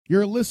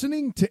You're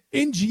listening to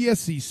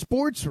NGSC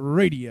Sports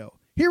Radio.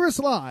 Hear us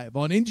live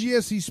on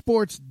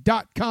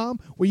ngscsports.com,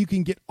 where you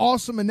can get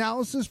awesome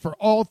analysis for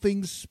all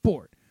things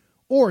sport.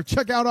 Or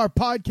check out our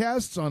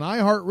podcasts on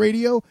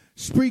iHeartRadio,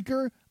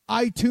 Spreaker,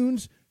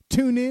 iTunes,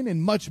 TuneIn,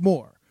 and much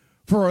more.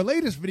 For our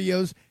latest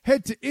videos,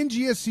 head to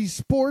NGSC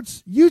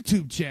Sports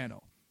YouTube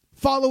channel.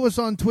 Follow us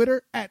on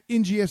Twitter at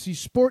NGSC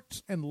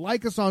Sports and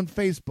like us on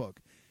Facebook.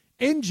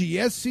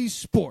 NGSC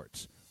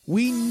Sports.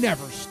 We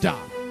never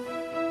stop.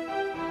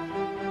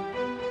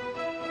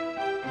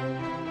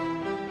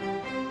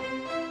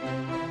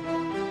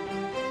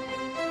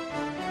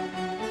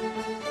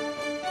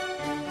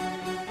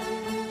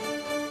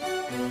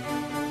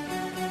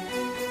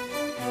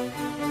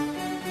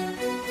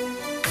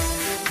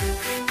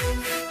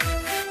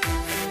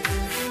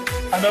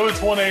 I know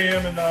it's 1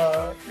 a.m. in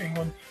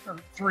England, or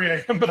 3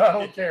 a.m., but I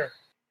don't care.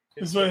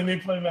 This is when they need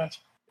to play a match.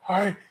 All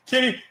right,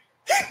 Kenny,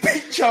 he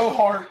beat Joe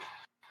Hart.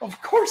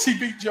 Of course he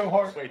beat Joe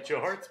Hart. Wait,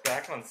 Joe Hart's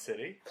back on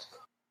City?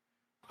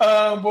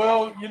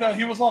 Well, you know,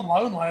 he was on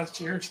loan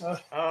last year, so.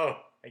 Oh,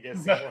 I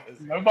guess he was.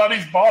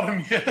 Nobody's bought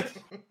him yet.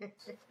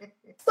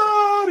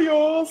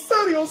 Sadio.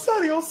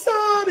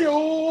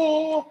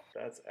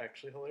 That's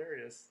actually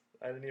hilarious.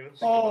 I didn't even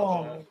think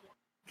about that.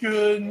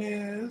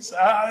 Goodness.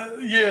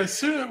 As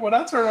soon when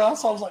I turned around,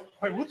 I was like,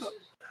 wait, what the?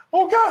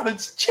 Oh, God,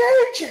 it's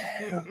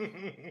JoJo.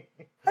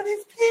 And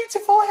his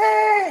beautiful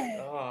hair.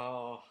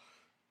 Oh,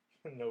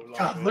 no longer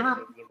God,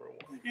 number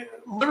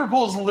one.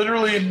 Liverpool's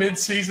literally in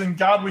mid-season.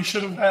 God, we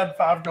should have had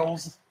 5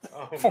 goals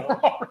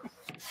for ours.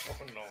 Oh,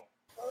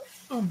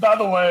 no. By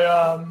the way,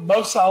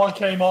 Mo Salah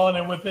came on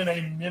and within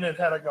a minute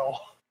had a goal.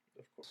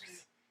 Of course.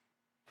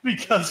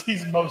 Because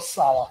he's Mo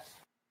Salah.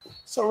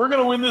 So we're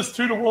going to win this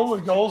 2-1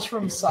 with goals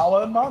from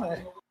Salah and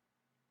Mane.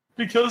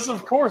 Because,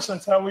 of course,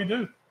 that's how we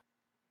do.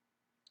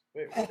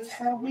 Wait, That's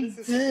how we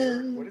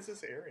do. What is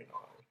this airing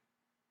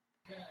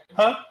on?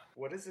 Huh?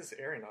 What is this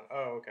airing on?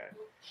 Oh, okay.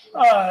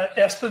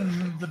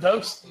 Espen the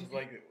Dose.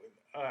 Like,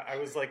 I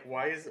was like,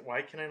 why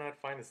can I not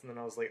find this? And then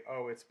I was like,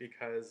 oh, it's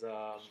because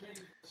the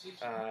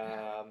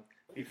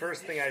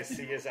first thing I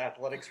see is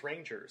Athletics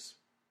Rangers.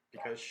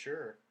 Because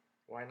sure,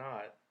 why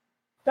not?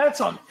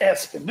 That's on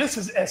Espen. This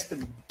is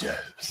Espen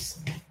Dose.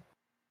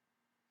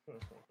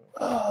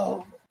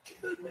 Oh,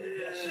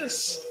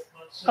 goodness.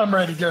 I'm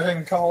ready to go ahead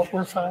and call it.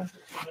 We're fine.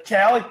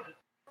 Callie,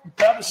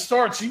 about to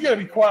start, so you got to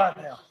be quiet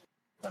now.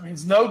 That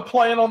means no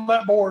playing on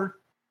that board.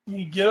 You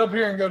need to get up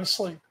here and go to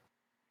sleep.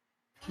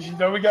 Because you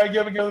know we got to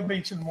go to the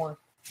beach in the morning.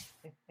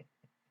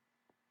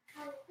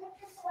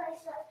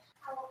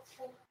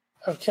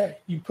 Okay,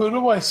 you put it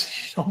away so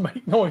you don't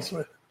make noise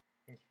with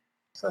it.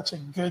 Such a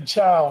good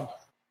child.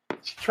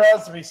 She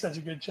tries to be such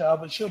a good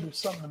child, but she'll do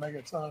something to make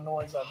a ton of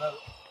noise, I know.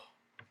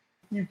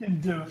 You can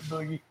do it,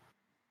 Boogie.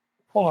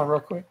 Hold on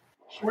real quick.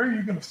 Where are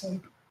you going to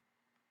sleep?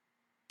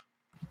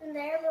 In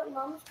there, but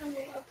Mom's going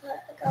to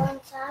go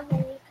inside and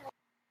you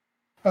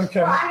can...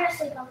 Okay. Well, I'm going to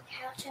sleep on the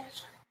couch.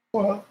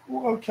 Well,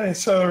 okay,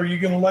 so are you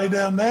going to lay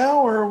down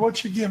now, or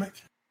what's your gimmick?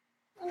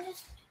 I'm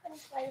just going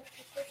to play with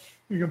people.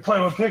 You're going to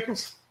play with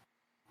pickles?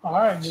 All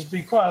right, just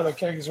be quiet,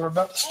 okay, because we're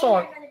about to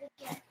start.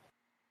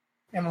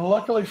 And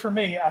luckily for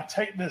me, I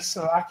take this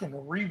so I can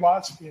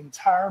rewatch the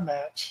entire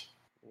match.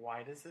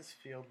 Why does this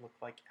field look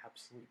like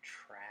absolute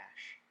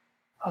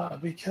trash?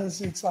 Because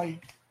it's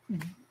like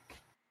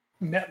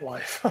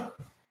MetLife.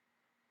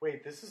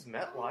 Wait, this is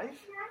MetLife?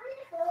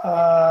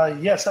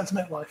 Yes, that's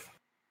MetLife.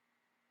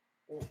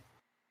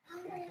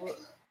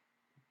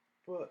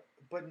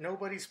 But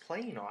nobody's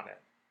playing on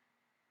it.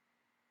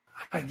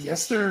 I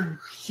guess they're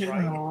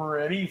getting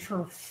ready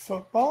for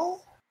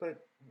football.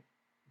 But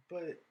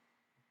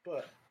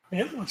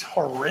It looks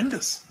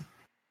horrendous.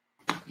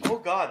 oh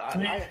God,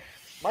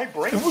 my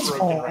brain's was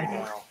broken horrible. right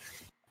now.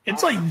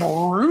 It's like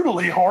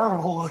brutally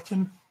horrible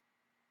looking.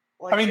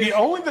 Like, I mean, the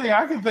only thing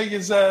I can think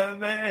is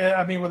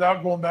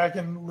without going back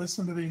and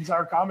listening to the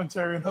entire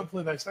commentary, and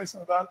hopefully they say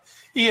something about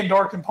it. Ian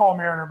Dark and Paul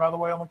Mariner, by the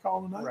way, on the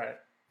call tonight. right.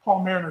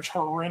 Paul Mariner's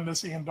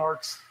horrendous. Ian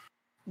Dark's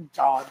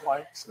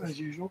godlike, as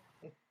usual.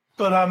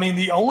 But, I mean,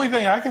 the only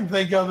thing I can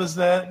think of is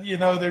that, you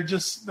know,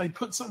 they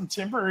put something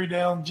temporary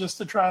down just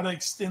to try to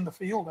extend the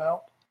field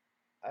out.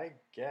 I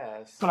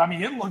guess. But, I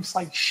mean, it looks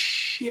like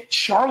shit.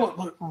 Charlotte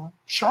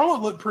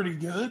looked pretty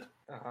good.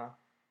 Uh-huh.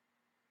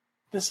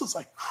 This is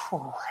like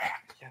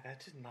crap. Yeah,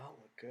 that did not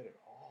look good at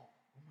all.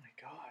 Oh, my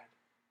God.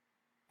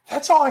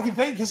 That's all I can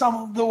think, because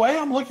the way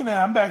I'm looking at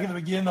it, I'm back in the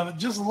beginning of it.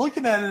 Just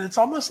looking at it, it's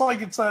almost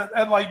like it's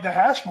at like the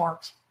hash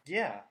marks.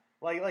 Yeah.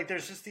 Like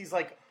there's just these,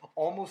 like,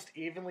 almost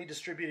evenly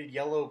distributed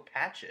yellow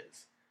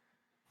patches.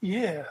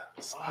 Yeah.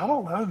 I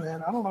don't know,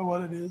 man. I don't know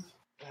what it is.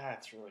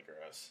 That's really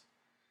gross.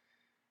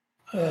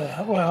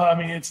 Well, I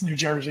mean, it's New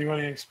Jersey. What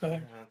do you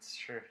expect? That's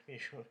true. You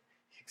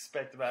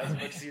expect about as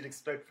much as you'd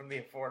expect from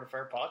the Foreign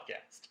Affair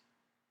podcast.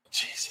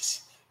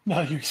 Jesus.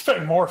 No, you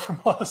expect more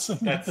from us in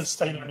the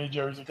state of New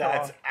Jersey.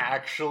 That's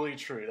actually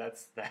true.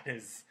 That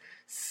is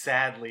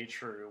sadly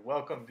true.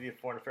 Welcome to the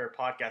Foreign Affair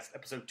podcast,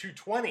 episode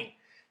 220.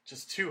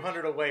 Just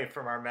 200 away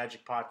from our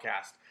Magic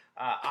podcast.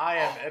 I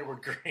am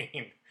Edward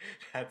Green.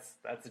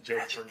 That's a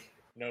joke for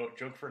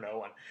no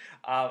one.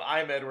 I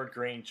am Edward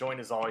Green, joined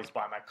as always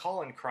by my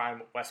call-in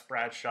crime, Wes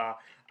Bradshaw.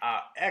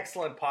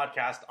 Excellent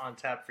podcast on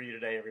tap for you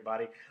today,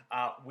 everybody.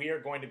 We are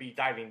going to be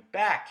diving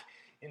back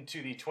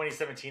into the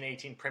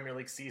 2017-18 Premier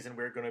League season.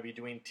 We're going to be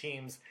doing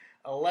teams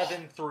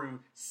 11 through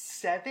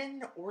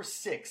 7 or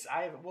 6.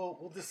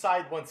 We'll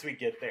decide once we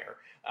get there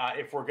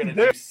if we're going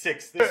to do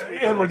 6 this week.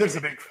 Edward, there's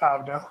a big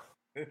 5 now.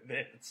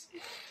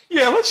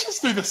 Yeah, let's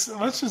just do this.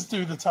 Let's just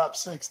do the top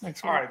 6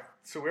 next week. All right,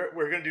 so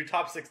we're going to do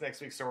top 6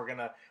 next week. So we're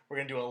gonna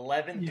do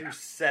 11 through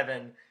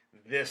 7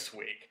 this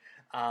week,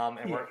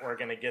 we're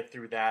going to get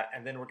through that,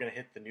 and then we're going to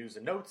hit the news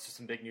and notes.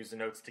 Some big news and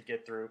notes to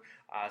get through.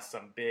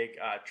 Some big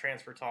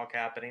transfer talk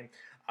happening.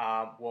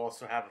 We'll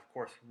also have, of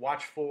course,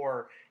 watch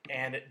for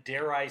and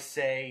dare I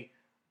say,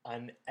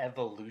 an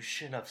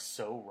evolution of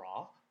So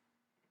Raw.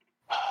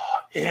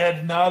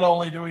 Ed, not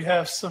only do we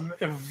have some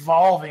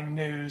evolving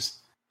news,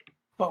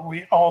 but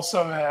we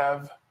also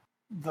have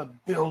the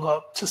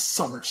build-up to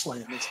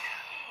SummerSlam.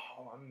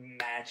 Oh,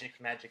 magic.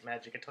 I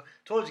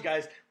told you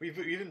guys, we've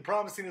been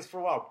promising this for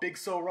a while. Big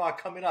So Raw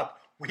coming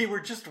up. We were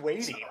just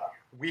waiting.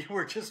 We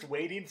were just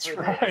waiting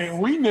for That's this. right.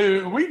 We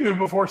knew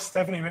before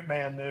Stephanie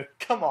McMahon knew.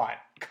 Come on,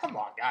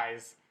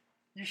 guys.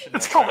 You should.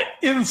 It's called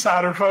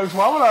Insider, folks.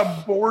 Why would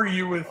I bore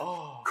you with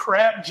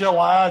crap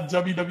July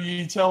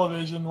WWE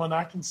television when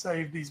I can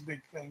save these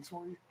big things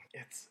for you?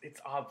 It's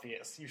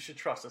obvious. You should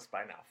trust us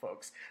by now,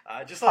 folks.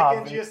 Just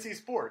like NGSC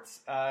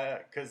Sports,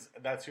 because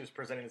that's who's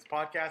presenting this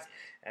podcast.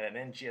 And at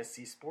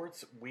NGSC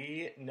Sports,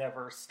 we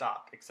never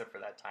stop, except for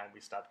that time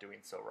we stopped doing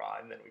So Raw,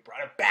 and then we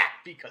brought it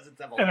back because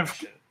it's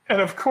evolution. And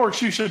of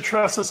course, you should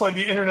trust us like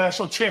the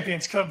International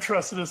Champions Cup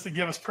trusted us to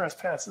give us press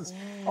passes.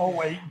 Oh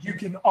wait, you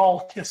can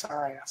all kiss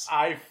our ass.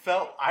 I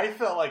felt like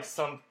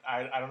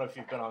I don't know if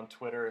you've been on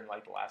Twitter in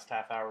like the last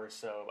half hour or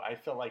so. I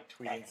felt like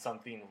tweeting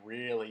something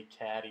really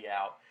catty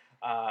out.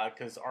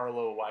 Because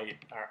Arlo White,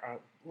 our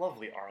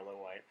lovely Arlo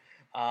White,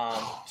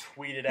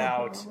 tweeted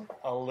out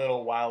a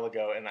little while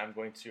ago, and I'm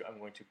going to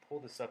pull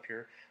this up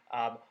here.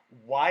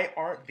 Why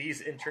aren't these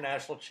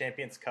International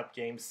Champions Cup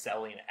games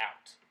selling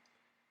out?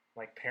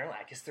 Like, apparently,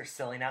 I guess they're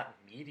selling out in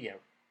Media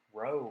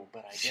Row,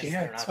 but I guess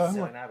they're not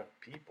selling out of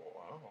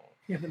people. Oh,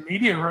 yeah,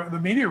 the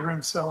media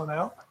room's selling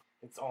out.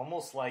 It's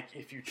almost like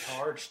if you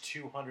charge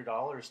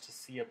 $200 to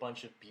see a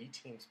bunch of B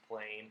teams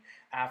playing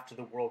after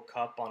the World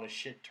Cup on a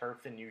shit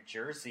turf in New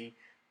Jersey,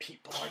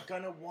 people are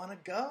going to want to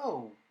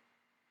go.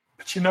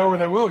 But you know where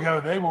they will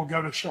go? They will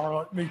go to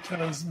Charlotte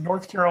because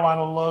North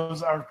Carolina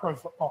loves our pro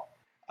football.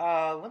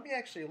 Let me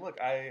actually look.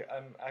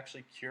 I'm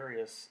actually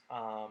curious.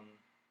 I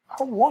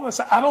want to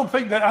say I don't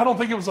think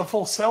it was a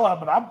full sellout,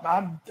 but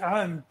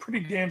I'm pretty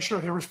damn sure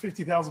there was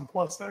 50,000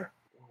 plus there.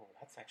 Oh,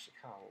 that's actually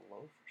kind of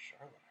low for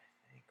Charlotte.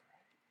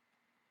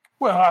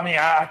 Well, I mean,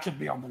 I could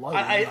be on the low.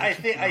 I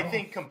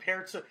think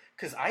compared to,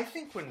 because I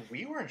think when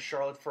we were in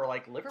Charlotte for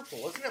like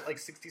Liverpool, wasn't it like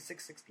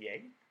 66,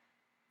 68?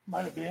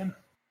 Might have been.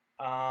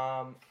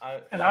 I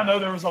know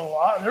there was a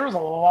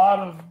lot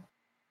of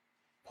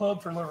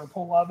pub for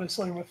Liverpool,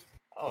 obviously.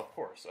 Of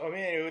course. I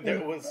mean,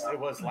 it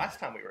was last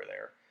time we were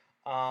there.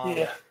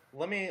 Yeah.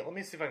 Let me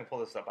see if I can pull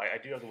this up. I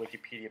do have the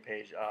Wikipedia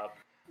page up.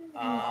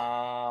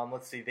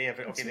 Let's see. They have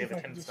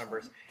attendance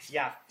numbers.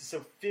 Yeah.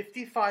 So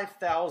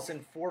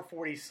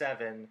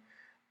 55,447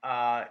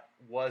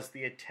 was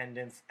the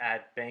attendance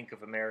at Bank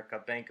of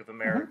America. Bank of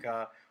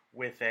America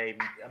with a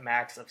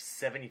max of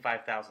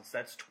 75,000. So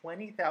that's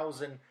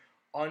 20,000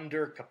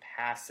 under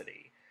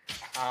capacity.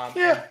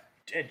 Yeah.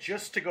 And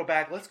just to go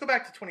back, let's go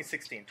back to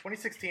 2016.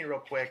 2016, real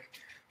quick,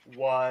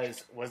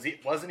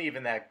 wasn't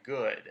even that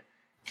good.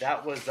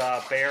 That was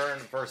Bayern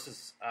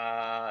versus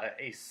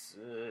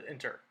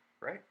Inter,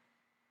 right?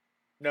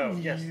 No,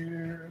 yes.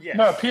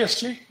 No,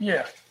 PSG,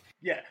 yeah.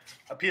 Yeah,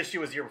 PSG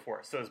was the year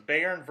before. So it was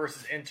Bayern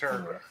versus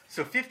Inter.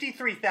 So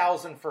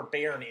 53,000 for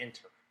Bayern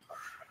Inter.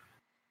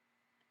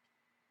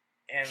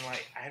 And,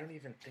 like, I don't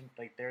even think,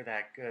 like, they're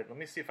that good. Let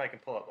me see if I can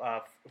pull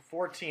up.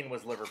 14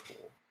 was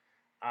Liverpool.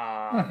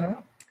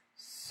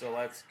 So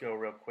let's go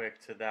real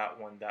quick to that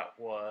one. That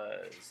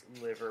was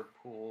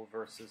Liverpool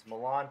versus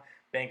Milan.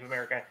 Bank of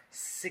America,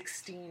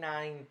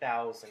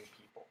 69,000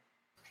 people.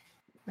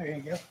 There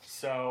you go.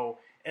 So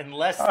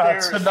unless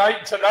there's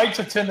tonight's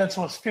attendance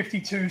was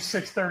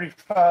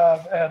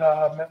 52,635 at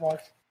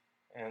MetLife.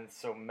 And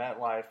so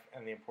MetLife,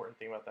 and the important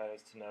thing about that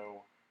is to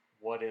know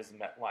what is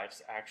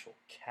MetLife's actual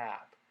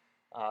cap.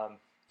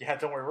 Yeah,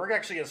 don't worry. We're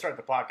actually going to start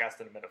the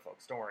podcast in a minute,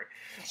 folks. Don't worry.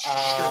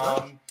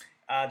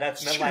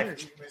 That's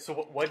MetLife. So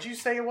what'd you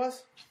say it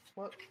was?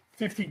 What?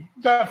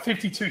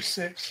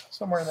 52.6,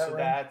 somewhere in that range. So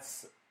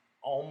that's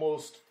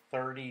almost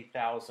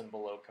 30,000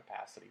 below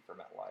capacity for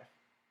MetLife.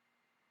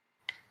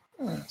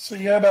 So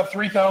you had about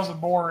 3,000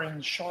 more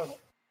in Charlotte.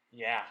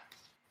 Yeah.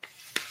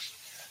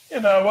 You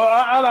know, well,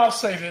 I'll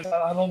say this.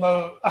 I don't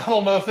know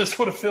if this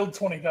would have filled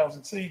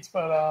 20,000 seats,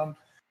 but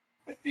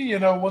you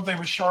know, one thing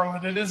with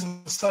Charlotte, it is a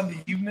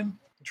Sunday evening.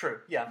 True.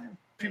 Yeah.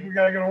 People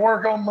got to go to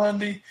work on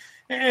Monday,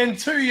 and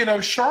two, you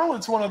know,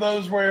 Charlotte's one of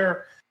those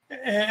where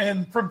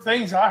And from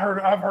things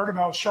I've heard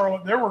about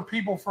Charlotte, there were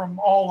people from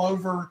all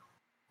over,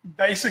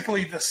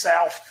 basically the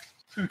South,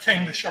 who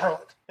came to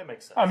Charlotte. That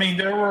makes sense. I mean,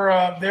 there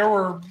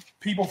were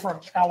people from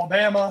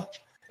Alabama,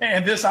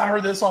 and I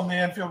heard this on the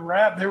Anfield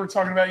Wrap. They were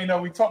talking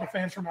about, we talked to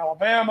fans from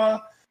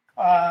Alabama,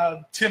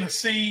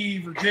 Tennessee,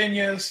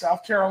 Virginia,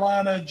 South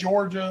Carolina,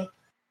 Georgia.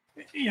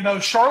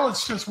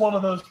 Charlotte's just one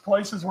of those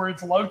places where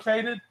it's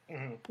located,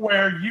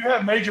 where you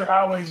have major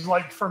highways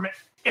like from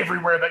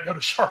everywhere that go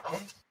to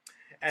Charlotte.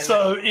 And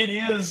so it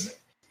is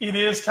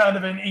kind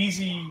of an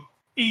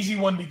easy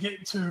one to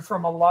get to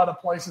from a lot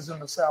of places in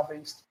the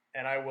Southeast.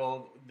 And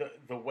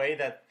the way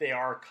that they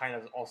are kind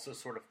of also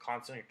sort of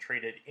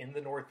concentrated in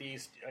the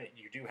Northeast,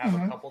 you do have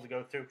a couple to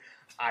go through.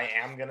 I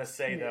am going to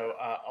say, though,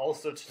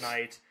 also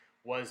tonight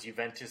was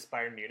Juventus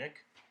Bayern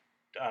Munich,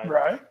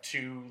 right?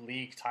 2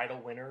 league title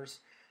winners.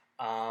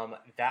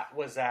 That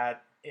was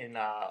in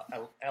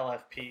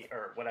LFP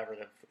or whatever,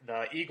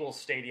 the Eagles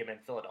Stadium in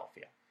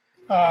Philadelphia.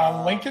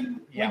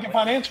 Lincoln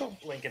Financial.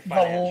 Lincoln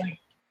Financial.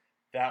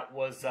 That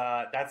was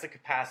that's a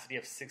capacity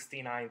of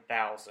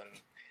 69,000.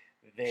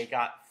 They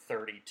got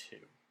 32.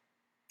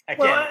 Again,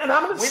 well, and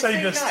I'm going to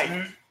say this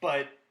too,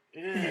 but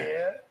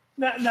yeah.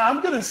 Now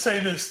I'm going to say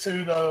this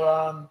too,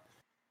 though.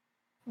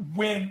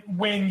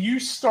 When you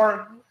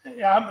start,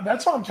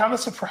 that's why I'm kind of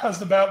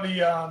surprised about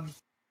the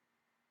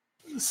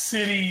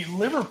City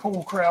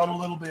Liverpool crowd a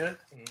little bit,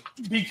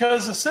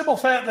 because the simple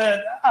fact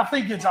that I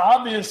think it's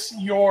obvious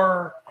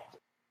your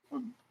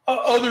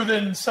other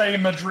than say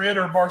Madrid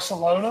or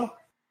Barcelona,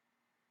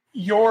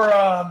 your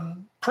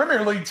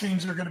Premier League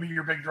teams are going to be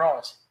your big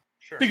draws.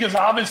 Sure. Because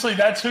obviously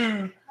that's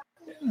who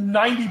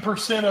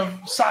 90% of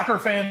soccer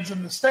fans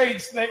in the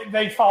States,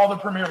 they follow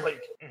the Premier League.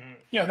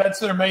 That's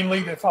their main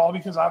league they follow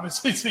because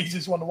obviously it's the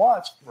easiest one to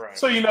watch. Right.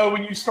 So,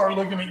 when you start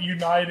looking at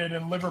United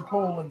and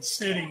Liverpool and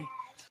City,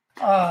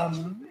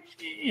 those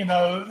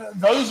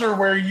are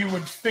where you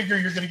would figure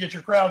you're going to get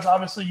your crowds.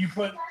 Obviously, you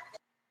put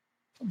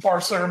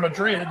Barca or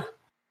Madrid,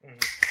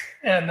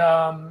 and,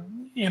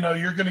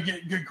 you're going to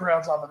get good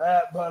crowds off of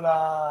that. But,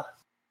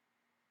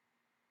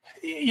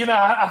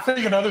 I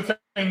think another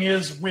thing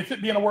is with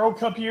it being a World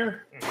Cup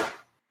year,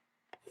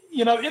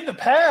 in the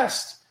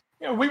past,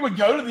 we would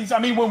go to these. I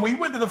mean, when we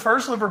went to the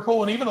first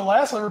Liverpool and even the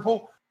last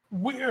Liverpool,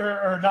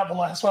 or not the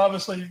last one,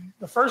 obviously,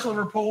 the first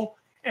Liverpool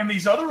and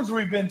these other ones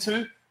we've been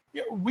to,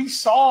 we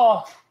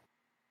saw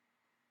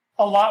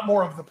a lot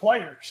more of the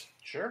players.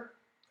 Sure.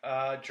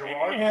 Gerard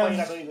played,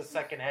 I believe, the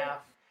second half.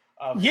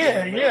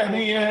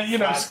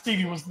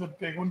 Stevie was the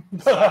big one.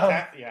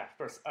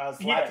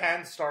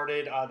 Zlatan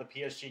started the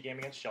PSG game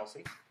against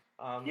Chelsea.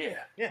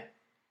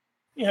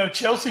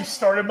 Chelsea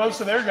started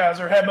most of their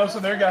guys or had most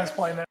of their guys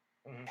playing that.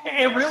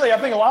 And really, I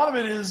think a lot of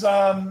it is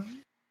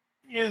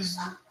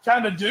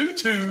kind of due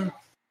to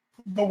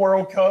the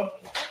World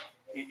Cup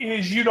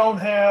is you don't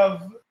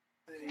have,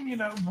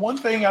 one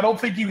thing I don't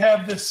think you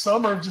have this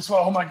summer of just,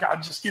 oh my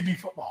God, just give me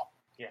football.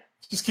 Yeah.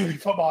 Just give me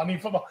football. I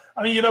need football.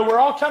 I mean, we're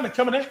all kind of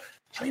coming in.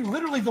 I mean,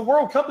 literally, the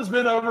World Cup has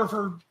been over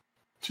for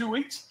 2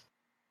 weeks.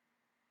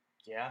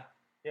 Yeah.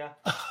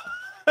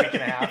 Week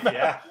and a half,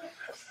 yeah.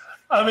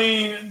 I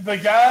mean, the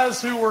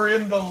guys who were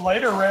in the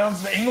later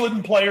rounds, the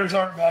England players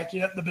aren't back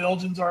yet. The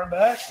Belgians aren't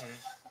back.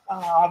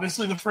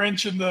 Obviously, the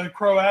French and the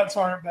Croats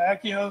aren't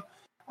back.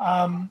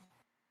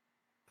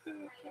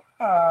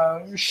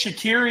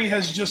 Shaqiri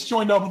has just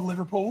joined up with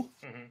Liverpool.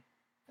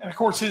 And, of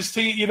course, his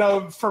team,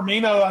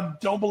 Firmino, I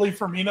don't believe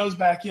Firmino's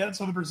back yet,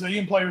 so the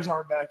Brazilian players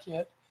aren't back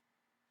yet.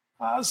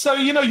 So,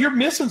 you're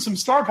missing some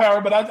star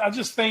power, but I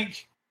just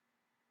think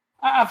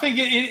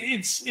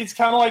it's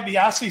kind of like the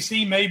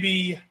ICC may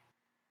be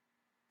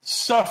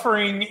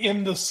suffering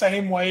in the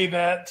same way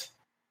that,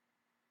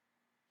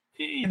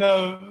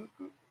 the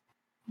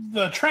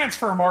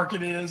transfer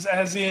market is,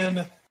 as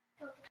in,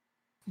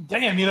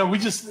 damn,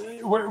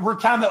 we're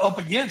kind of up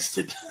against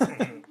it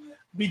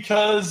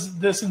because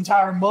this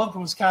entire month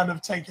was kind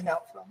of taken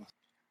out from us.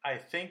 I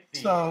think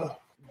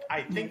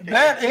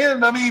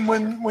and I mean,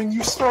 when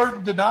you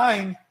start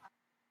denying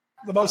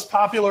the most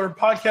popular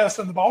podcast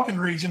in the Balkan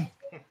region,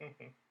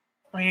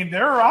 I mean,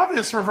 there are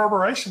obvious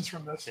reverberations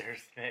from this.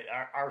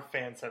 Our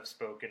fans have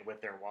spoken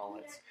with their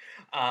wallets.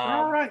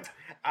 All right.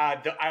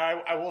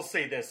 I will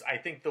say this. I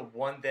think the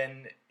one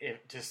then,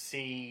 to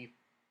see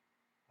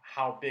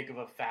how big of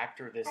a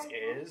factor this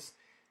is,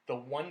 the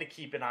one to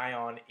keep an eye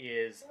on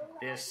is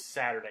this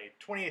Saturday.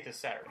 28th is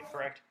Saturday,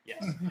 correct?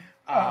 Yes.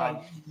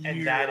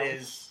 And that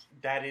is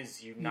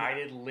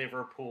United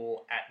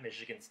Liverpool at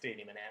Michigan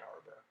Stadium in Ann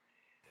Arbor.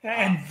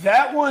 And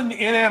that one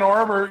in Ann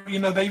Arbor,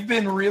 they've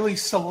been really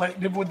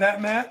selective with that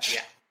match.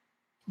 Yeah.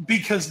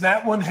 Because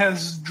that one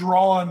has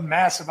drawn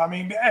massive. I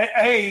mean,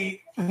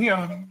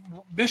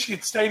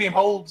 Michigan Stadium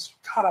holds,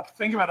 God, I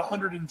think about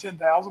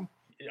 110,000.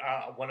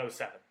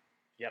 107.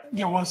 Yep.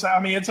 I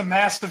mean, it's a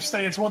massive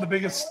stadium. It's one of the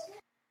biggest.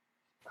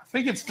 I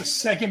think it's the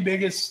second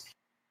biggest,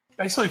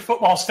 basically,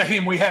 football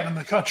stadium we have in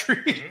the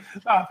country.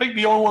 I think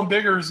the only one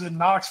bigger is in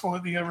Knoxville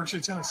at the University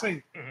of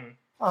Tennessee.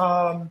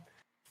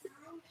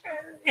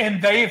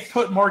 And they have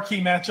put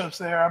marquee matchups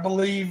there. I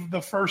believe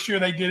the first year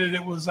they did it,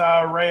 it was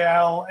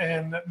Real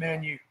and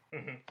Man U.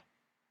 Mm-hmm.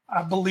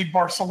 I believe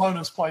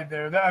Barcelona's played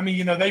there. I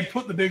mean, they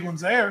put the big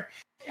ones there.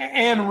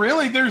 And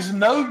really, there's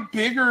no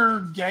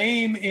bigger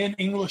game in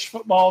English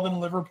football than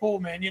Liverpool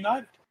Man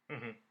United.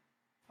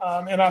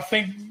 Mm-hmm. And I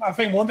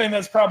think one thing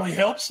that's probably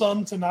helped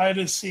some tonight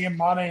is seeing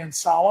Mane and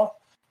Salah.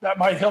 That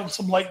might help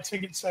some late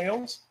ticket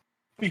sales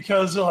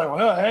because they're like,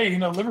 well, hey,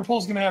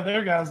 Liverpool's going to have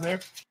their guys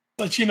there.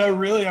 But,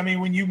 really, I mean,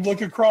 when you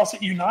look across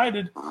at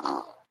United,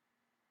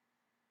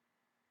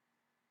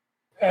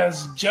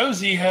 as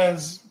Josie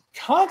has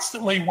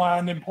constantly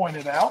whined and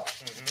pointed out,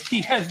 Mm-hmm.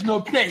 he has no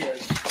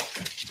players.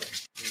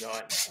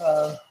 None.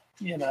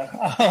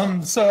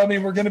 So, I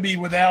mean, we're going to be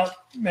without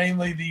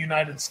mainly the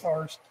United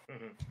stars.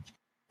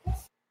 Mm-hmm.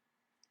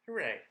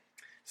 Hooray.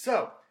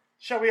 So,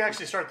 shall we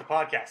actually start the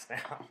podcast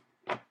now?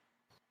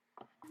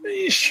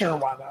 Sure,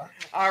 why not?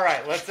 All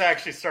right, let's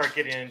actually start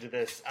getting into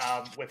this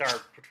with our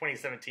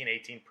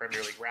 2017-18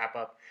 Premier League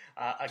wrap-up.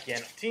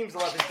 Again, teams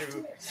 11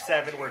 through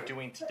 7 we're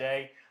doing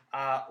today.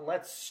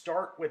 Let's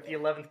start with the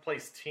 11th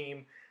place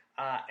team,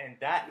 and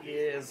that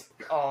is,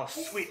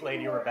 sweet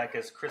lady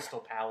Rebecca's Crystal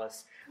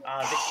Palace.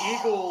 The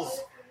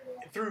Eagles,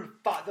 through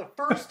the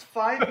first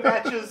 5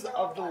 matches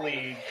of the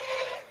league,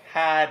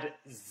 had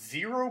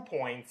 0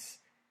 points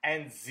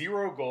and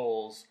 0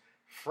 goals.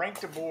 Frank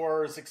de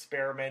Boer's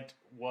experiment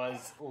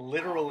was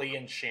literally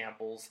in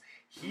shambles.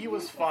 He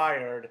was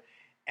fired,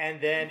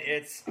 and then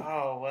it's,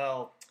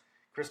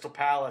 Crystal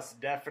Palace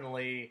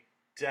definitely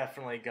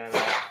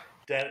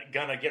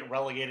gonna get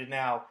relegated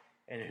now.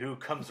 And who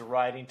comes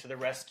riding to the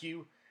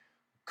rescue?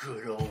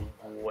 Good old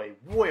boy,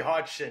 Roy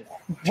Hodgson.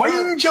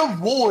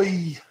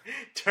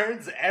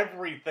 Turns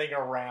everything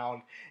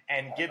around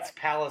and gets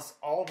Palace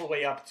all the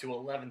way up to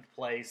 11th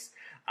place.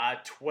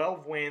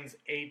 12 wins,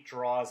 8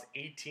 draws,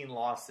 18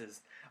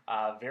 losses.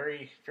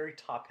 Very, very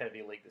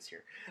top-heavy league this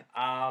year.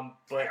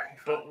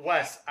 But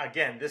Wes,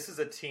 again, this is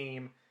a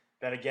team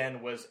that,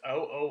 again, was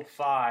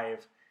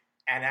 0-5.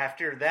 And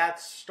after that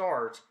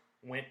start,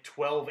 went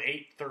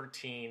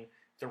 12-8-13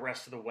 the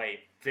rest of the way.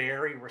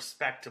 Very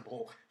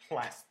respectable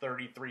last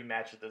 33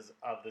 matches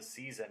of the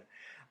season.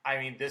 I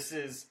mean, this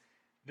is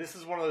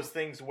one of those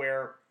things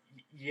where,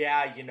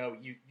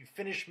 you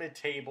finish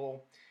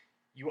mid-table.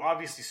 You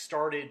obviously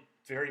started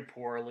very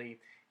poorly.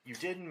 You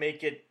didn't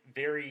make it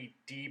very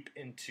deep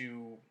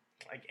into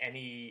like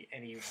any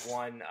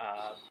one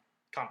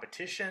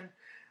competition.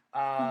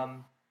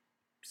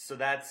 So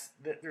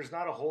there's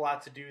not a whole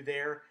lot to do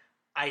there.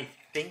 I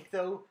think,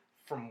 though,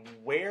 from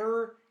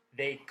where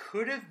they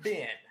could have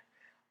been,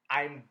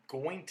 I'm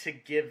going to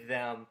give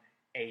them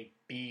a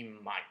B-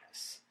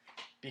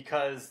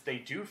 because they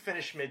do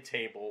finish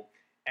mid-table,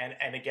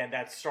 and again,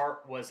 that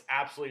start was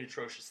absolutely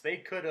atrocious. They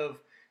could have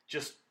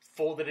just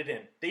folded it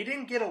in. They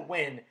didn't get a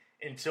win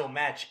until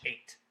match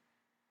 8.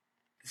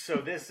 So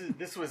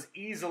this was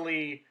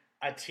easily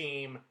a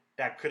team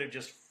that could have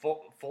just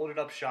folded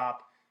up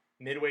shop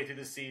midway through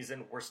the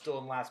season. We're still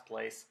in last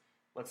place.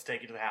 Let's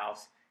take it to the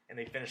house. And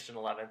they finished in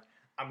 11th.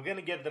 I'm going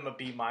to give them a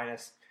B-.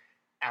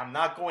 I'm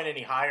not going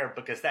any higher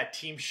because that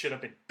team should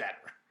have been better.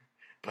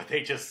 But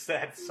they just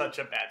had such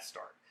a bad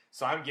start.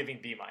 So I'm giving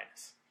B-.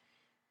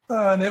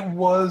 And it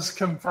was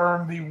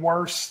confirmed the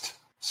worst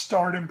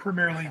start in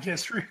Premier League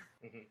history.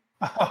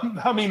 Mm-hmm.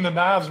 I mean, the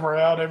knives were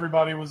out.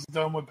 Everybody was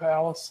done with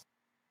Palace.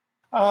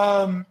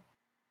 Palace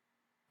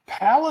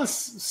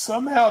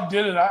somehow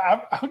did it.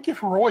 I'll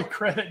give Roy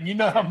credit. And you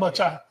know how much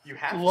I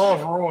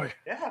love Roy.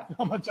 Yeah.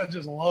 How much I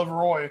just love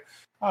Roy.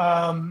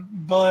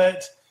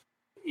 But,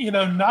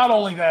 not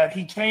only that,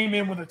 he came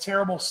in with a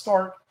terrible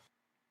start.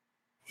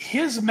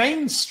 His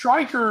main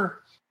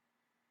striker,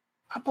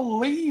 I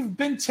believe,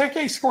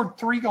 Benteke scored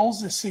 3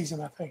 goals this season,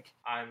 I think.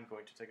 I'm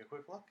going to take a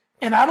quick look.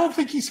 And I don't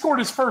think he scored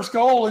his first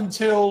goal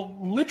until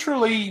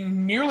literally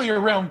nearly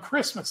around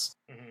Christmas.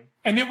 Mm-hmm.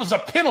 And it was a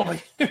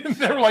penalty.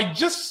 They were like,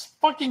 just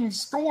fucking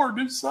score,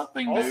 do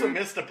something, Also dude.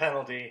 missed a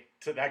penalty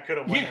that could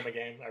have won him a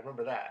game. I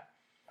remember that.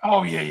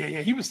 Oh,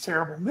 yeah. He was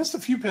terrible. Missed a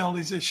few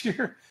penalties this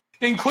year,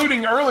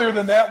 including earlier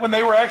than that when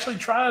they were actually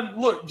trying,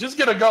 look, just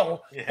get a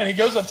goal. Yeah. And he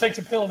goes up, takes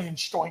a penalty, and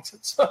stoinks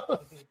it. So,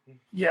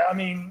 yeah, I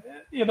mean,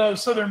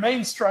 so their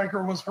main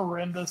striker was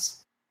horrendous.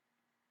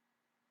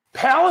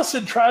 Palace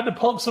had tried to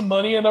pump some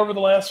money in over the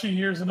last few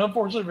years, and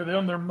unfortunately for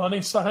them, their money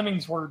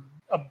signings were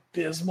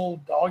abysmal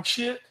dog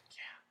shit.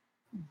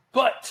 Yeah.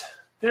 But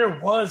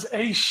there was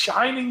a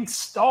shining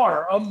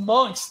star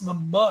amongst the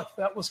muck.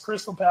 That was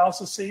Crystal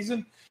Palace's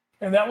season,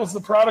 and that was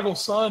the prodigal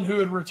son who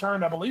had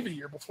returned, I believe, a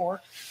year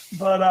before.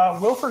 But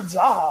Wilfried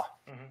Zaha,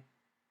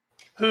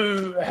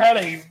 who had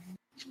a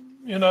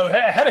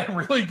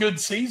really good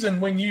season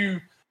when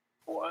he's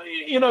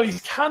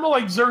kind of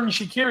like Xherdan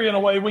Shaqiri in a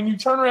way. When you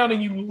turn around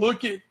and you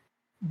look at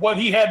what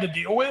he had to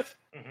deal with,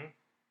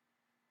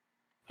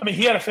 I mean,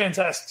 he had a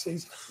fantastic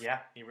season. Yeah,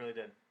 he really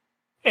did.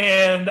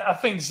 And I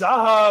think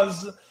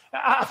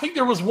I think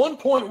there was one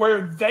point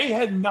where they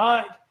had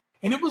not,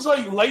 and it was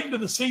like late into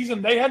the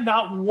season, they had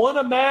not won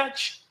a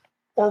match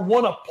or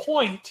won a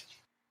point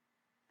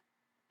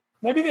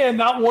Maybe they had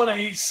not won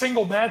a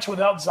single match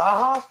without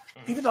Zaha.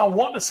 Even though I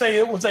want to say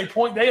it was a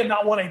point, they had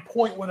not won a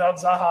point without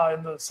Zaha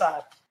in the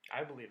side.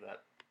 I believe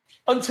that.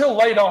 Until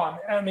late on.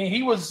 I mean,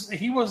 he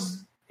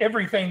was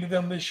everything to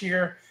them this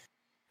year.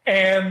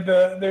 And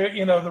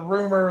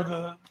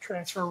the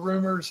transfer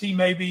rumors,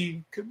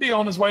 he could be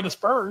on his way to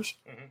Spurs,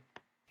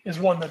 is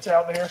one that's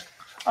out there.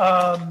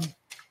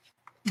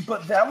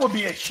 But that would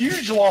be a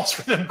huge loss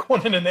for them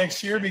going into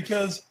next year,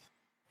 because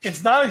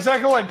it's not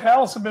exactly like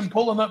Palace have been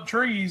pulling up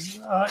trees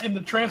in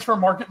the transfer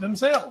market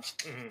themselves.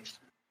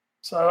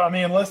 So, I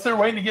mean, unless they're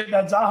waiting to get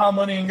that Zaha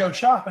money and go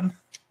shopping,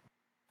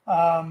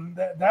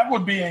 that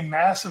would be a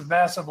massive,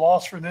 massive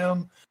loss for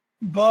them.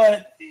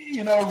 But,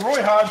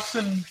 Roy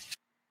Hodgson,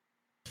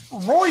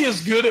 Roy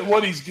is good at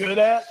what he's good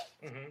at.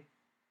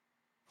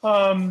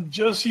 Don't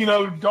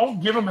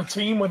give him a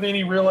team with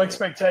any real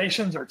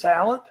expectations or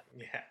talent.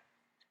 Yeah.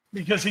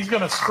 Because he's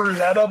going to screw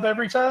that up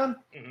every time.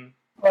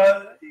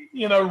 But,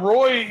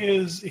 Roy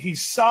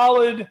he's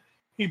solid.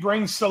 He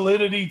brings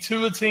solidity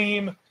to a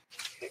team.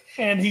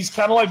 And he's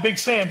kind of like Big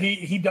Sam.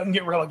 He doesn't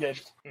get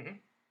relegated.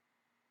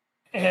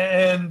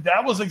 And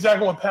that was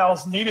exactly what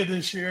Palace needed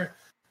this year.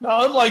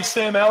 Now, unlike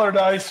Sam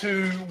Allardyce,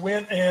 who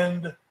went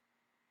and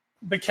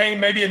became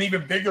maybe an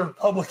even bigger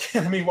public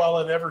enemy while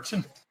at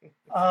Everton,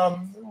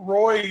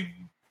 Roy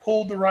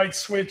pulled the right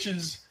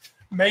switches,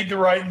 made the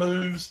right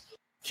moves,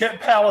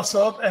 kept Palace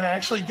up, and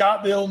actually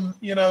got them,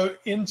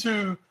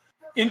 into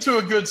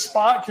a good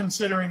spot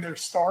considering their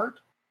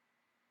start.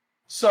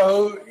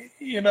 So,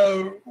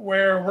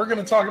 where we're going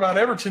to talk about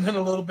Everton in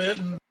a little bit,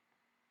 and,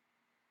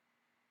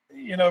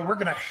 we're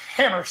going to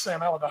hammer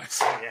Sam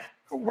Allardyce. Yeah.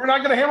 We're not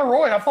going to hammer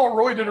Roy. I thought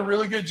Roy did a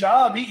really good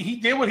job. He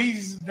did what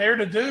he's there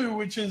to do,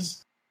 which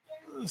is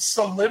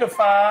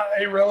solidify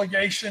a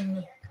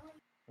relegation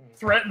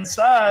threatened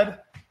side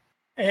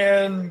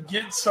and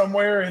get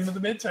somewhere into the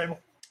mid-table.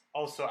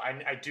 Also,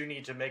 I do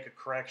need to make a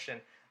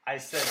correction. I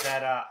said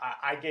that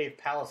I gave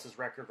Palace's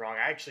record wrong.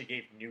 I actually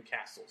gave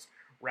Newcastle's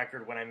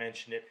record when I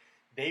mentioned it.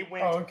 They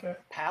went.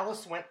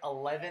 Palace went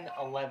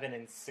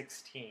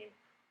 11-11-16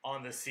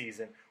 on the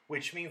season,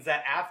 which means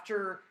that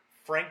after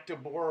Frank de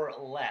Boer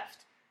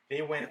left,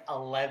 they went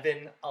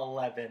 11-11-11.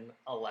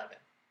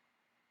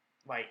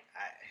 Like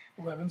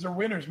 11s are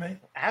winners, man.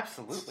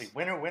 Absolutely,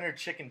 winner,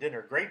 chicken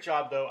dinner. Great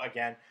job, though.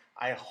 Again,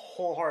 I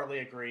wholeheartedly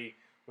agree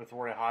with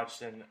Roy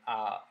Hodgson.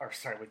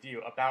 With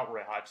you about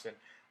Roy Hodgson.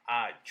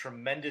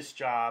 Tremendous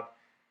job.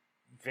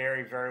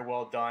 Very, very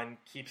well done.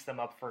 Keeps them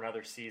up for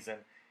another season.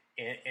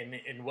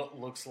 In what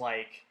looks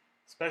like,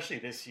 especially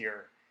this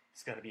year,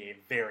 it's going to be a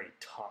very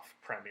tough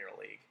Premier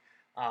League,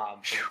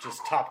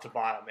 just top to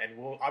bottom. And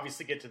we'll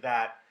obviously get to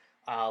that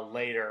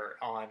later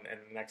on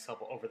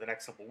over the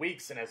next couple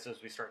weeks and as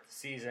we start the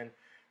season.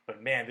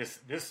 But man,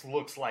 this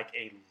looks like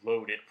a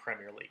loaded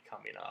Premier League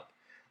coming up,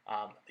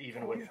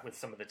 with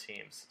some of the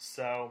teams.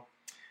 So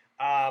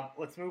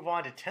let's move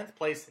on to 10th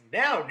place.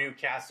 Now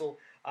Newcastle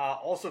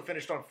also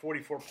finished on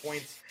 44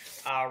 points,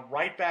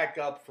 right back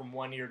up from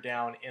 1 year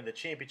down in the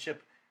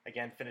championship.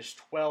 Again,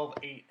 finished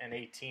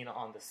 12-8-18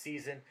 on the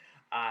season.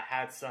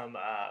 Had some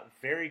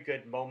very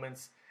good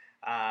moments.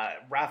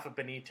 Rafa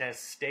Benitez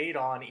stayed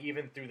on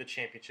even through the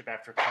championship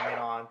after coming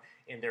on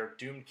in their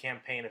doomed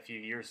campaign a few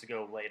years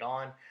ago late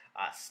on.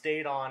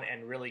 Stayed on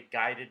and really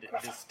guided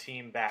this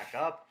team back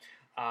up.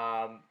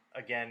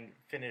 Again,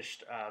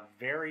 finished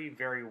very,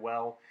 very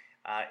well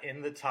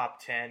in the top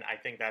 10. I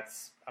think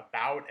that's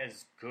about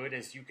as good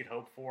as you could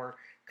hope for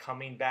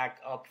coming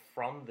back up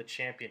from the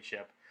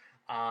championship.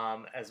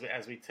 As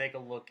we take a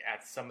look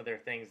at some of their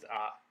things,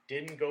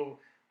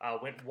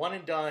 went one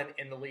and done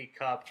in the League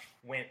Cup,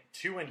 went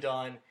two and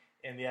done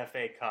in the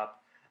FA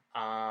Cup.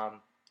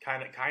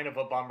 Kind of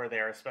a bummer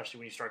there, especially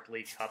when you start the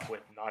League Cup with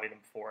Nottingham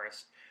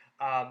Forest.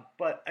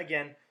 But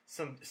again,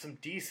 some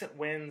decent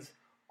wins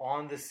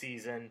on the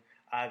season.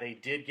 They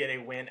did get a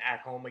win at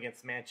home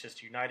against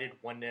Manchester United,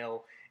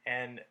 1-0,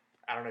 and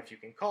I don't know if you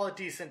can call it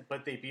decent,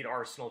 but they beat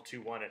Arsenal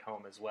 2-1 at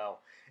home as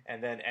well,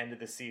 and then ended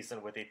the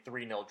season with a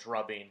 3-0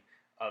 drubbing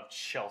of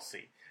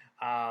Chelsea.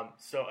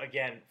 So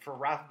again, for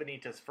Rafa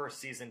Benitez's first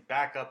season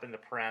back up in the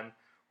Prem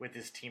with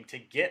his team to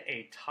get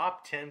a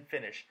top 10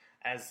 finish,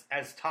 as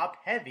top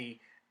heavy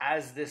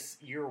as this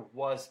year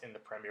was in the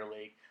Premier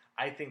League,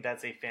 I think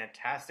that's a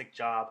fantastic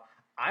job.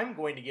 I'm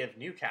going to give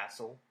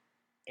Newcastle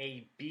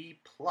a B+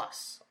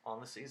 on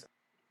the season.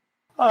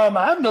 I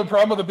have no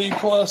problem with a B+.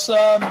 I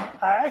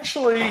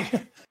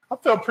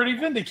felt pretty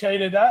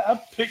vindicated. I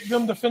picked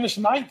them to finish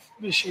 9th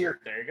this year.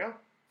 There you go.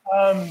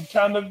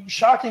 Kind of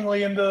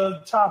shockingly in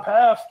the top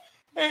half.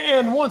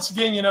 And once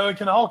again, it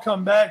can all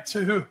come back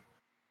to,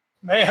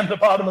 man, the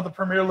bottom of the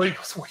Premier League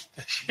was weak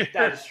this year.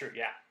 That is true,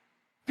 yeah.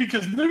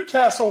 Because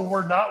Newcastle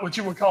were not what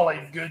you would call a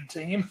good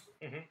team.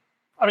 Mm-hmm.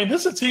 I mean,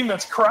 this is a team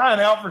that's crying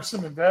out for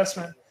some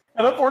investment.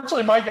 And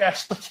unfortunately, Mike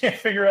Ashley can't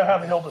figure out how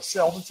the hell to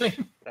sell the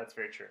team. That's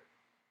very true.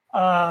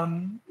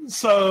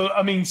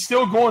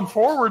 Still going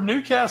forward,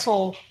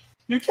 Newcastle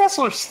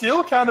are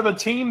still kind of a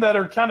team that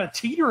are kind of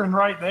teetering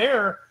right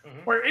there,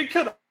 where it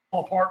could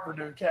fall apart for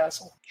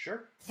Newcastle.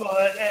 Sure.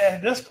 But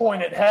at this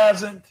point, it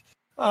hasn't.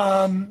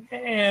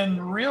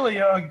 and really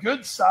a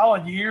good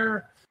solid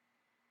year.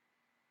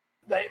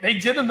 They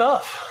did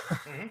enough,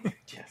 Mm-hmm.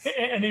 Yes.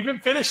 and even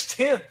finished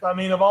 10th. I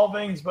mean, of all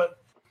things, but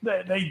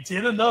they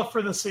did enough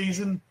for the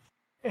season.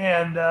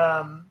 And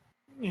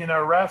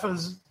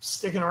Rafa's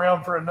sticking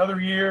around for another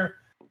year.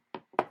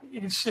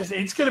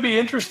 It's going to be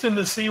interesting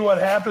to see what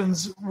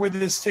happens with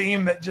this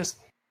team that just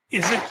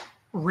isn't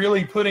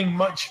really putting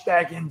much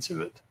back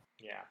into it.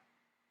 Yeah.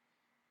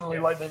 Really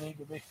like they need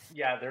to be.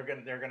 Yeah, they're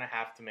gonna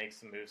have to make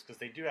some moves because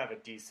they do have a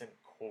decent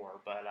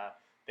core, but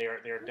there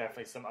are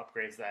definitely some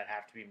upgrades that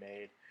have to be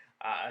made,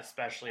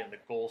 especially in the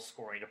goal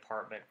scoring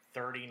department.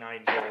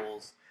 39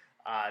 goals,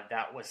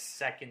 that was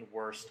second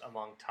worst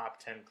among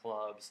top 10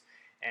 clubs,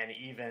 and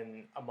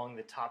even among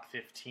the top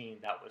 15,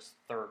 that was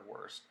third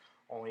worst,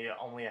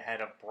 only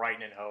ahead of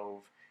Brighton and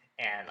Hove,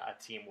 and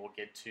a team we'll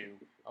get to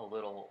a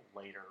little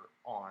later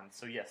on.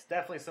 So yes,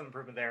 definitely some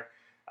improvement there.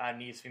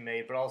 Needs to be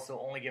made, but also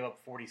only gave up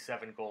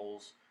 47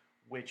 goals,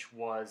 which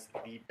was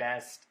the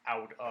best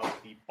out of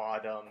the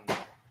bottom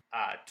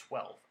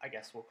 12, I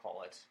guess we'll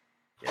call it.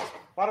 Yes,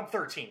 bottom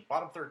 13.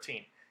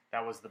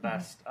 That was the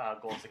best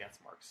goals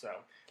against mark. So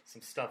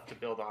some stuff to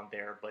build on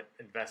there, but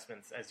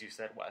investments, as you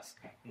said, Wes,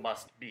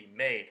 must be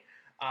made.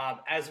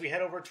 As we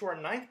head over to our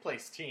 9th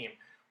place team,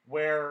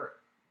 where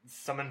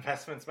some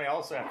investments may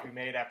also have to be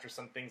made after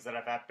some things that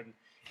have happened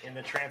in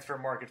the transfer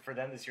market for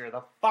them this year,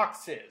 the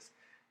Foxes.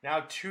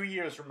 Now 2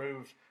 years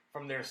removed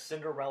from their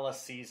Cinderella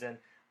season,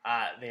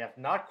 they have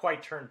not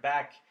quite turned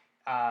back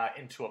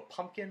into a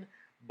pumpkin,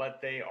 but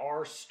they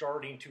are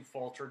starting to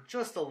falter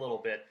just a little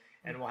bit,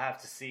 and we'll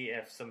have to see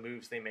if some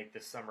moves they make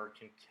this summer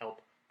can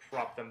help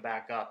prop them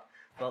back up.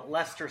 But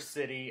Leicester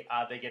City,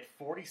 they get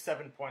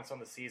 47 points on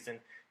the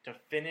season to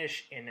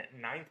finish in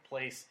 9th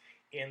place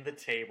in the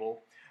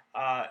table.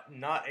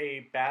 Not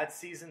a bad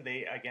season.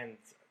 I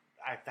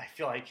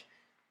feel like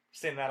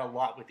saying that a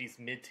lot with these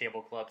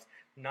mid-table clubs.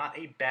 Not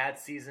a bad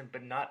season,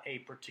 but not a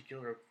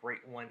particular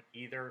great one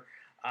either.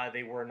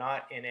 They were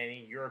not in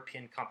any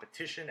European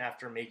competition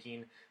after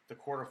making the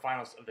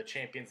quarterfinals of the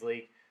Champions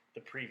League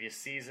the previous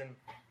season.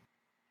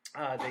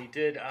 They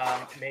did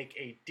make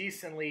a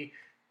decently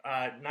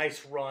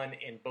nice run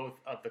in both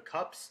of the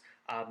cups,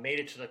 made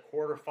it to the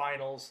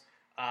quarterfinals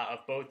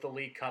of both the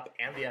League Cup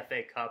and the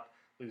FA Cup,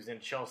 losing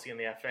Chelsea in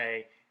the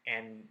FA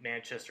and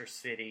Manchester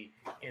City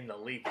in the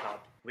League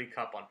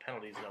Cup on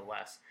penalties, no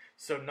less.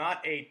 So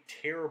not a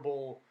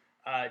terrible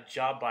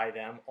job by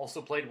them. Also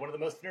played one of the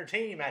most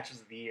entertaining matches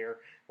of the year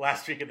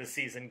last week of the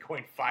season,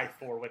 going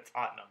 5-4 with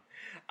Tottenham.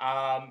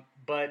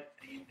 But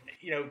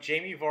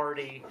Jamie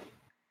Vardy,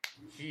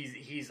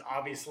 he's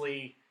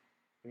obviously,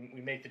 we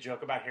make the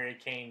joke about Harry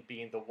Kane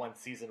being the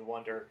one-season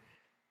wonder.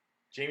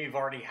 Jamie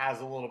Vardy has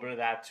a little bit of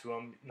that to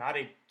him. Not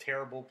a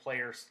terrible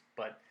player,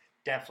 but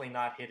definitely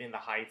not hitting the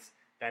heights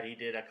that he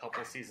did a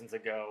couple of seasons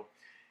ago.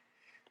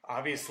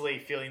 Obviously,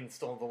 feeling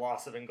still the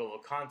loss of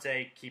N'Golo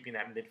Kante, keeping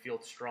that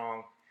midfield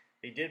strong.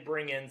 They did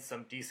bring in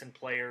some decent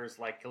players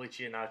like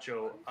Kelechi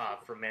Iheanacho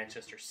from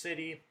Manchester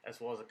City,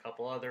 as well as a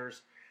couple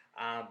others.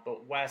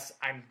 But Wes,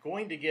 I'm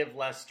going to give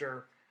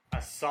Leicester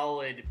a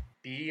solid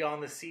B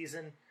on the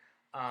season.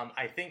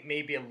 I think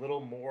maybe a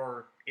little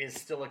more is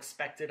still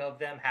expected of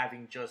them,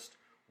 having just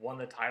won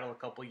the title a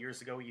couple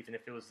years ago, even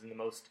if it was in the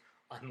most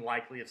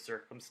unlikely of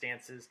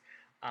circumstances.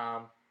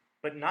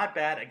 But not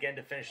bad, again,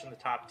 to finish in the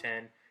top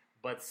 10.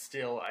 But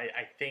still,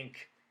 I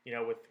think,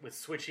 with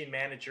switching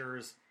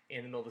managers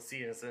in the middle of the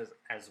season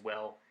as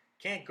well,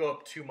 can't go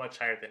up too much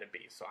higher than a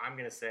B. So I'm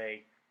going to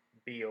say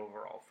B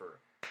overall for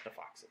the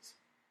Foxes.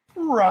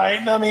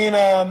 Right. I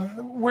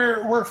mean,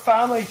 we're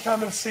finally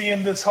kind of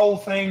seeing this whole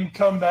thing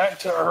come back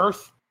to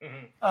earth.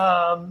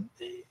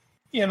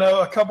 Mm-hmm.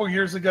 A couple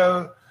years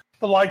ago,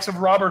 the likes of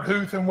Robert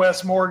Huth and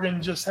Wes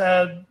Morgan just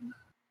had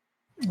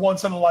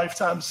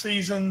once-in-a-lifetime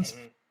seasons.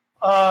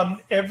 Mm-hmm.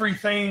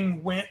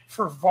 Everything went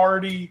for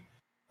Vardy.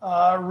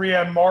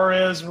 Riyad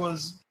Mahrez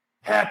was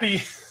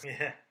happy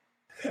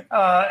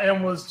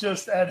and was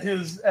just at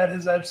his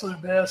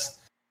absolute best.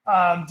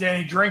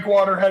 Danny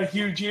Drinkwater had a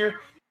huge year.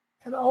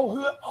 And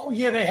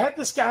they had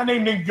this guy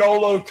named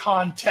N'Golo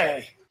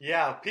Kante.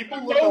 Yeah,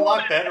 people look a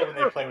lot better when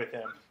they play with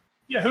him.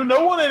 Yeah, who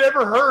no one had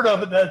ever heard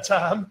of at that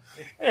time.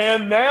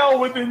 And now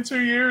within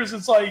 2 years,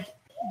 it's like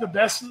the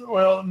best.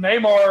 Well,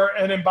 Neymar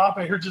and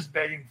Mbappe are just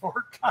begging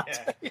for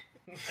Kante. Yeah.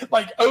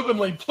 Like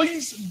openly,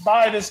 please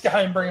buy this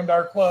guy and bring him to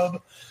our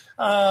club.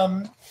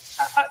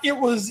 It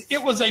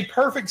was a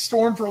perfect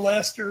storm for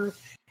Leicester.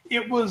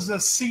 It was a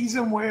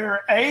season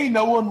where A,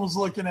 no one was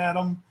looking at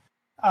them.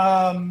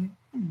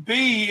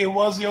 B, it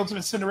was the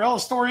ultimate Cinderella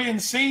story.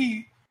 And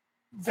C,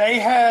 they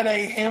had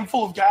a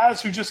handful of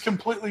guys who just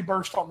completely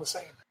burst on the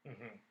scene.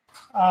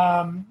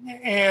 Mm-hmm.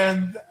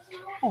 And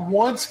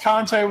once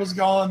Conte was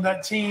gone,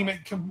 that team,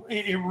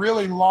 it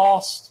really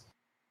lost.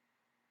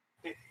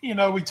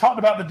 We talked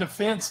about the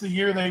defense the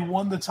year they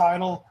won the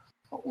title.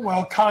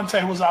 Well,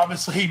 Conte was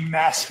obviously a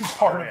massive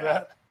part of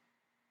that.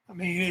 I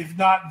mean, if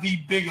not the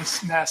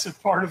biggest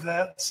massive part of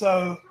that.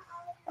 So,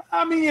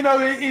 I mean,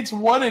 it's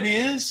what it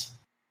is.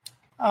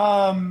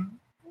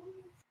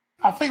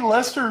 I think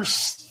Leicester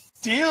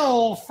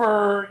still,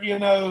 for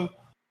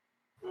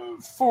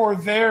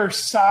their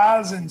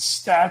size and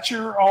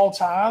stature all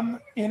time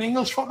in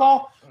English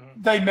football,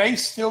 they may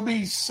still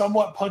be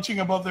somewhat punching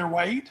above their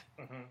weight.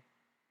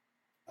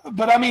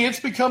 But, I mean, it's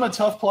become a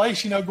tough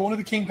place. Going to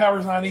the King Power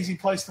is not an easy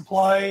place to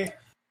play.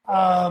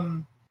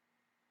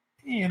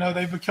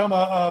 They've become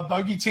a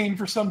bogey team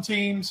for some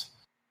teams.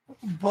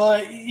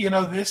 But,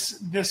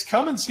 this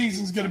coming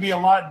season is going to be a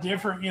lot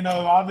different.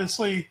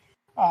 Obviously,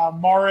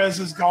 Mahrez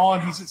is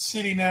gone. He's at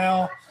City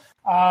now.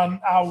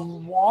 I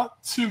want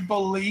to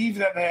believe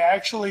that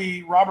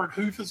Robert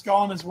Huth is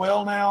gone as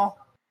well now.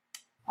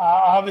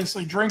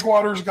 Obviously,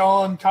 Drinkwater's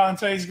gone.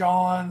 Conte's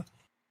gone.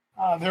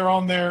 They're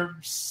on their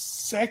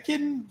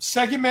second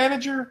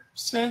manager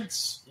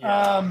since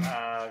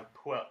Claude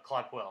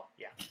Puel.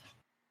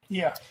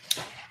 Yeah.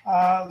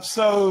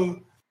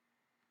 So,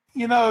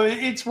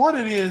 it's what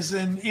it is,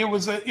 and it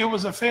was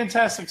a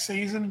fantastic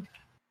season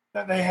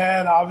that they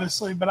had,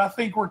 obviously, but I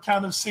think we're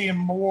kind of seeing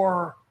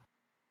more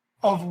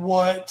of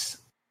what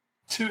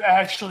to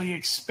actually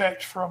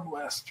expect from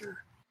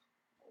Leicester.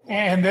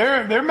 And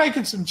they're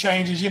making some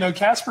changes.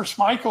 Kasper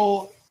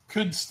Schmeichel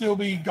could still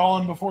be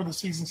gone before the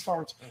season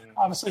starts.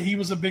 Obviously, he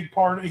was a big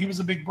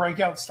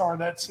breakout star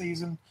that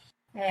season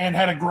and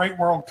had a great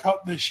World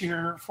Cup this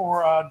year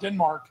for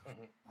Denmark.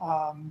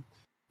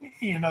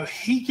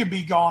 He could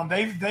be gone.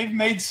 They've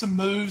made some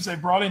moves. They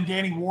brought in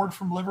Danny Ward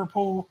from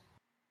Liverpool,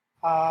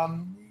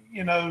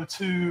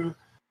 to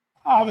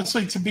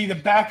be the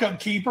backup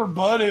keeper.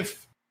 But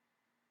if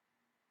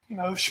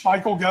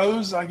Schmeichel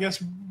goes, I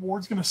guess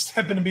Ward's going to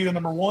step in and be the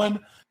number one.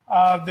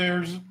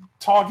 There's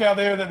talk out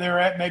there that they're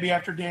at maybe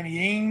after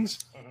Danny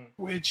Ings,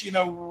 which,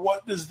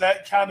 what does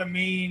that kind of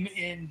mean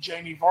in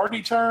Jamie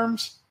Vardy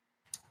terms?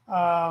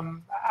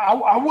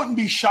 I wouldn't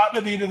be shocked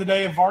at the end of the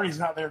day if Vardy's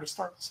not there to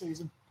start the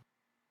season.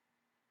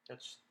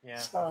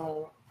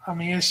 So, I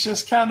mean, it's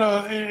just kind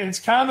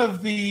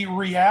of the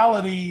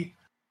reality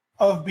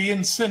of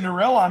being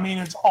Cinderella. I mean,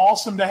 it's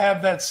awesome to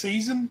have that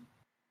season,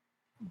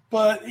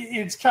 but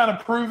it's kind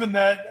of proven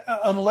that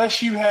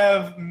unless you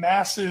have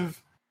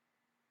massive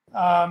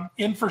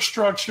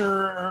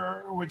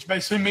infrastructure, which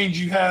basically means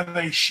you have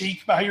a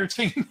sheik by your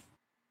team,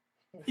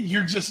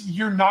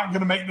 you're not going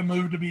to make the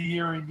move to be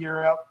year in,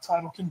 year out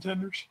title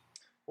contenders.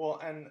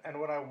 Well, and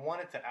what I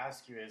wanted to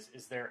ask you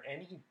is there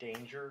any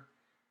danger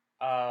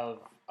of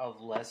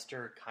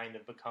Leicester kind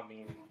of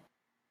becoming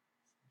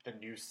the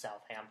new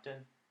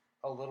Southampton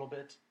a little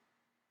bit?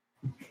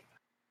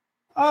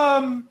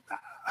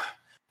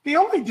 The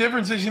only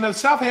difference is,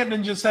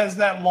 Southampton just has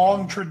that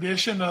long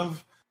tradition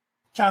of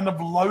kind of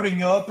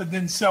loading up and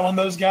then selling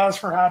those guys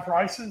for high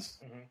prices.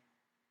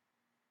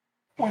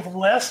 With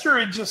Leicester,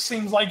 it just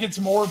seems like it's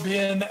more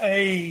been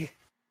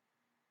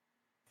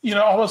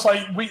almost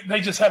like they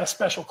just had a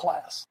special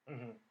class.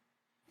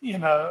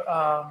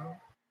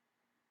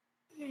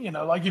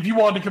 Like if you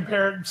wanted to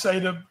compare it, say,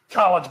 to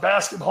college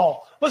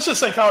basketball, let's just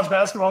say college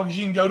basketball, because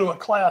you can go to a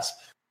class.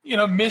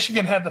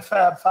 Michigan had the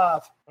Fab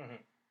Five.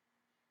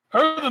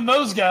 Other than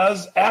those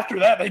guys, after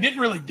that, they didn't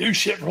really do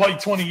shit for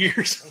like 20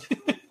 years.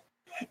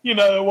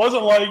 It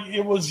wasn't like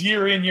it was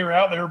year in, year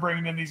out. They were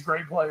bringing in these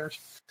great players.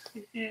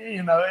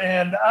 And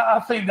I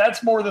think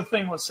that's more the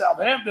thing with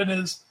Southampton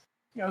is,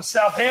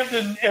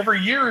 Southampton every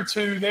year or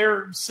two,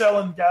 they're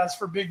selling guys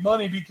for big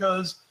money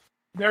because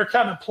they're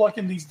kind of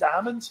plucking these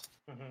diamonds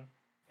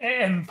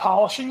and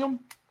polishing them.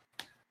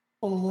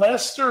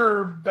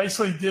 Leicester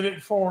basically did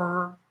it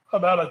for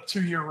about a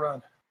 2-year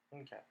run.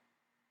 Okay.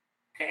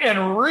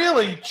 And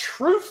really,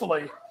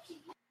 truthfully,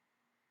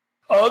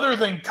 other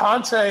than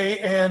Conte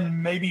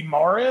and maybe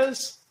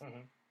Mahrez,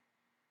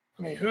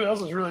 I mean, who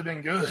else has really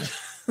been good?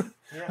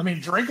 I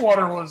mean,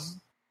 Drinkwater was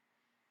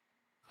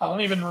 – I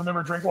don't even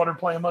remember Drinkwater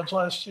playing much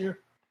last year.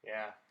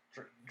 Yeah.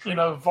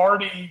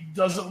 Vardy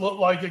doesn't look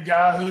like a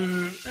guy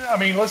who – I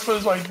mean, let's put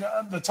it like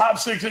the top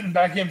six isn't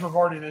back in for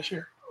Vardy this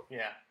year.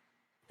 Yeah.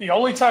 The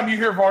only time you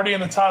hear Vardy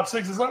in the top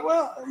six is like,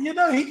 well,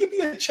 he could be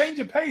a change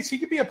of pace. He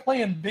could be a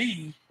plan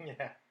B.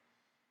 Yeah.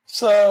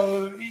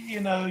 So,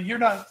 you're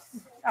not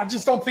 – I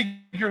just don't think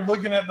you're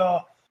looking at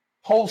the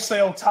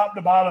wholesale top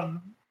to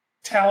bottom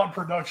talent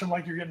production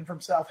like you're getting from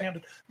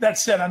Southampton. That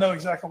said, I know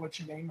exactly what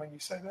you mean when you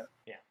say that.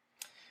 Yeah.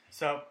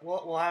 So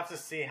we'll have to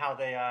see how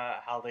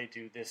they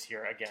do this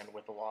year again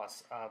with the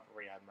loss of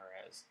Riyad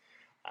Mahrez.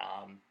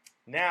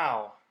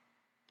 Now,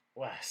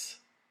 Wes,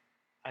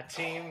 a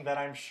team that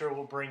I'm sure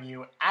will bring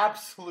you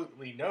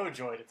absolutely no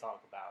joy to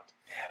talk about.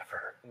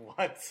 Never.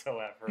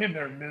 Whatsoever. In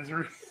their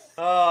misery.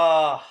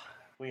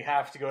 We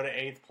have to go to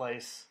 8th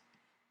place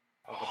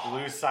of the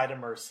blue side of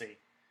Mercy.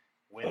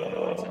 With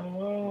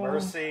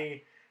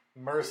Everton.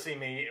 Mercy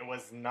me. It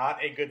was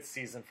not a good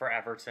season for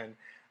Everton.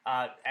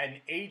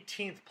 An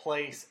 18th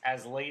place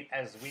as late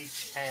as week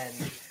 10.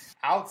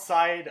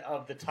 Outside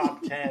of the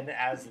top 10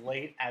 as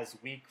late as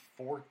week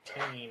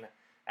 14.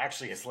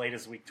 Actually, as late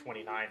as week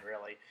 29,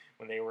 really,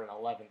 when they were in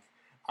 11th.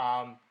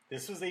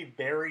 This was a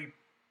very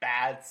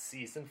bad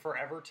season for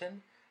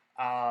Everton.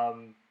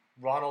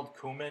 Ronald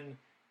Koeman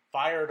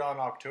fired on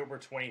October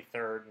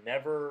 23rd.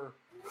 Never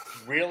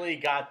really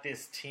got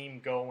this team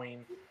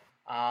going.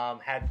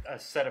 Had a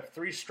set of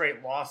 3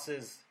 straight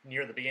losses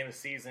near the beginning of the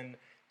season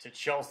to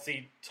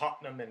Chelsea,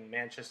 Tottenham, and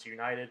Manchester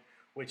United,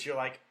 which you're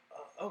like,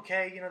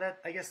 okay, that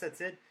I guess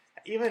that's it.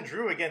 Even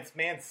drew against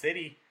Man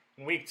City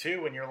in week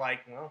 2, and you're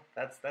like, well,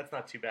 that's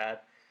not too bad.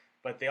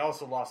 But they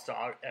also lost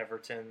to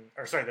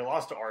they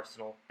lost to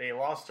Arsenal. They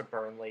lost to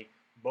Burnley,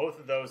 both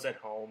of those at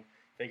home.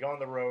 They go on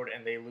the road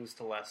and they lose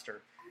to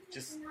Leicester.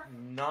 Just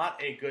not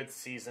a good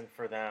season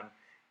for them.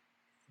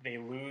 They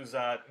lose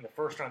in the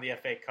first round of the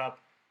FA Cup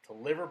to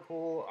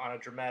Liverpool on a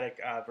dramatic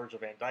Virgil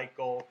van Dijk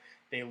goal.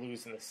 They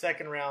lose in the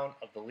second round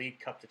of the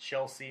League Cup to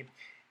Chelsea.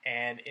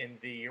 And in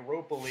the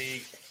Europa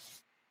League,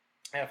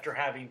 after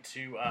having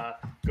to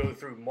go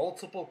through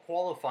multiple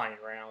qualifying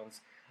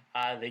rounds,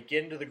 they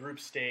get into the group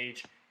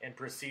stage and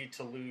proceed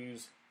to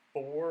lose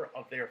 4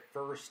 of their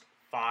first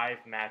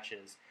 5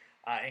 matches,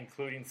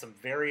 including some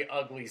very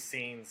ugly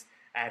scenes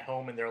at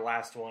home in their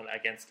last one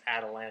against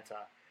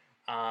Atalanta.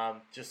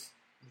 Just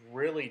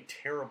really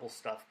terrible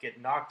stuff.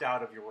 Get knocked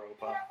out of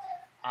Europa.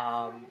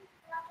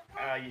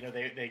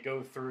 They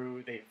go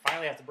through. They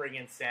finally have to bring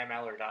in Sam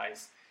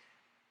Allardyce.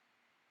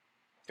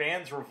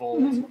 Fans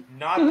revolt.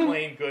 Not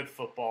playing good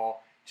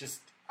football.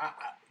 Just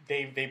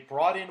they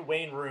brought in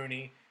Wayne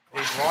Rooney.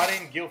 They brought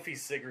in Gylfi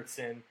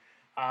Sigurdsson.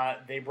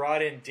 They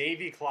brought in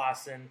Davy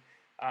Klaassen.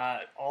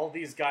 All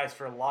these guys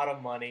for a lot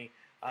of money.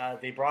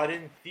 They brought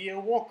in Theo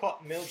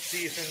Walcott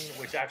mid-season,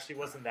 which actually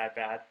wasn't that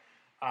bad.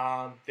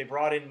 They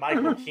brought in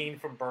Michael Keane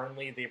from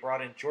Burnley. They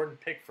brought in Jordan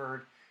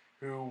Pickford,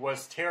 who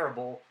was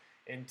terrible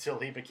until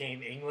he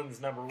became England's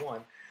number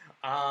 1.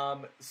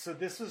 So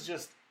this was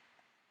just,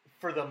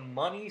 for the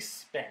money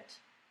spent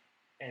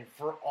and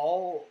for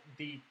all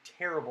the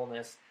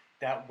terribleness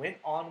that went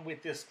on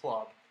with this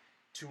club,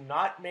 to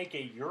not make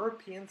a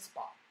European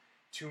spot,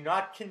 to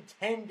not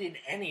contend in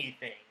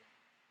anything,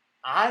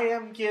 I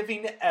am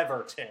giving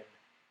Everton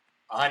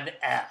an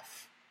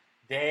F.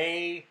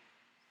 They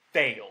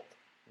failed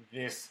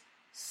this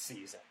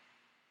season.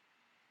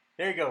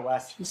 There you go,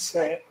 Wes. Just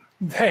say it.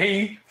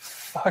 They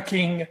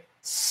fucking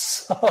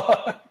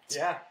sucked.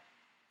 Yeah.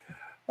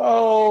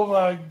 Oh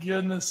my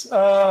goodness.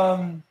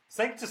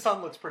 Sank to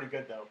Sun looks pretty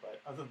good though, but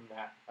other than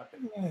that,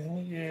 nothing.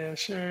 Yeah,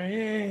 sure.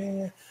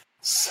 Yeah.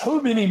 So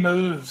many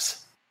moves.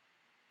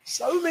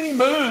 So many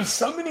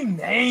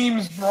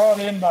names brought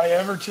in by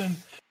Everton.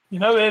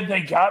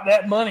 They got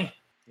that money.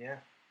 Yeah.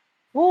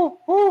 Woo,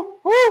 woo,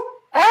 woo.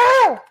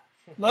 Ah!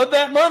 Love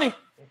that money.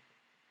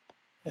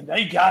 And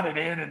they got it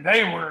in, and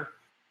there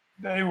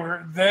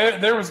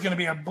was going to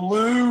be a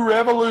blue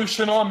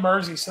revolution on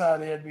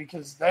Merseyside, Ed,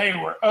 because they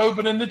were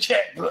opening the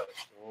checkbook.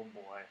 Oh,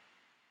 boy.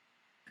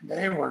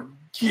 They were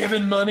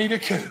giving money to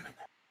Koeman.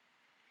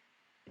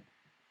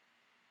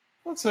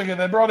 Let's look at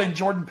that. They brought in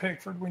Jordan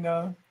Pickford, we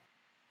know.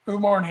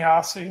 Umar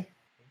Niasse.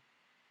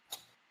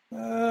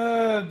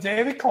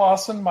 David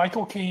Klaassen,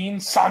 Michael Keane,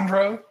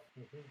 Sandro.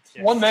 Mm-hmm.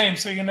 Yes. One name,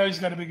 so you know he's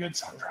got to be good,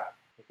 Sandro.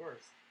 Of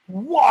course.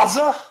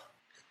 Waza.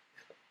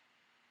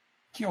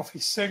 Gylfi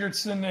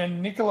Sigurdsson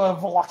and Nikola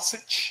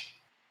Vlasic.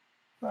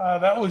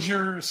 That was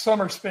your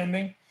summer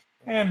spending.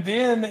 And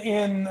then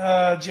in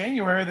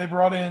January, they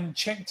brought in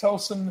Cenk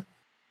Tosun,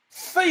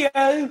 Theo,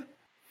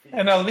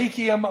 and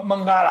Alikium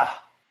Mangala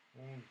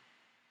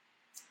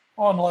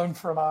on loan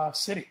from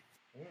City.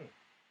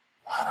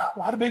 A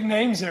lot of big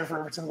names there for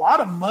Everton. A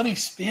lot of money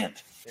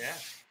spent. Yeah.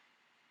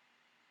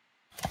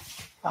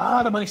 A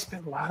lot of money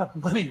spent. A lot of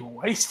money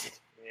wasted.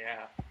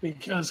 Yeah.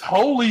 Because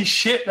holy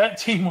shit, that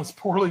team was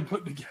poorly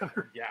put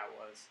together. Yeah, it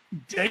was.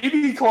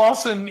 Davy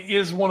Klaassen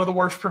is one of the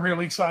worst Premier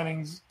League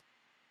signings.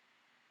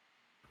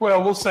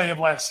 Well, we'll say of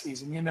last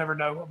season. You never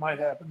know what might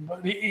happen,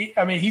 but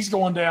he's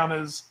going down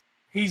as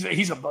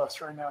he's a bust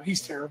right now.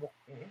 He's terrible.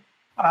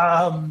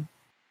 Mm-hmm.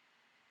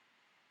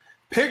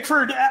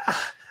 Pickford, I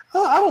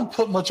don't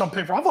put much on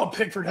Pickford. I thought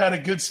Pickford had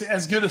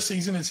as good a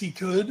season as he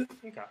could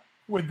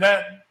with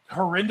that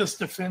horrendous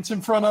defense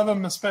in front of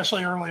him,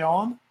 especially early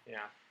on.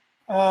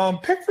 Yeah.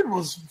 Pickford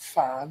was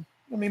fine.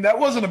 I mean, that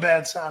wasn't a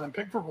bad sign, and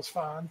Pickford was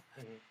fine.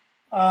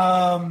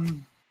 Mm-hmm.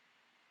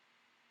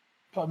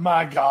 But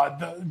my God,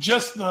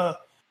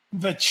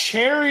 the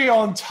cherry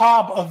on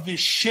top of this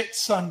shit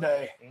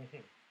Sunday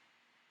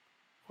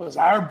was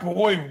our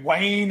boy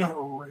Wayne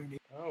Rooney.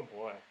 Oh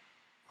boy.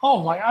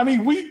 Oh my! I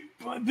mean,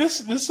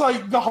 this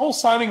like the whole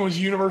signing was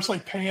universally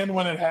panned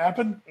when it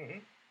happened. Mm-hmm.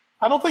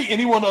 I don't think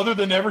anyone other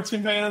than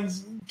Everton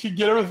fans could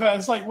get over the fact.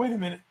 It's like, wait a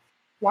minute,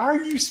 why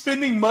are you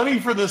spending money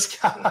for this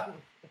guy?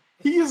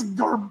 He is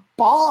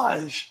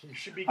garbage.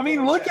 I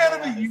mean, look at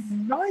him at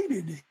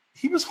United.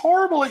 He was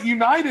horrible at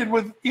United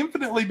with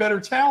infinitely better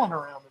talent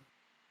around him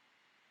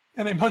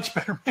and a much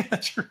better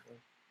manager.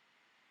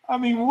 I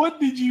mean, what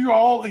did you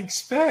all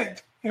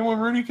expect? And when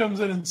Rooney comes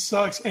in and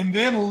sucks, and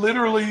then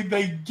literally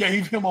they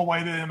gave him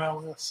away to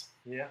MLS.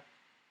 Yeah.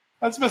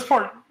 That's the best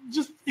part.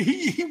 Just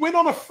he went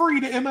on a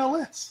free to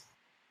MLS.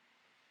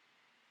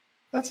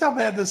 That's how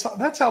bad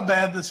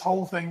this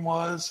whole thing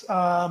was.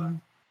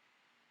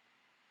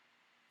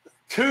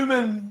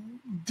 Koeman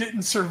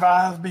didn't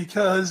survive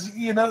because,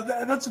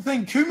 that's the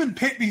thing. Koeman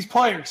picked these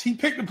players. He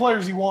picked the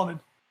players he wanted,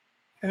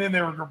 and then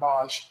they were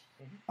garbage.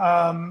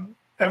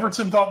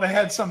 Everton thought they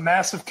had some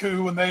massive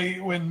coup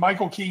when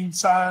Michael Keane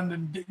signed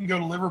and didn't go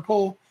to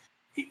Liverpool,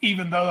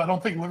 even though I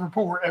don't think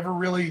Liverpool were ever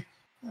really,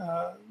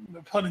 no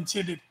pun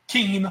intended,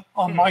 keen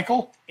on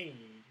Michael.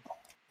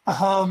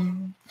 But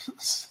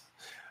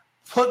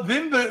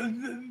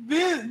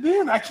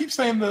then I keep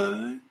saying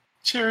the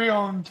cherry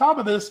on top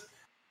of this,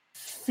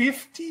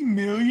 $50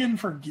 million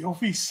for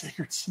Gylfi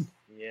Sigurdsson.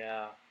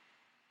 Yeah.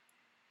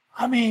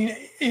 I mean,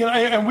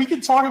 and we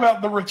could talk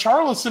about the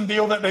Richarlison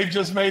deal that they've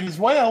just made as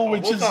well,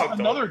 which is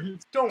another.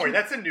 Don't worry,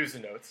 that's in news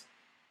and notes.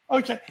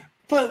 Okay,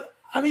 but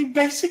I mean,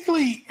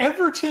 basically,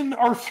 Everton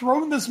are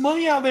throwing this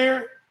money out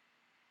there.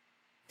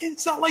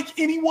 It's not like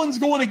anyone's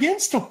going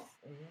against them.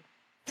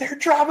 They're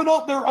driving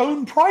up their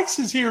own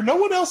prices here. No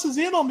one else is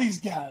in on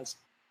these guys.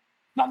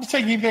 Not to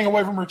take anything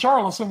away from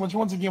Richarlison, which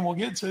once again we'll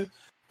get to.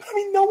 But I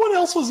mean, no one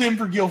else was in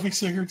for Gylfi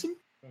Sigurdsson.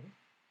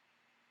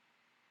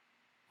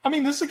 I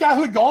mean, this is a guy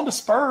who had gone to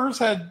Spurs,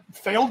 had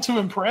failed to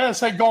impress,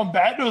 had gone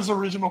back to his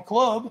original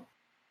club.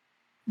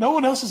 No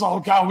one else is,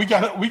 God, we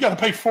got to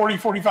pay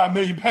 45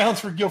 million pounds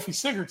for Gylfi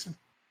Sigurdsson.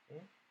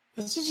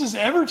 This is just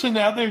Everton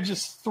out there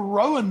just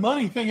throwing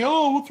money, thinking,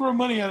 we'll throw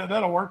money at it,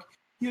 that'll work.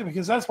 Yeah,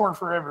 because that's worked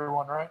for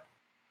everyone, right?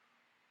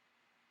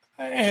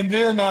 And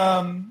then,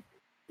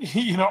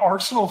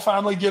 Arsenal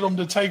finally get them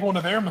to take one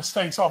of their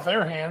mistakes off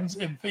their hands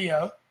in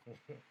Theo.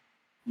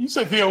 You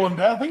say Theo wasn't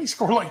bad. I think he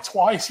scored like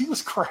twice. He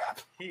was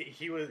crap. I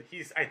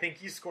think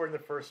he scored in the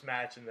first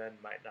match and then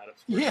might not have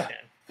scored again.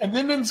 And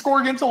then didn't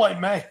score again until like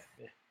May.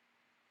 Yeah.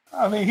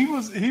 I mean, he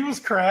was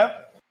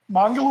crap.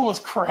 Mangala was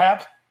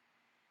crap.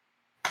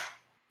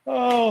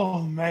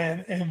 Oh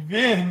man. And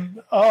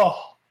then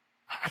how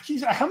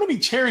many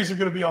cherries are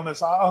going to be on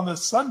this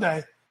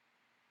Sunday?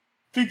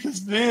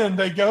 Because then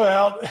they go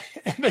out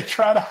and they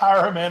try to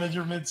hire a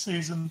manager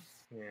mid-season.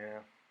 Yeah.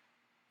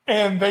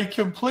 And they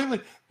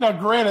completely – now,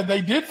 granted,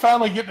 they did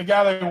finally get the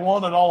guy they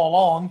wanted all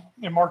along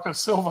in Marco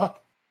Silva.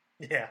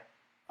 Yeah.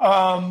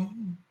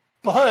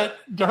 But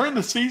during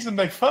the season,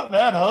 they fucked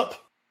that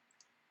up.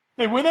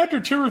 They went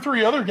after 2 or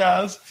 3 other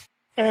guys,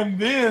 and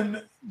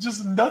then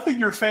just nothing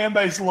your fan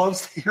base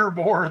loves to hear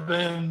more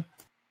than,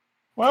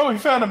 well, we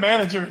found a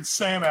manager, it's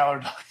Sam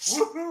Allardyce.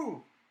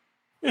 Woohoo!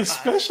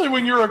 Especially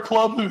when you're a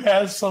club who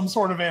has some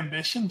sort of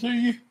ambition to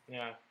you.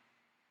 Yeah.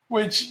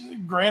 Which,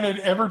 granted,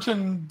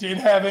 Everton did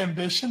have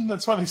ambition.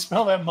 That's why they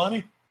spent that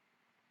money.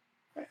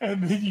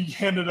 And then you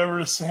hand it over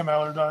to Sam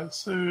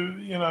Allardyce,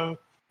 who,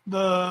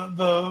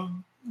 the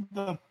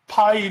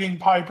pie-eating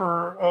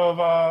piper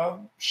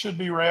of should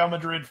be Real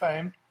Madrid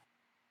fame.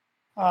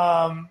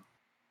 And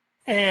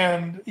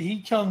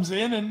he comes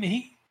in and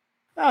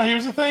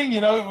here's the thing,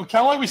 kind of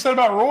like we said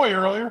about Roy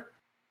earlier.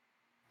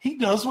 He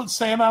does what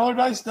Sam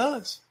Allardyce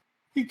does.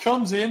 He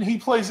comes in, he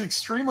plays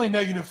extremely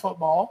negative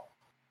football.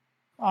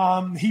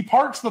 He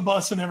parks the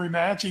bus in every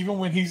match, even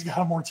when he's got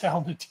a more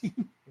talented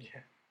team. Yeah.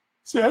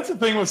 See, that's the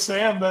thing with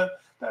Sam,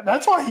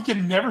 that's why he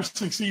can never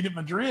succeed at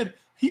Madrid.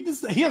 He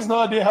has no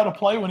idea how to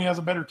play when he has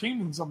a better team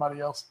than somebody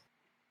else.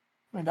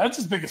 I mean, that's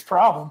his biggest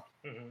problem.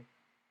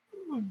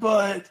 Mm-hmm.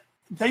 But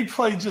they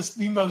play just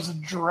the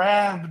most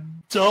drab,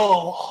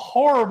 dull,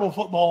 horrible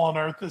football on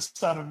earth this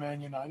side of Man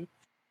United.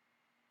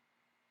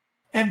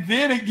 And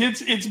then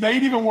it's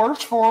made even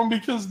worse for them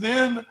because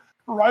then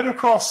right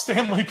across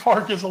Stanley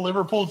Park is a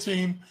Liverpool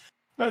team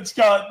that's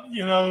got,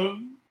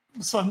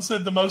 some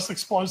said the most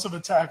explosive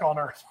attack on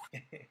earth.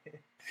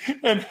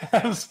 and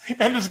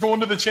is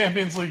going to the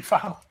Champions League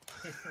final.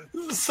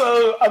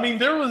 So, I mean,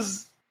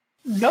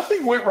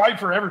 nothing went right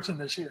for Everton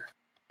this year.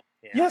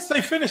 Yeah. Yes,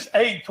 they finished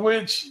 8th,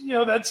 which,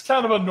 that's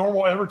kind of a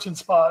normal Everton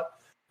spot.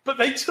 But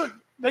they took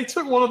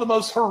one of the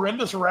most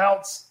horrendous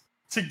routes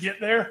to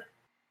get there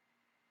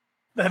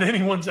that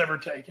anyone's ever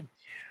taken.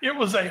 It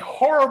was a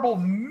horrible,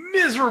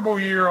 miserable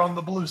year on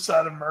the blue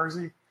side of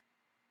Mersey.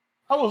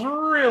 I was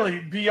really,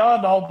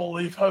 beyond all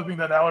belief, hoping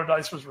that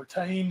Allardyce was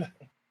retained.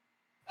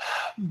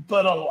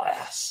 But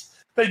alas,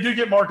 they do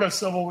get Marco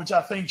Silva, which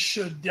I think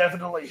should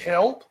definitely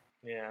help.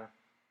 Yeah.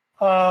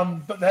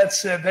 But that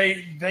said,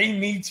 they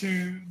need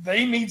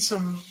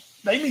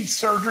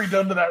surgery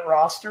done to that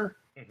roster.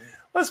 Mm-hmm.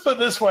 Let's put it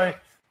this way.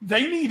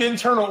 They need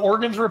internal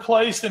organs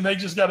replaced, and they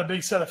just got a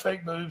big set of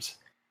fake boobs.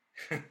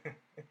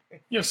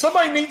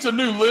 Somebody needs a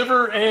new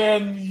liver,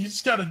 and you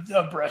just got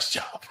a breast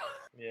job.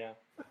 Yeah.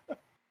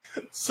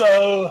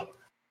 So,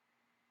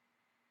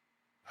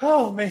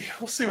 man,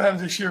 we'll see what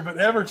happens this year. But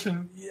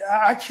Everton,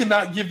 I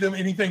cannot give them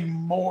anything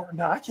more.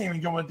 No, I can't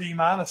even go with D-.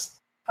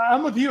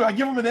 I'm with you. I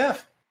give them an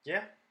F.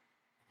 Yeah.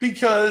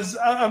 Because,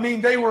 I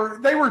mean, they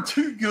were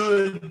too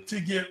good to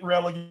get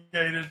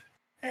relegated.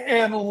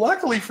 And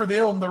luckily for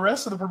them, the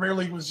rest of the Premier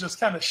League was just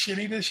kind of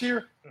shitty this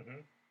year. Mm-hmm.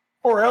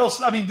 Or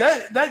else, I mean,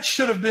 that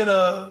should have been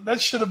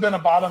a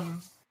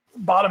bottom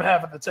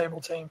half of the table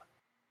team.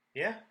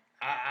 Yeah,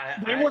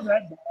 they weren't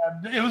that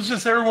bad. It was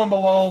just everyone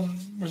below them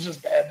was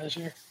just bad this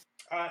year.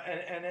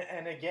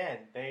 And again,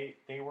 they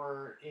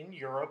were in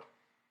Europe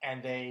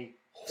and they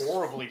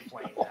horribly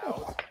flamed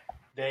out.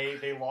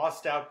 They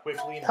lost out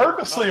quickly. And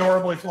Purposely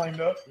horribly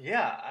flamed up.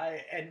 Yeah,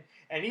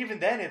 and even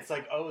then it's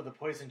like, oh, the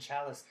Poison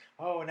Chalice.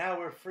 Oh, now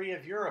we're free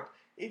of Europe.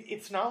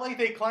 It's not like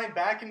they climbed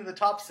back into the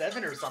top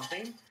 7 or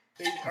something.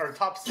 Or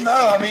top 6. No,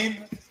 I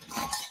mean,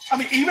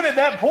 even at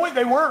that point,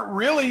 they weren't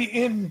really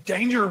in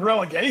danger of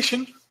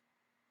relegation.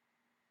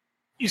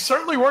 You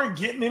certainly weren't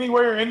getting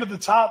anywhere into the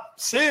top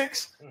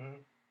 6. Mm-hmm.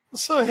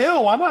 So,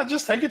 hell, why not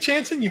just take a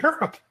chance in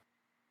Europe?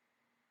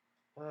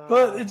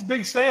 But it's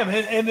Big Sam,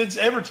 and it's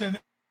Everton.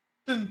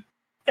 And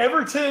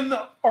Everton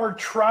are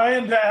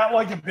trying to act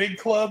like a big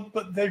club,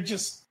 but they're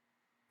just,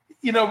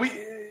 we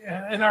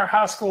in our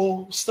high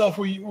school stuff,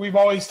 we've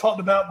always talked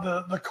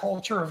about the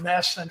culture of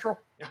Nash Central,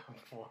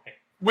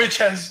 which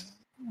has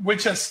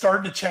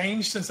started to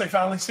change since they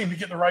finally seem to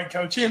get the right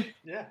coach in.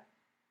 Yeah.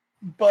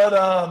 But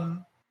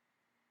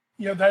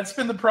that's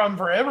been the problem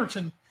for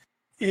Everton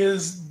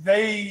is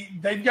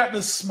they've got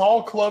this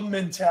small club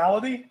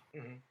mentality.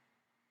 Mm-hmm.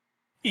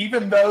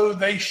 Even though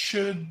they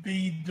should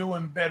be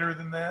doing better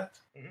than that.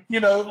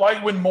 Mm-hmm.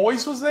 Like when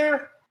Moyes was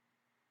there,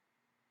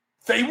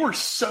 they were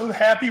so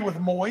happy with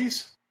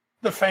Moyes.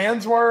 The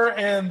fans were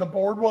and the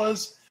board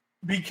was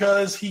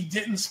because he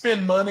didn't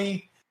spend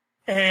money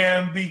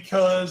and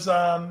because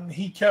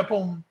he kept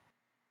them,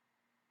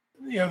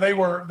 they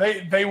weren't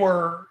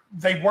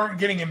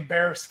getting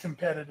embarrassed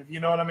competitive.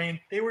 You know what I mean?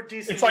 They were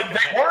decent. It's like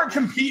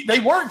they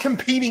weren't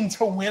competing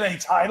to win a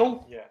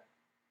title. Yeah.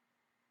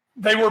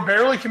 They were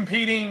barely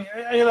competing.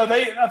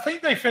 I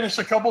think they finished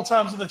a couple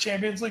times in the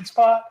Champions League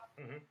spot.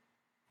 Mm-hmm.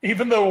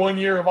 Even though one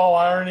year of all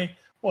irony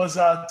was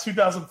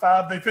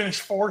 2005, they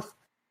finished 4th,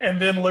 and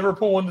then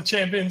Liverpool won the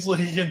Champions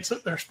League and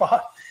took their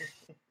spot.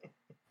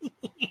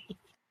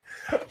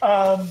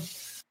 But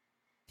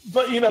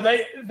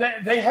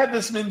they had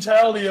this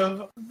mentality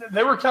of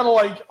they were kind of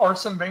like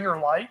Arsene Wenger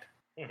light.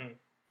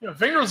 Mm-hmm.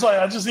 Wenger was like,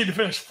 I just need to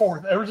finish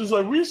 4th. Everyone's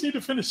like, we just need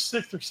to finish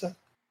 6th or 7th.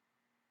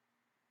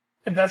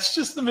 And that's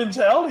just the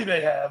mentality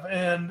they have.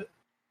 And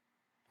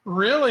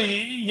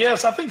really,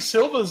 yes, I think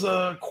Silva's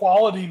a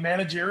quality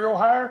managerial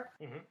hire.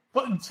 Mm-hmm.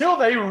 But until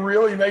they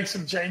really make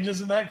some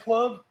changes in that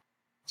club,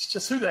 it's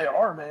just who they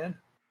are, man.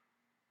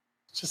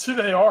 It's just who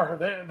they are.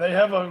 They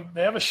have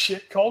a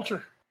shit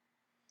culture.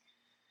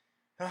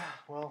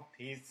 Well,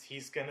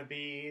 he's going to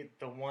be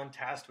the one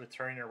tasked with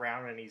turning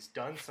around, and he's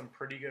done some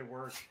pretty good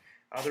work.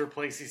 Other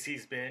places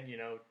he's been,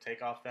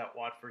 take off that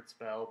Watford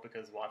spell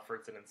because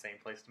Watford's an insane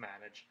place to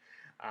manage.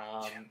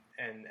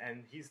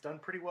 And he's done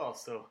pretty well.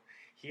 So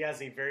he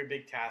has a very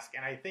big task.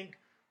 And I think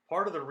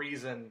part of the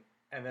reason,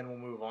 and then we'll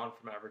move on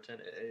from Everton,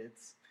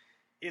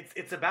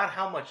 it's about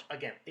how much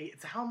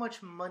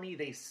money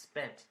they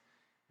spent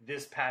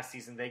this past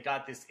season. They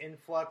got this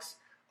influx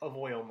of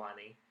oil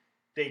money.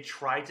 They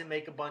tried to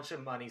make a bunch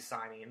of money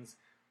signings,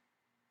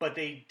 but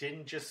they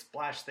didn't just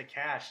splash the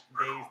cash.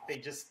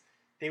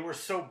 They were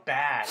so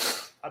bad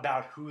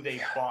about who they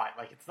bought.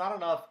 Like, it's not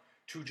enough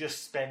to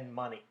just spend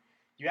money.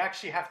 You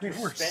actually have to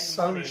spend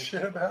money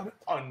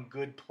on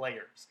good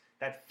players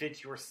that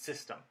fit your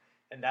system.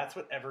 And that's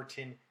what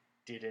Everton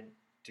didn't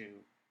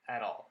do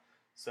at all.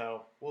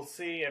 So we'll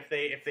see if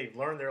they've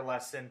learned their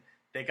lesson.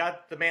 They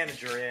got the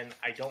manager in.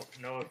 I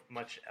don't know if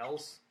much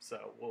else.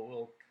 So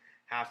we'll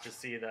have to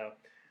see, though.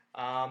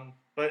 And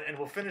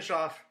we'll finish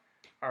off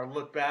our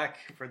look back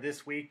for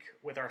this week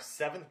with our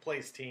 7th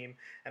place team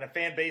and a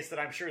fan base that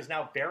I'm sure is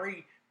now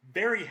very,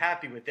 very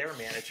happy with their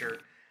manager.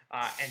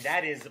 And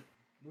that is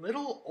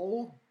little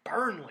old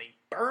Burnley.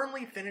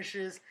 Burnley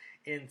finishes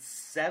in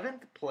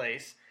 7th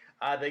place.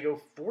 They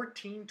go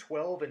 14,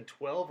 12, and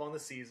 12 on the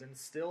season.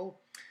 Still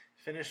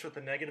finished with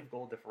a negative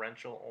goal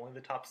differential. Only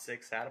the top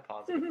 6 had a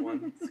positive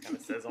one. This kind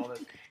of says all that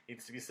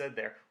needs to be said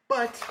there.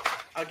 But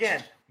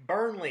again,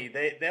 Burnley,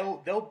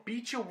 they'll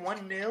beat you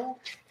 1-0,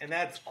 and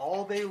that's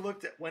all they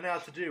went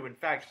out to do. In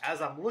fact, as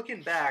I'm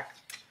looking back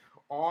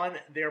on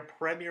their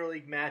Premier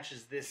League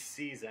matches this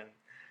season,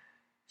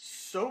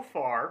 so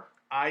far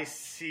I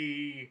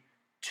see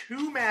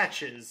 2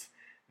 matches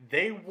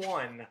they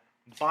won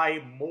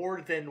by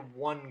more than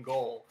 1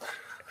 goal.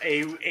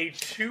 A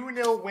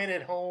 2-0 win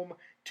at home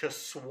to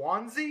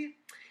Swansea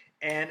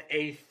and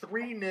a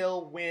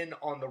 3-0 win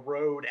on the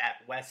road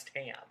at West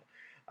Ham,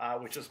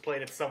 which was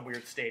played at some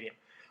weird stadium.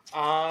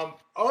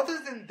 Other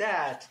than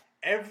that,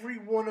 every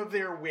one of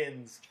their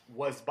wins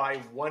was by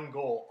 1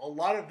 goal. A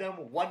lot of them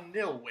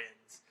 1-0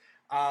 wins.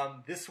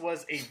 This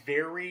was a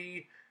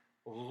very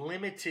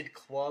limited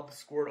club,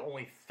 scored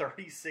only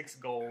 36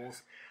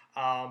 goals,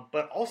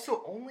 but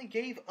also only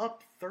gave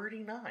up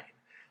 39.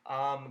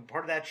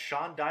 Part of that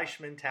Sean Dyche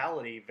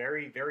mentality,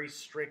 very, very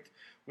strict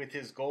with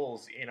his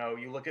goals.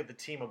 You look at the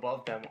team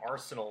above them,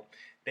 Arsenal,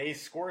 they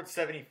scored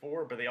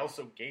 74, but they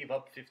also gave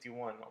up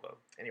 51. Although,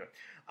 anyway,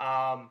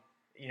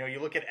 you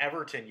look at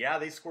Everton,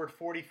 they scored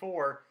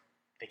 44,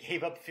 they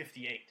gave up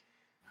 58.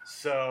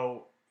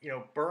 So,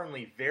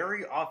 Burnley,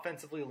 very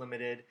offensively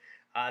limited.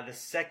 The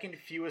second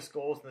fewest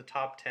goals in the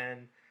top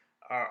 10.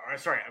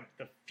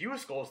 The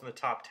fewest goals in the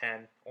top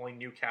 10. Only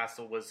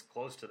Newcastle was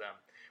close to them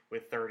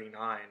with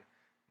 39.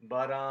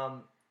 But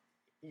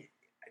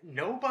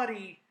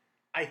nobody,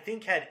 I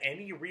think, had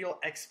any real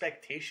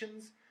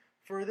expectations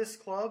for this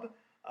club.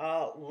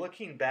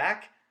 Looking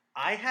back,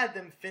 I had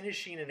them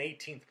finishing in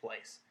 18th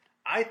place.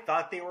 I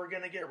thought they were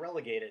going to get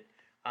relegated,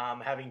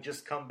 having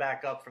just come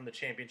back up from the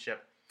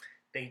championship.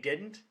 They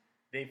didn't.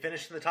 They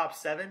finished in the top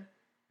 7.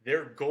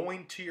 They're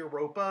going to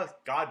Europa.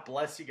 God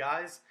bless you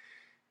guys,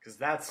 because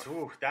that's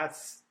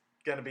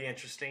going to be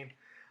interesting.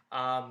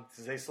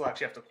 Because they still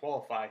actually have to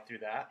qualify through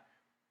that.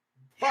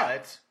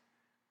 But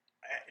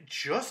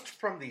just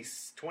from the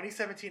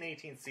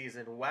 2017-18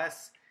 season,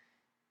 Wes,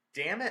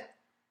 damn it,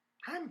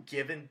 I'm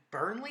giving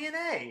Burnley an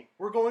A.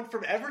 We're going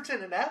from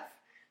Everton an F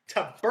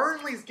to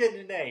Burnley's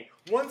getting an A.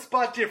 1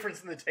 spot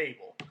difference in the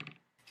table.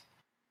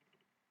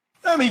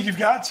 I mean, you've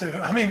got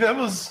to. I mean, that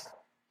was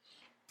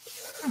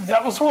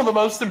one of the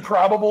most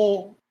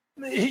improbable,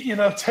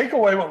 take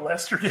away what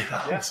Leicester did.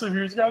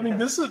 I mean,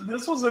 this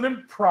was an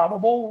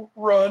improbable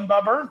run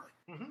by Burnley.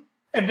 Mm-hmm.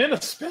 And then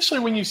especially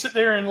when you sit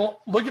there and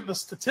look at the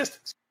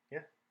statistics.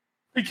 Yeah.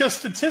 Because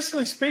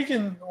statistically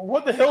speaking,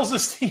 what the hell is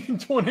this team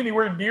doing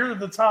anywhere near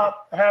the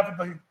top half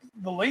of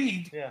the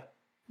league? Yeah.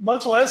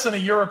 Much less in a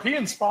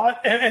European spot,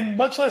 and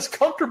much less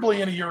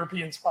comfortably in a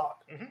European spot.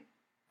 Mm-hmm.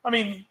 I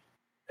mean,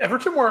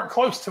 Everton weren't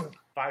close to him.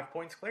 5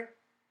 points clear?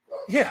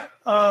 Yeah.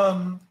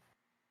 I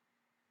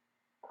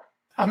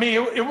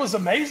mean, it was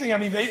amazing. I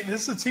mean,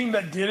 this is a team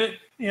that did it,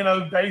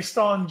 based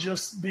on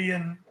just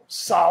being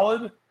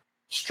solid,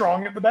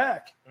 strong at the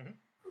back.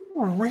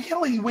 Mm-hmm.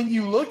 Really, when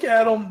you look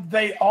at them,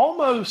 they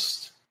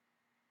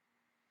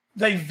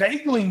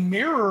vaguely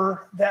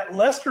mirror that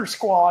Leicester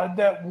squad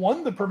that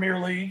won the Premier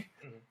League.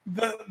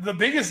 Mm-hmm. The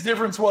biggest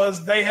difference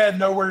was they had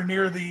nowhere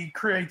near the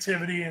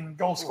creativity and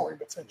goal scoring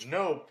potential.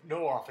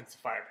 No offensive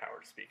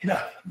firepower to speak.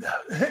 No,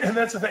 and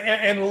that's the thing.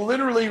 And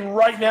literally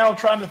right now,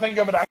 trying to think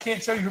of it, I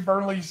can't tell you who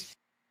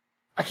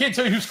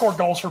scored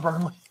goals for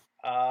Burnley.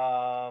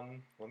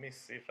 Let me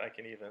see if I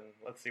can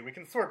let's see. We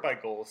can sort by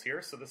goals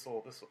here. So this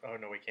will, oh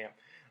no, we can't.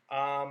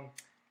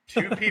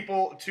 Two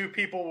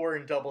people were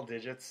in double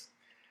digits.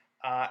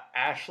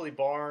 Ashley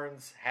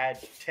Barnes had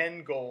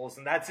 10 goals,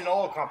 and that's in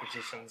all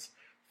competitions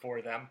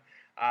for them.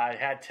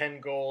 Had 10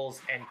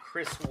 goals, and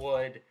Chris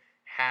Wood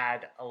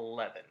had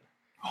 11.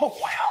 Oh,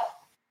 wow.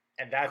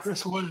 And that's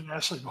Chris Wood and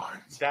Ashley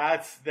Barnes.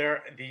 That's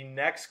the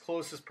next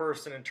closest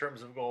person in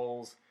terms of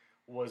goals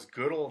was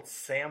good old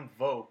Sam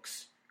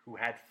Vokes, who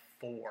had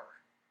 4.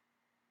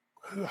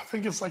 I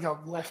think it's like a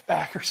left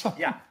back or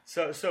something. Yeah.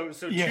 So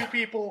yeah.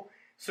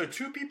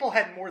 Two people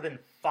had more than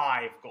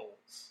 5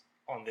 goals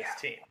on this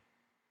team.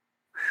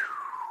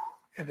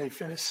 And they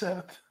finished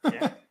 7th.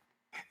 Yeah.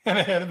 And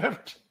ahead of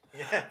Everton.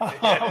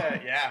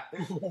 Yeah.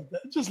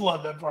 Just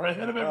love that part.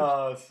 Ahead of Everton.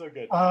 Oh, it's so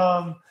good.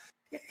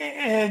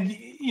 And,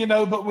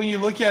 but when you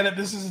look at it,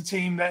 this is a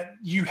team that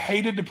you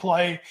hated to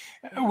play.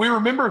 We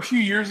remember a few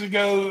years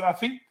ago, I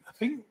think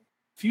a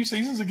few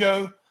seasons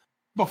ago,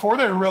 before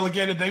they were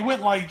relegated, they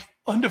went like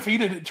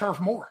undefeated at Turf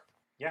Moor.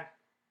 Yeah.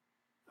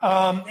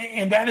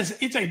 And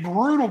it's a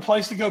brutal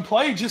place to go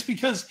play just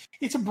because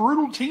it's a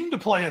brutal team to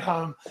play at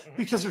home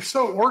because they're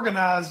so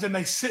organized and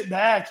they sit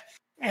back.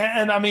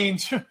 And I mean,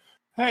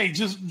 hey,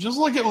 just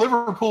look at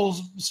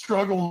Liverpool's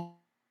struggle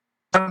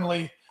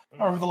currently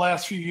over the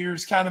last few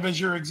years, kind of as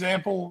your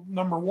example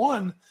number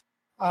one.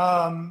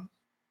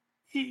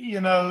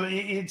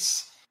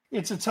 It's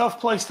a tough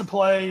place to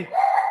play.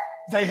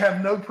 They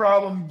have no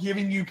problem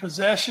giving you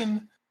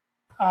possession,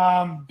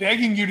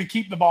 begging you to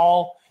keep the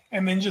ball,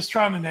 and then just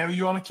trying to nail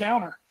you on a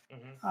counter.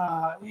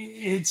 Mm-hmm.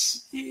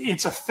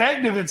 It's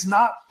effective. It's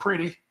not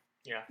pretty.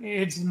 Yeah.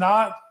 It's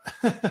not.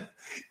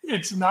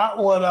 It's not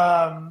what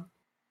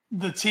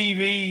the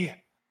TV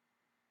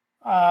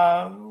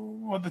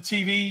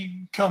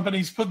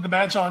companies put the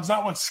match on. It's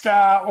not what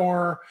Sky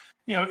or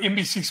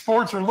NBC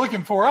Sports are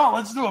looking for. Oh,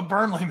 let's do a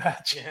Burnley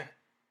match. Yeah.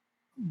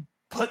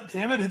 But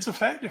damn it, it's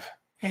effective.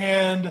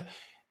 And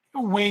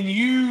when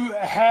you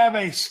have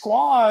a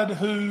squad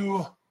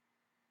who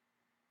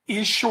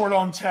is short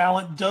on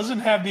talent, doesn't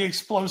have the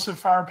explosive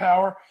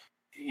firepower,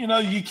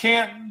 they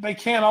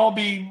can't all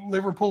be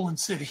Liverpool and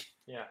City.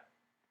 Yeah.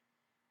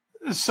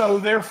 So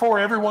therefore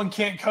everyone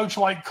can't coach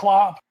like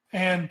Klopp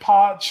and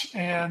Poch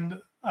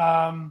and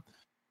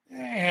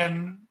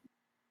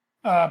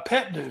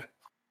Pep do.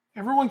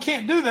 Everyone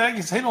can't do that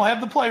because they don't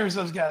have the players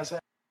those guys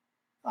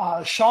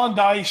have. Sean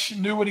Dyche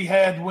knew what he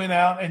had, went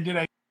out and did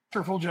a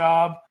wonderful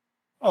job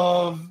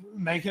of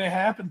making it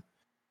happen.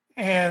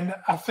 And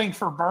I think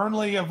for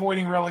Burnley,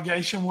 avoiding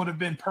relegation would have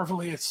been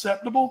perfectly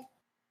acceptable.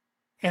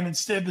 And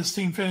instead, this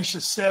team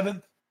finishes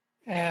 7th,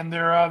 and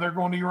they're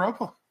going to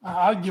Europa.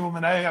 I'd give them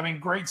an A. I mean,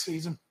 great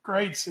season.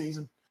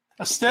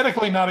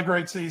 Aesthetically, not a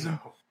great season,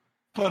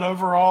 but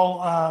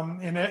overall,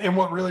 in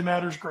what really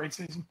matters, great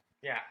season.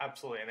 Yeah,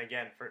 absolutely. And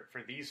again,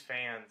 for these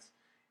fans,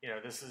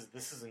 this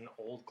is an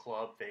old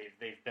club.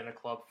 They've been a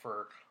club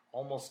for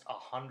almost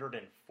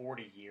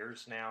 140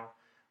 years now.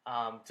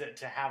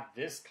 To have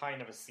this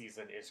kind of a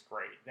season is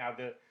great. Now,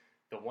 the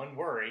one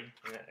worry,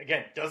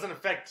 again, doesn't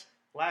affect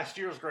last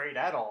year's grade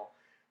at all,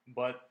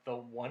 but the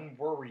one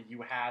worry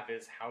you have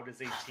is how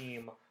does a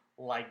team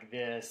like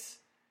this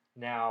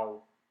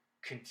now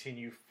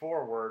continue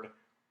forward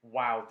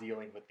while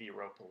dealing with the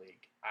Europa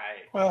League.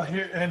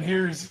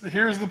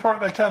 Here's the part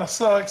that kind of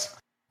sucks.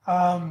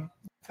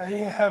 They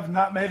have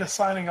not made a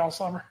signing all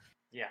summer.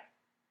 Yeah.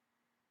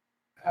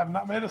 Have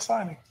not made a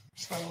signing.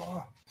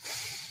 So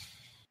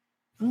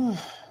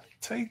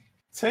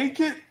take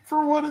it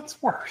for what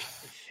it's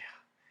worth.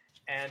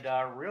 Yeah. And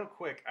real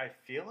quick, I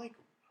feel like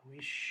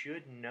we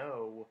should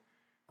know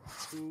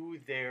who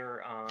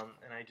their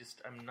and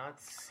I'm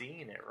not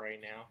seeing it right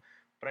now,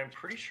 but I'm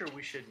pretty sure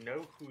we should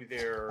know who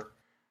their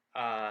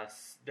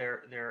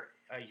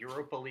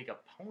Europa League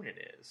opponent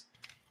is,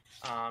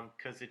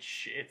 because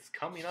it's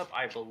coming up.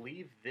 I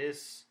believe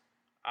this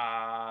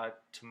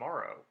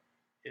tomorrow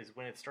is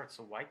when it starts.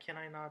 So why can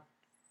I not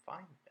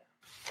find that?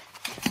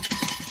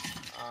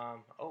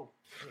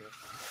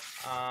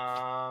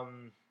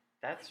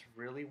 That's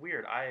really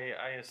weird.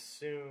 I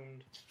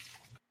assumed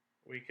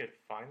we could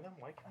find them.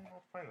 Why can I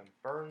not find them?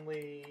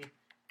 Burnley,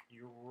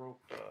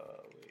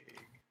 Europa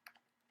League.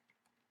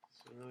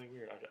 It's really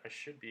weird. I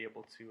should be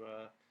able to.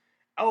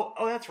 Oh,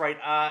 that's right.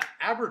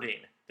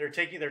 Aberdeen. They're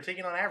taking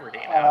on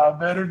Aberdeen.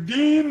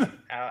 Aberdeen.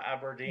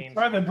 Aberdeen.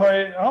 Right, they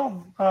play.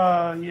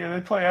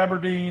 They play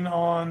Aberdeen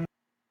on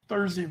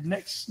Thursday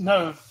next.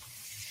 No,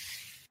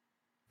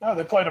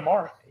 they play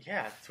tomorrow.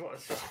 Yeah.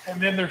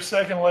 And then their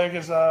second leg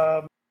is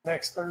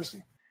next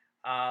Thursday.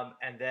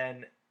 And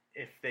then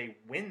if they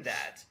win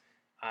that,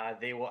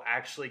 they will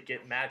actually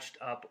get matched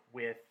up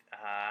with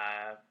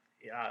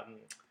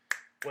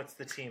what's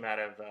the team out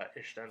of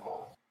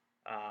Istanbul?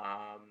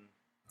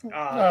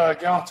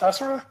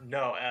 Galatasaray?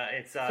 No,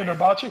 it's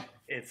Fenerbahce?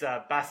 It's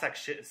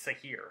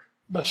Başakşehir.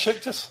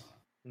 Besiktas?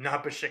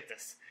 Not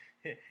Besiktas.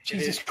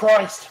 Jesus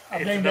Christ!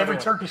 I've named every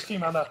Turkish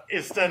team I know.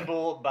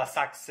 Istanbul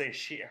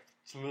Başakşehir.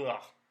 Istanbul.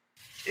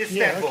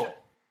 Yeah, okay.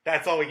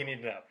 That's all we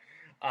need to know.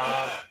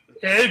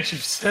 Edge, you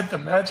said the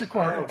magic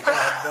word. Oh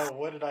God, no!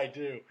 What did I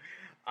do?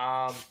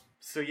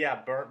 So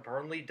yeah,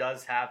 Burnley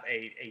does have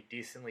a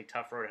decently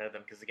tough road ahead of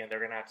them because again they're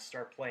going to have to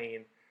start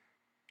playing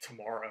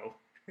tomorrow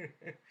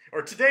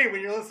or today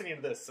when you're listening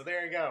to this. So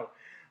there you go.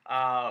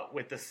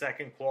 With the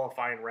second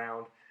qualifying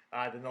round,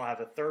 then they'll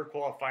have a third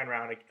qualifying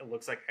round. It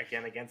looks like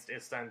again against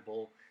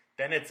Istanbul.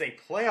 Then it's a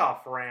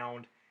playoff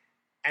round,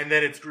 and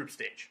then it's group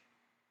stage.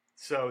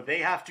 So they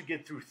have to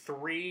get through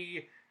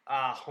 3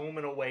 home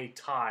and away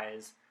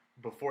ties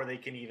before they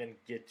can even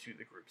get to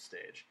the group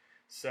stage.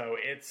 So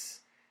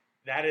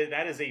that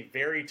is a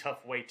very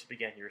tough way to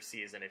begin your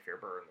season if you're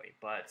Burnley,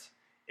 but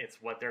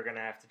it's what they're going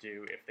to have to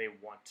do if they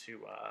want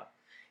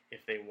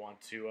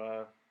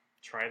to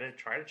try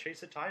to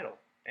chase a title.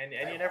 And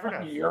you never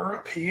know.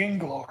 European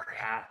glory.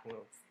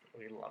 Well,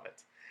 we love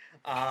it.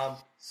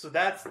 So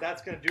that's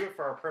going to do it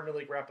for our Premier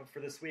League wrap up for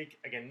this week.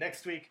 Again,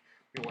 next week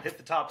we will hit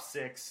the top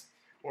 6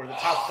 or the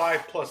top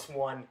 5 plus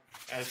 1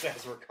 as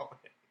we're calling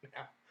it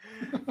now,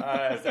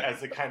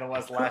 as it kind of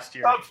was last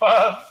year. Top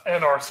 5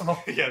 and Arsenal.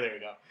 Yeah, there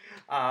you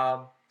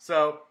go.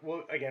 So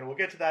we'll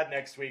get to that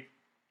next week,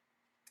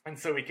 and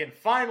so we can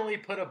finally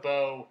put a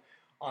bow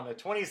on the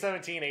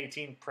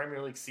 2017-18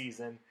 Premier League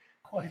season.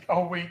 Like a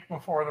week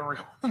before the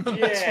real.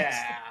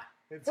 Yeah,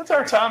 that's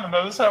our time,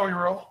 though. That's how we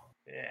roll.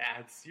 Yeah,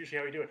 it's usually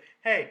how we do it.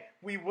 Hey,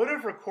 we would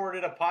have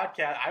recorded a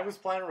podcast. I was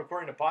planning on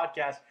recording a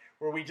podcast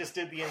where we just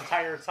did the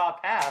entire top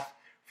half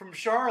from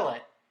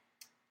Charlotte.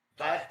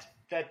 That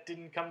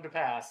didn't come to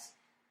pass.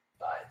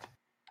 But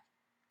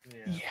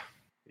yeah.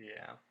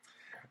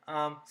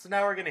 So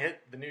now we're going to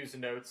hit the news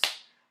and notes.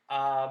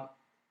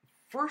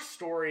 First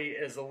story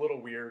is a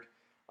little weird.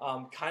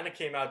 Kind of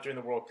came out during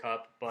the World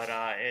Cup, but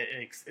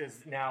it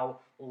is now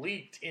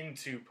leaked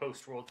into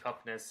post-World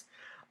Cupness.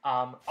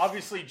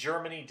 Obviously,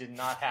 Germany did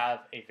not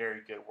have a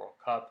very good World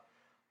Cup.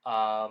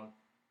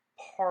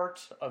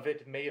 Part of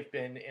it may have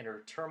been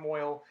inner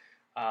turmoil,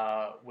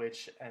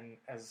 which, and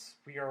as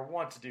we are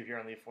wont to do here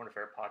on the Foreign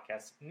Affair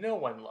podcast, no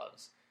one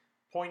loves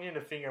pointing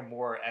a finger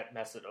more at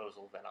Mesut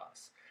Ozil than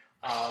us.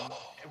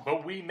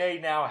 But we may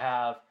now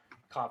have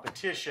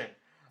competition.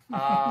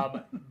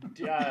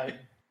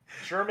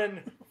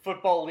 German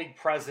Football League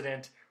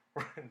president,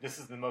 this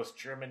is the most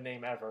German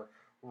name ever,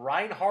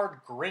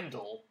 Reinhard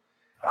Grindel.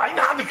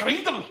 Reinhard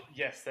Grindel!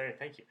 Yes,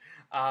 thank you.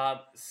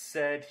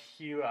 Said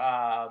he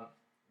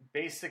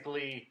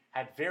basically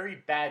had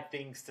very bad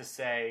things to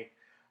say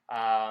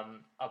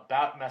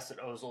about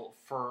Mesut Ozil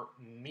for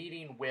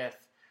meeting with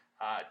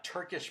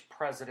Turkish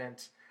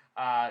President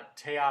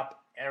Tayyip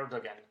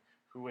Erdogan,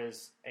 who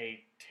is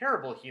a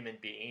terrible human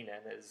being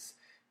and is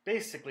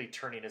basically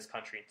turning his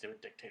country into a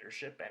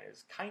dictatorship and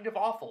is kind of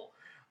awful.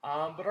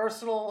 But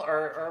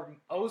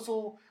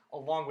Ozil,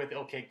 along with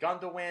Ilkay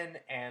Gundogan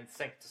and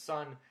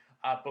Sanctusson,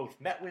 both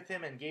met with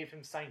him and gave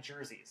him signed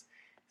jerseys.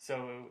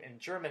 So in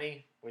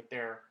Germany, with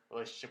their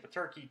relationship with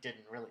Turkey,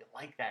 didn't really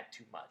like that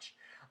too much.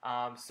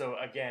 So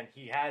again,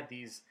 he had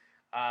these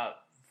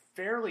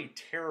fairly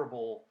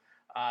terrible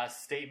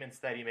statements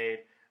that he made.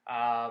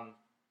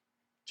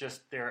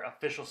 Just their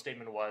official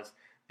statement was,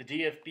 the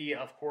DFB,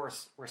 of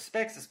course,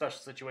 respects the special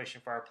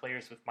situation for our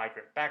players with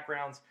migrant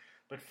backgrounds,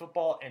 but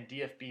football and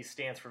DFB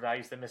stands for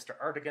values that Mr.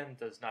 Erdogan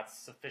does not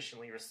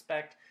sufficiently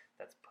respect.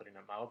 That's putting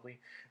it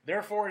mildly.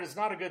 Therefore, it is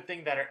not a good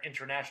thing that our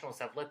internationals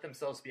have let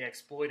themselves be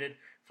exploited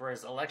for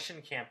his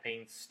election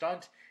campaign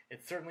stunt.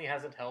 It certainly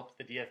hasn't helped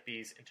the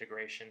DFB's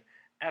integration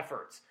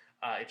efforts.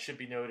 It should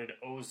be noted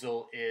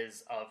Ozil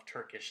is of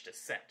Turkish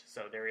descent,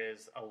 so there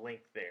is a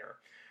link there.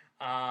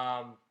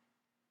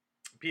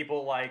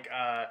 People like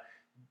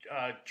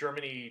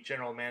Germany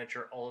General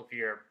Manager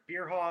Olivier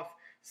Bierhoff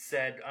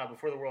said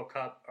before the World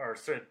Cup, or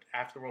said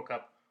after the World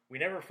Cup, "We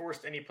never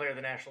forced any player of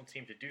the national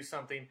team to do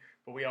something,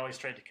 but we always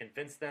tried to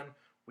convince them.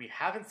 We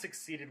haven't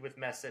succeeded with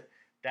Mesut.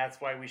 That's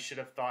why we should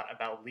have thought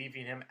about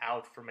leaving him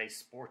out from a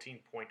sporting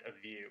point of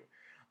view."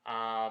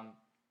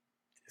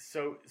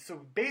 So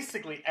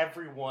basically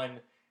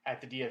everyone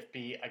at the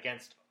DFB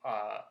against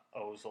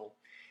Ozil.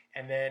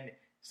 And then,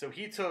 so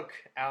he took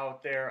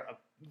out there a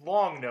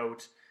long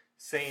note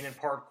saying in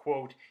part,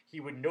 quote, he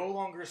would no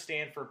longer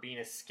stand for being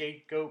a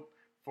scapegoat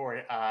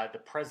for the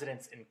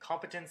president's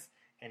incompetence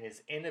and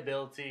his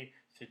inability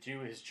to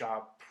do his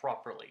job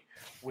properly,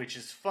 which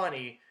is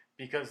funny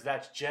because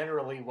that's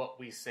generally what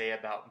we say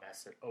about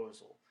Mesut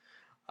Ozil.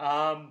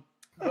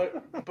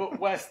 But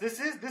Wes, this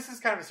is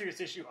kind of a serious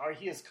issue.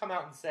 He has come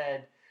out and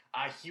said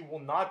he will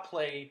not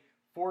play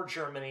for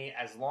Germany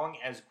as long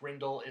as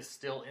Grindel is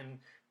still in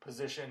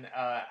position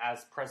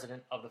as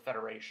president of the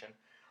federation.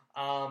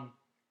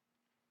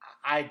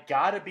 I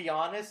gotta be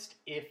honest,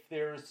 if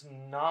there's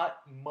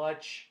not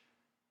much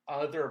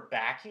other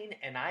backing,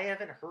 and I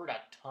haven't heard a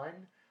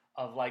ton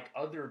of like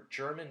other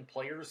German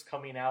players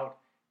coming out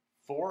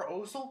for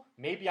Ozil.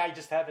 Maybe I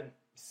just haven't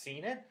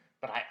seen it,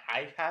 but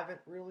I haven't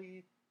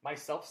really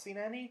myself seen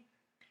any.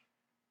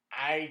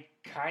 I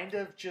kind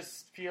of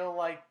just feel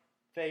like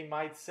they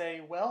might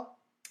say, well,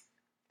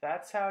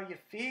 that's how you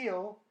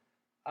feel.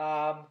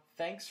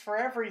 Thanks for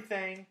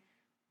everything.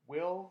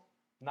 We'll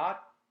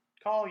not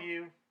call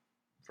you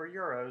for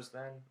Euros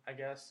then, I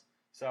guess.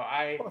 So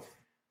I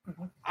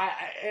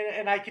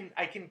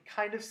can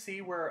kind of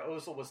see where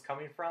Ozil was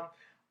coming from.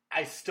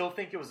 I still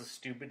think it was a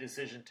stupid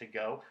decision to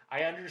go.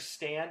 I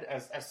understand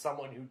as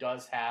someone who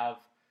does have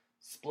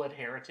split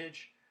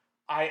heritage,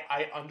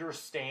 I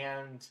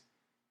understand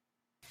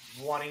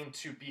wanting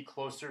to be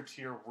closer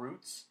to your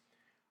roots.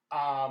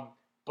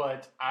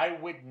 But I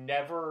would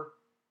never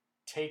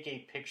take a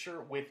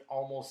picture with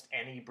almost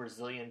any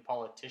Brazilian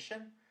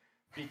politician,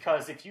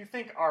 because if you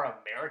think our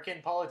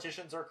American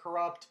politicians are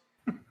corrupt,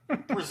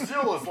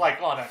 Brazil is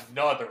like on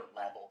another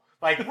level.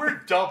 Like,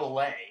 we're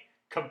AA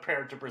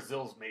compared to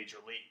Brazil's major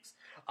leagues.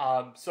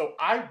 So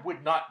I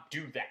would not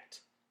do that.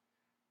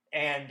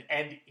 And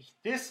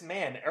this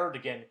man,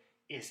 Erdogan,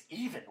 is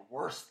even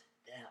worse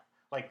than them.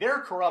 Like, they're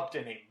corrupt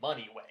in a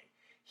money way.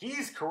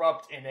 He's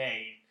corrupt in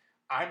a,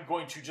 I'm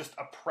going to just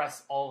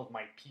oppress all of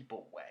my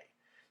people way.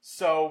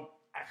 So,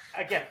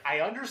 again, I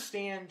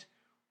understand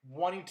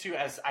wanting to,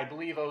 as I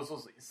believe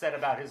Ozil said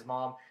about his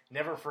mom,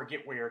 never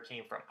forget where you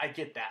came from. I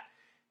get that.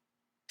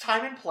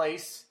 Time and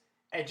place,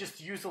 and just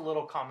use a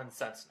little common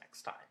sense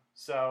next time.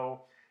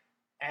 So,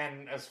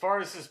 and as far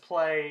as his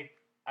play,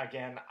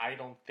 again, I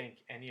don't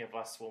think any of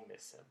us will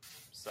miss him.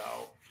 So,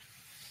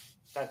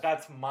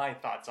 that's my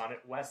thoughts on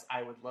it. Wes,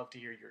 I would love to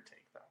hear your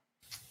take,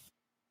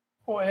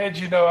 though. Well, Ed,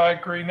 I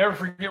agree. Never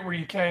forget where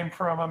you came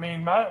from. I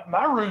mean,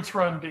 my roots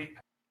run deep.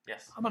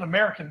 Yes. I'm an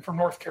American from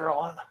North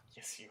Carolina.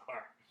 Yes, you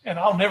are. And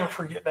I'll never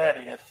forget that,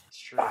 Ed. It's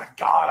true. My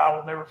God, I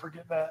will never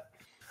forget that.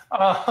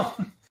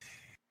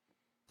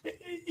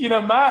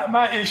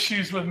 My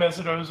issues with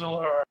Mesut Ozil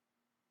are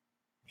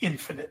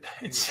infinite,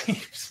 it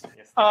seems.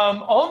 Yes.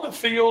 On the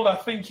field, I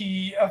think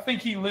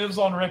he lives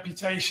on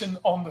reputation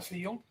on the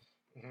field.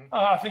 Mm-hmm.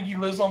 I think he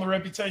lives on the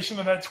reputation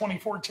of that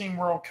 2014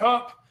 World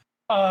Cup,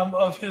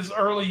 of his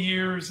early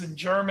years in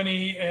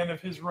Germany, and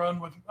of his run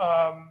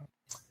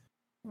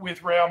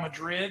with Real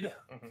Madrid.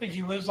 Mm-hmm. I think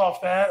he lives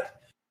off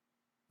that.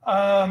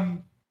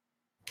 And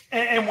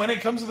when it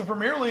comes to the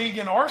Premier League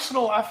and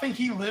Arsenal, I think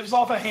he lives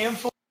off a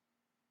handful.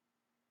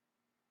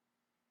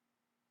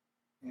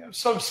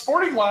 So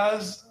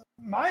sporting-wise,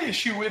 my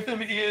issue with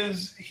him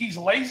is he's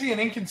lazy and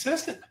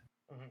inconsistent.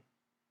 Mm-hmm.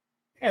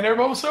 And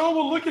everybody will say, oh,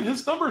 well, look at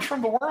his numbers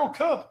from the World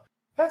Cup.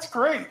 That's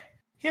great.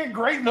 He had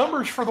great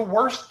numbers for the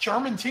worst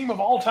German team of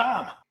all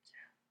time.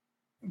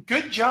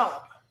 Good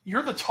job.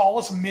 You're the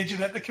tallest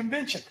midget at the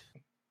convention.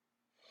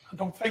 I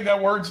don't think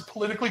that word's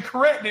politically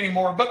correct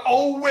anymore, but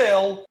oh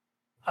well,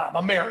 I'm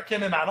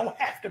American and I don't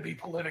have to be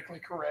politically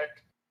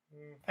correct.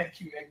 Thank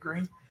you, Ed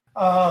Green.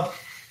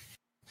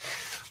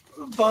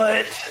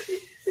 But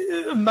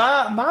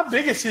my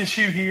biggest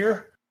issue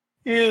here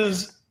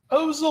is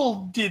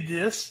Ozil did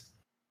this.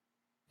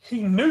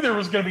 He knew there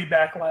was going to be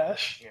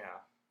backlash. Yeah,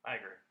 I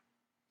agree.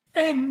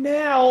 And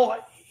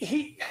now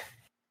he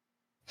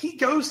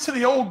goes to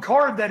the old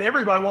card that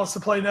everybody wants to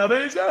play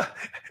nowadays.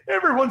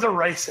 Everyone's a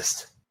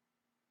racist.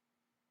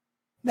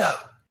 No,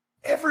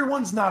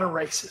 everyone's not a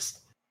racist.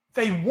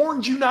 They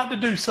warned you not to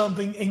do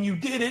something, and you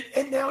did it,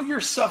 and now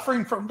you're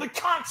suffering from the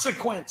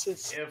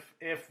consequences.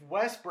 If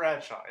Wes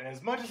Bradshaw, and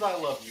as much as I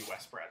love you,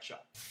 Wes Bradshaw,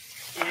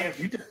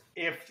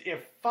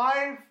 if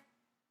five,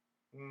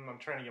 I'm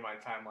trying to get my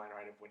timeline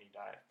right of when he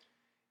died.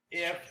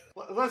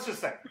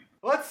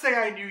 Let's say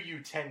I knew you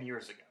 10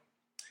 years ago.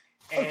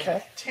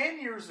 And 10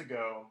 years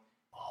ago,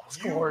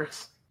 you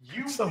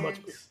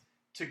went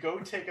to go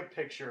take a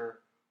picture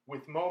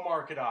with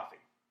Muammar Gaddafi.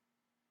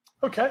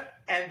 Okay.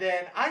 And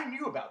then I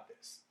knew about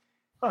this.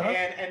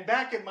 And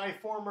back at my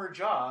former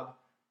job,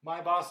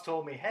 my boss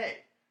told me, hey,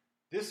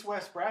 this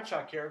Wes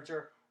Bradshaw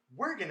character,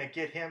 we're going to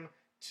get him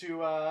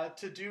to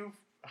do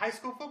high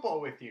school football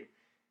with you.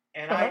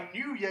 And I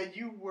knew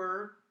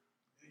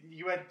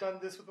you had done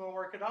this with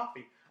Muammar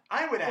Gaddafi.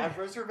 I would have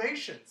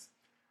reservations.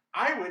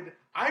 I would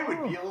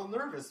be a little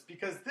nervous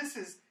because this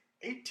is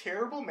a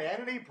terrible man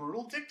and a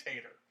brutal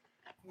dictator.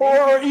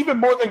 Or even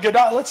more than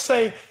Gaddafi, let's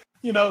say,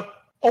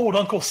 old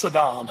Uncle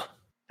Saddam.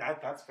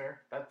 That's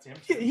fair. That's him.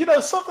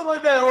 Something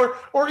like that,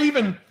 or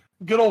even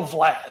good old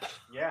Vlad.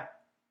 Yeah.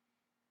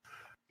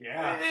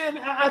 And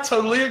I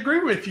totally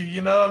agree with you.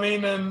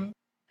 And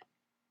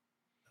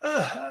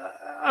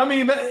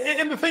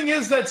the thing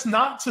is, that's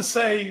not to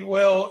say,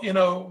 well,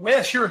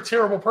 Wes, you're a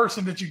terrible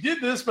person that you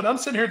did this, but I'm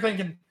sitting here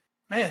thinking,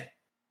 man,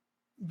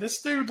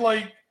 this dude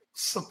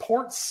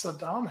supports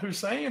Saddam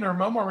Hussein or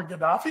Muammar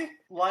Gaddafi.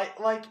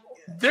 Like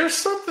there's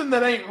something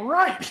that ain't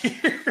right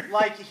here.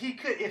 Like he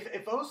could,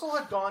 if Ozil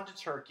had gone to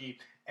Turkey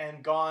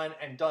and gone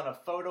and done a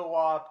photo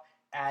op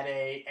at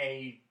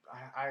a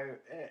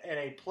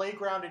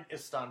playground in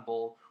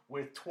Istanbul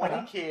with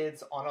 20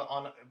 kids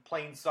on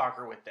playing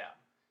soccer with them,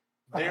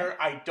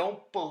 I don't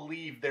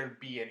believe there'd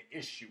be an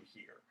issue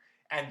here,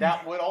 and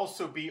that would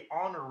also be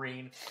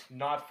honoring,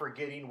 not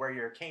forgetting where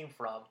you came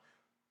from.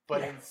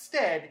 But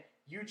instead,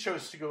 you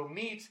chose to go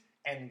meet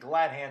and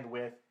glad hand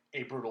with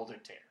a brutal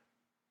dictator.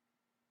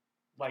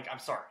 I'm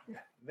sorry.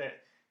 Yeah.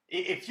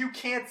 If you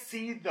can't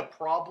see the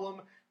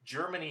problem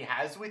Germany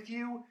has with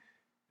you,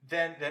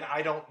 then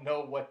I don't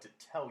know what to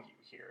tell you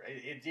here.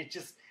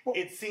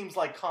 It seems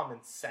like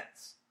common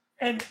sense.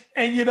 And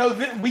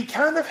we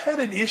kind of had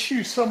an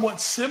issue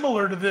somewhat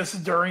similar to this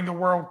during the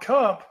World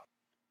Cup,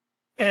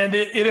 and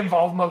it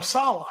involved Mo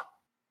Salah,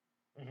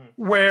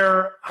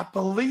 where I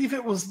believe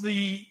it was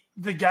the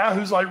guy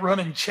who's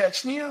running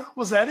Chechnya.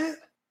 Was that it?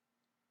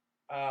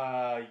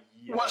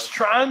 Yeah. Was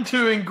trying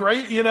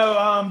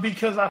to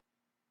because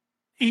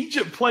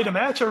Egypt played a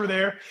match over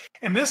there,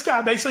 and this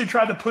guy basically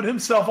tried to put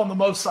himself on the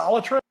Mo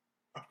Salah train,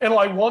 and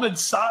wanted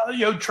Salah.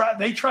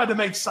 They tried to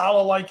make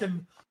Salah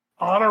an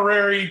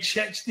honorary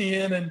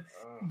Chechnyan, and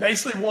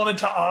basically wanted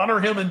to honor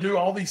him and do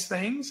all these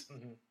things.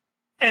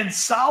 And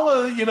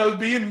Salah,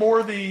 being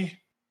more the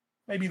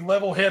maybe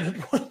level-headed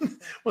one,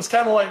 was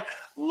kind of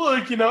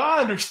look, I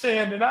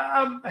understand, and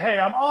I'm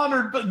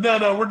honored, but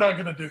no, we're not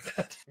going to do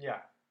that. Yeah.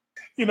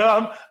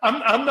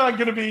 I'm not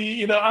going to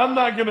be, I'm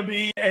not going to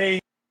be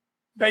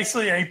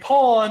basically a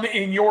pawn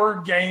in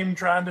your game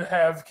trying to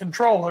have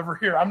control over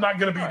here. I'm not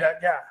going to be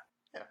that guy.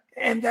 Yeah.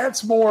 And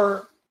that's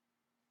more,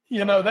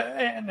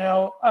 that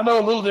now I know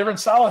a little different.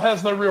 Salah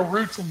has no real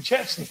roots in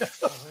Chechnya,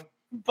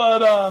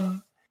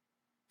 but,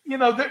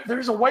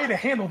 there's a way to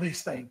handle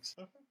these things.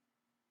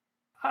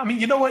 I mean,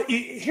 you know what?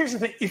 Here's the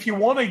thing. If you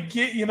want to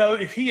get,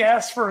 if he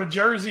asks for a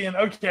jersey and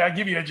okay, I'll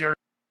give you a jersey,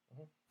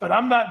 but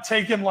I'm not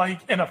taking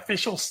an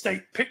official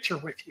state picture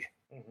with you.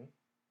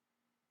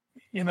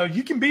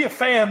 You can be a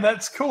fan.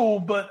 That's cool,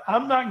 but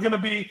I'm not going to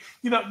be,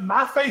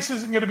 my face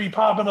isn't going to be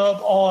popping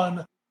up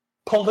on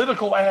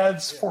political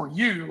ads for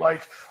you.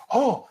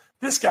 Oh,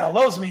 this guy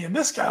loves me and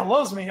this guy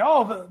loves me.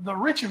 Oh, the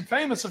rich and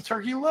famous of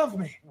Turkey love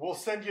me. We'll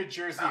send you a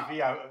jersey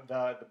via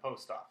the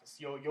post office.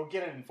 You'll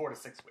get it in 4 to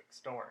 6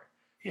 weeks. Don't worry.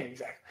 Yeah,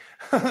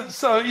 exactly.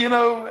 So,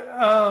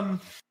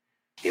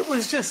 it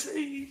was just,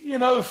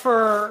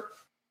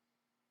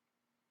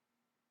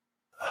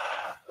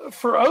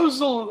 for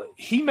Ozil,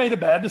 he made a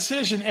bad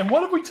decision. And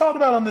what have we talked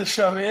about on this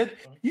show, Ed?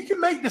 You can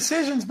make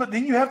decisions, but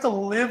then you have to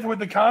live with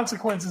the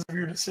consequences of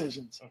your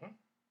decisions.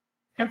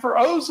 And for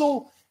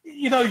Ozil,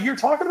 you're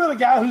talking about a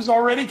guy who's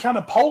already kind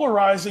of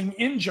polarizing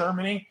in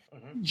Germany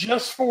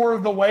just for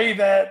the way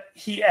that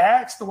he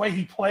acts, the way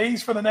he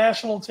plays for the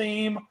national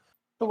team,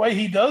 the way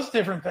he does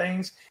different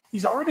things.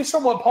 He's already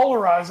somewhat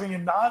polarizing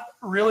and not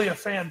really a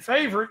fan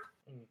favorite.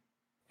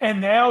 And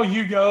now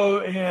you go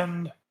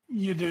and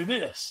you do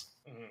this.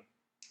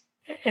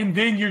 And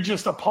then you're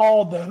just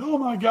appalled that, oh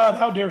my God,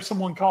 how dare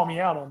someone call me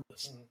out on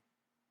this?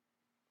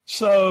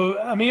 So,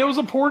 I mean, it was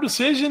a poor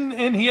decision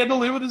and he had to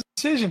live with his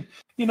decision.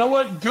 You know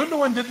what?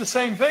 Gundogan did the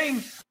same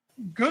thing.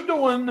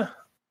 Gundogan's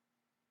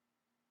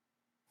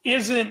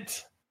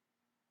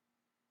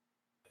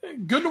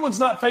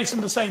not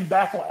facing the same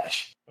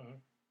backlash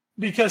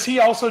because he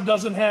also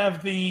doesn't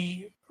have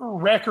the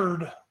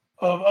record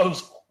of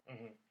Ozil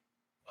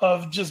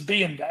of just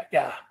being that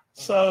guy.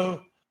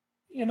 So,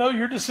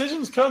 your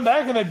decisions come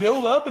back and they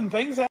build up and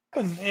things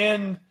happen.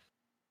 And,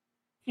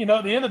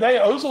 at the end of the day,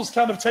 Ozil's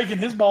kind of taking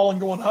his ball and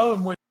going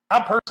home, which I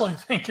personally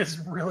think is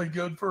really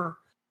good for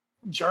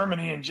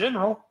Germany in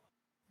general.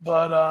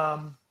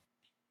 But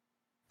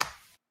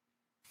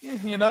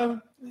you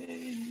know,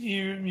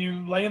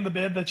 you lay in the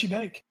bed that you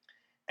make.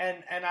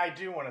 And I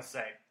do want to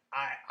say,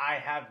 I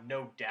have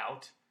no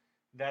doubt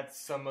that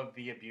some of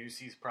the abuse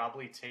he's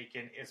probably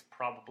taken is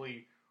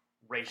probably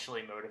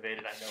racially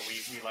motivated. I know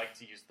we like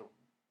to use the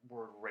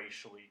word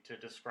racially to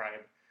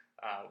describe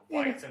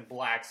whites and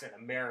blacks in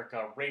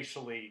America.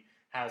 Racially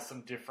has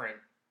some different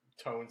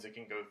tones it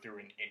can go through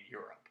in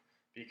Europe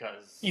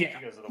because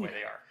of the way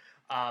they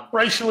are.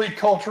 Racially,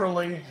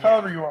 culturally,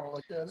 however you want to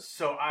look at it.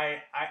 So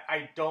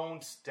I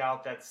don't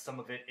doubt that some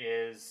of it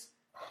is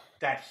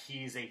that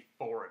he's a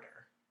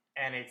foreigner,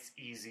 and it's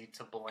easy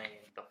to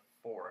blame the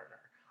foreigner.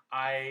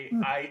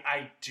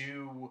 I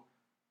do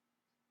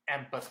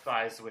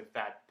empathize with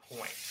that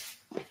point.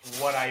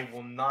 What I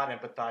will not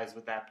empathize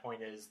with that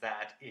point is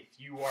that if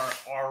you are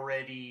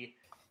already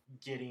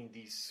getting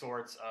these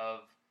sorts of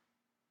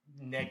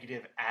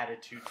negative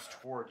attitudes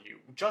toward you,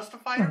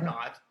 justified or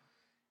not,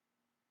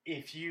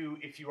 if you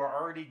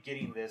are already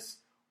getting this,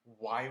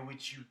 why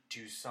would you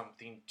do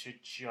something to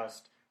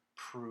just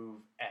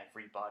prove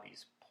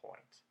everybody's point?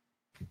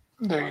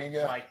 There you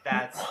go. Like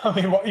that's. I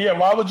mean,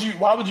 why would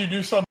you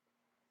do something?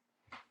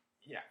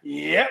 Yeah.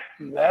 Yep.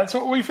 That's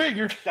what we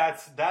figured.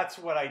 That's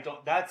what I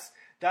don't. That's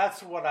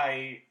what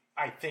I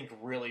think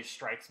really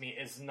strikes me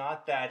is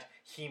not that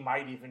he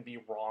might even be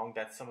wrong,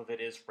 that some of it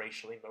is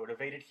racially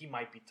motivated. He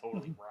might be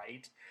totally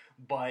right,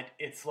 but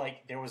it's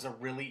like there was a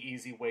really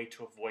easy way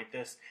to avoid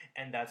this,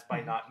 and that's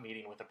by not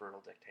meeting with a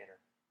brutal dictator.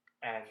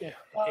 And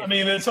I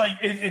mean, it's like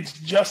it's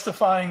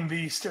justifying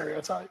the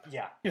stereotype.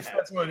 Yeah, if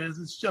that's what it is,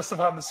 it's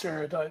justifying the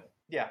stereotype.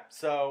 Yeah.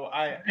 So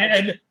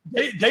and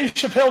Dave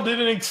Chappelle did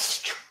an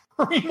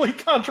extremely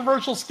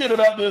controversial skit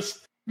about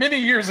this many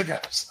years ago.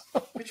 So.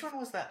 Which one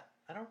was that?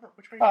 I don't know.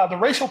 Which one? The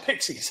Racial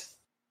Pixies.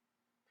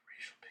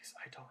 Racial Pixies.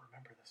 I don't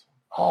remember this one.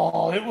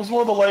 Oh, it was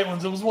one of the late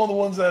ones. It was one of the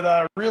ones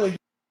that really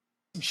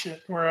some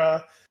shit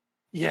where,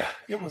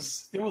 it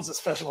was a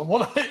special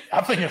one.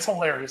 I think it's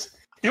hilarious.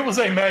 It was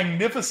a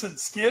magnificent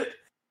skit.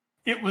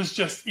 It was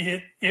just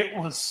it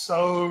was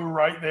so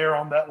right there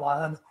on that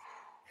line.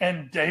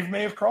 And Dave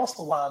may have crossed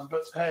the line,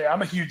 but hey,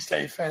 I'm a huge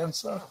Dave fan,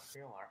 so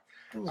you are.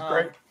 It was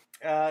great.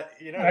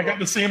 I got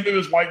to see him do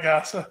his white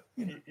guy. So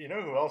you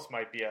know who else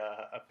might be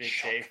a big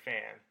Dave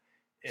fan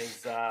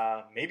is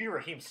maybe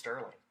Raheem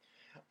Sterling.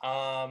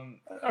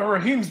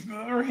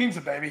 Raheem's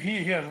a baby.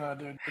 He has no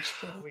dude.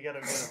 We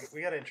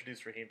gotta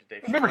introduce Raheem to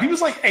Dave. Remember, Chappelle. he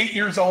was like 8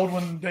 years old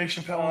when Dave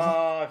Chappelle was.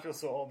 Oh, I feel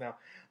so old now.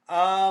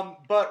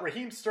 But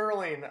Raheem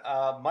Sterling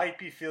might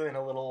be feeling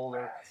a little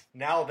older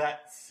now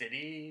that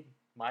City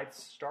might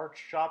start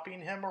shopping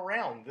him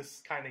around.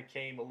 This kind of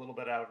came a little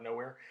bit out of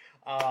nowhere.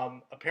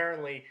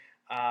 Apparently,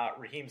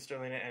 Raheem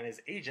Sterling and his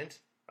agent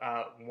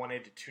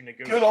wanted to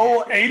negotiate. Good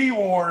old 80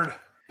 Ward,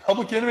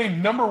 public enemy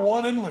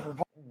 #1 in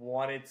Liverpool.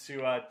 Wanted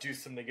to do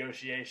some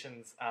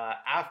negotiations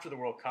after the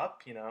World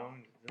Cup,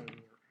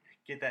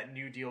 get that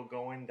new deal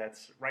going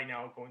that's right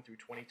now going through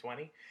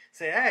 2020.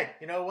 Say, hey,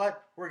 you know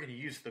what? We're going to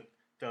use the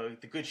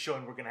good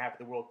showing we're going to have at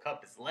the World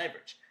Cup as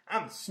leverage.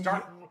 I'm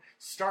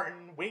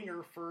starting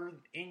winger for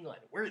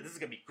England. This is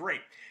going to be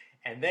great.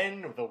 And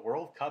then the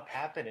World Cup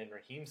happened and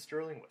Raheem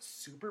Sterling was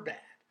super bad.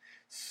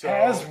 So,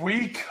 as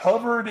we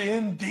covered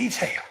in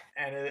detail.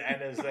 And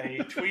as a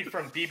tweet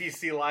from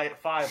BBC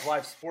 5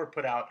 Live Sport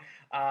put out,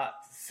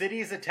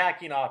 City's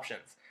attacking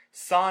options: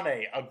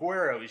 Sane,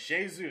 Aguero,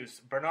 Jesus,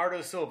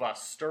 Bernardo Silva,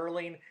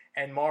 Sterling,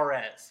 and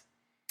Mahrez.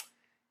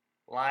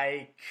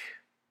 Like,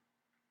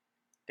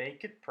 they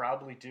could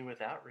probably do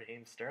without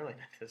Raheem Sterling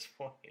at this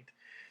point.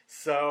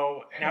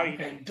 So now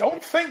and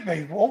don't think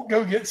they won't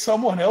go get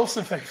someone else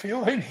if they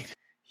feel they need it.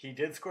 He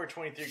did score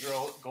 23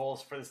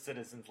 goals for the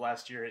Citizens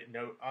last year.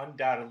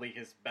 Undoubtedly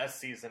his best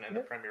season in the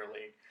Premier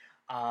League,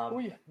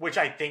 which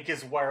I think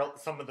is where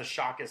some of the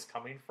shock is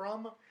coming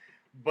from.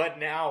 But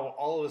now,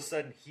 all of a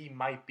sudden, he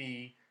might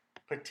be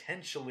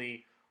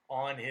potentially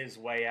on his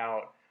way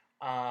out.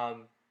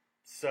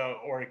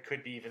 Or it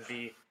could even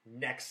be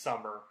next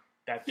summer.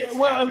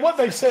 And what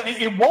they said,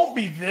 it won't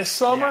be this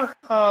summer.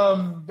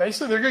 Yeah.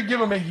 Basically, they're going to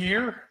give him a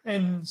year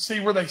and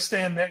see where they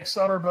stand next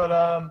summer.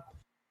 But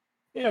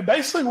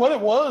basically what it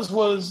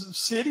was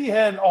City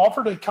had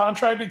offered a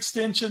contract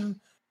extension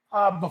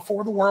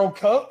before the World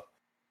Cup.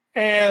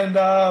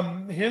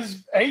 And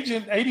his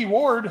agent, 80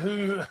 Ward,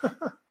 who,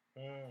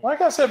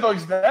 like I said,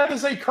 folks, that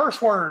is a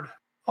curse word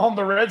on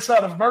the red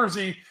side of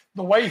Mersey,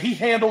 the way he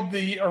handled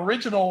the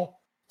original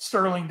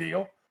Sterling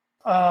deal.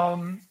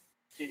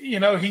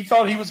 He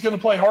thought he was going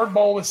to play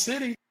hardball with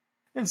City.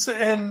 And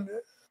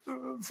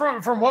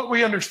from what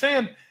we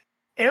understand,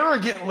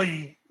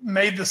 arrogantly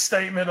made the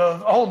statement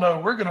of, oh, no,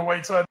 we're going to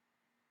wait till I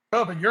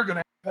up and you're going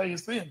to pay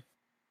us then.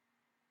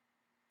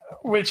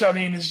 Which, I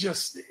mean, is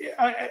just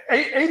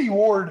 80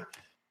 Ward.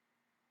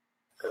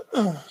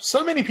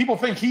 So many people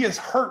think he has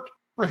hurt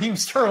Raheem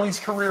Sterling's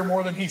career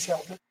more than he's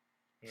helped it.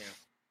 Yeah.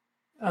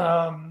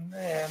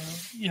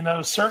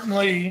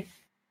 Certainly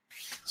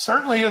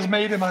has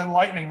made him a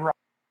lightning rod.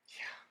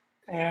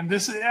 And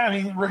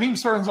Raheem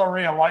Sterling's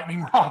already a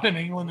lightning rod in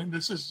England, and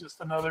this is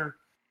just another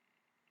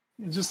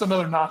Just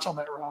another notch on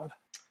that rod.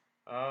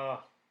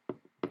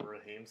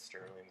 Raheem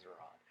Sterling's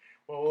rod.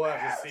 Well, we'll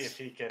have to see if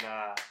he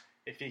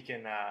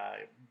can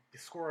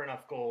score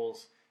enough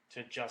goals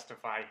to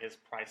justify his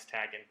price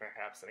tag and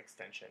perhaps an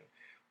extension.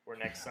 Where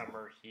next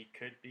summer he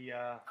could be.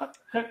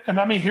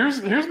 And I mean,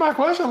 here's my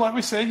question. Like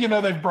we said,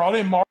 they've brought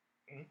in Mahrez.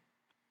 Mm-hmm.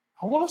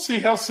 I want to see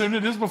how soon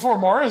it is before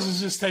Mahrez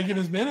is just taking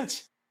his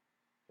minutes.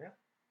 Yeah,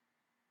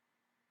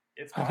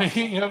 it's possible. I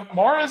mean,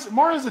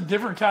 Mahrez is a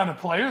different kind of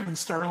player than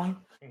Sterling,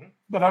 mm-hmm.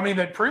 but I mean,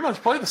 they pretty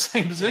much play the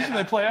same position.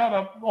 Yeah. They play out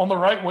up on the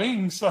right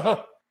wing.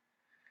 So,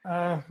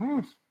 maybe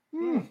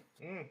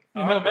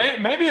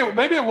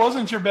it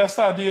wasn't your best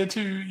idea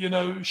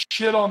to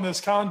shit on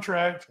this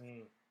contract.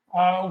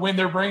 When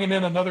they're bringing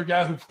in another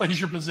guy who plays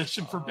your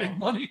position for big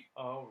money.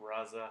 Oh,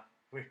 Raza.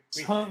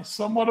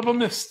 Somewhat of a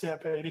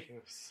misstep, Eddie.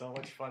 It was so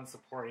much fun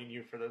supporting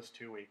you for those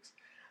 2 weeks.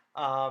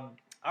 All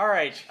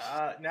right.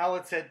 Now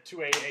let's head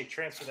to a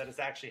transfer that has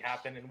actually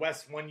happened. And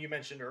Wes, one you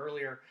mentioned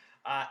earlier,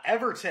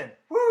 Everton.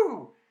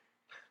 Woo!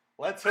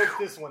 Let's hope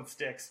this one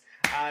sticks.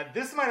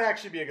 This might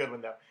actually be a good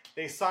one, though.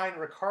 They signed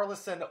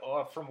Richarlison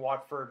from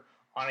Watford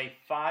on a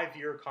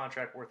 5-year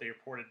contract worth a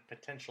reported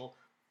potential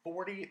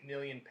 £40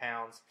 million.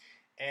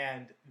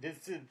 And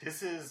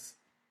this is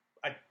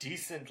a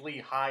decently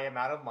high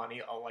amount of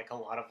money, like a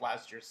lot of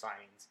last year's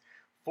signings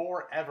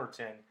for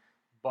Everton.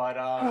 But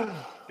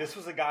this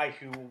was a guy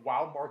who,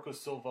 while Marco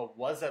Silva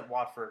was at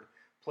Watford,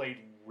 played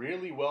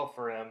really well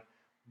for him.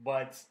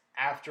 But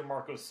after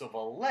Marco Silva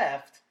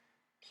left,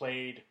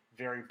 played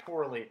very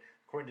poorly.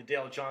 According to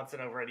Dale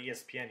Johnson over at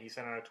ESPN, he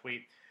sent out a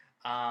tweet.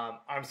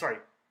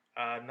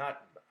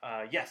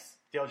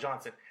 Dale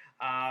Johnson.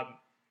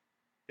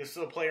 This is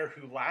a player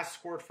who last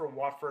scored for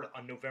Watford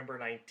on November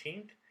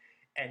 19th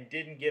and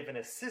didn't give an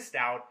assist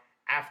out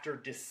after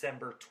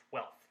December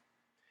 12th.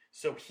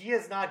 So he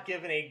has not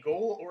given a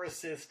goal or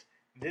assist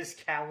this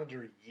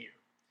calendar year.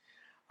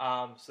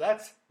 So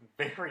that's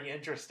very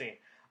interesting.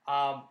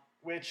 So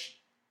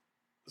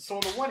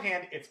on the one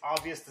hand, it's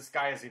obvious this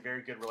guy has a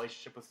very good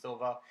relationship with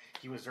Silva.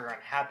 He was very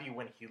unhappy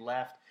when he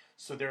left.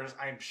 So there's,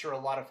 I'm sure, a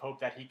lot of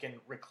hope that he can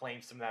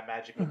reclaim some of that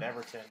magic with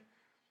Everton.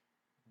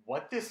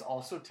 What this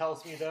also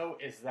tells me, though,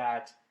 is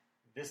that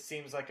this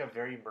seems like a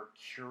very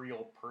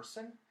mercurial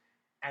person,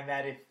 and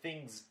that if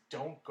things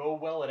don't go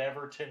well at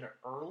Everton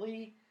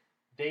early,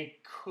 they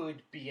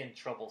could be in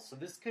trouble. So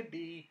this could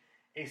be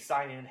a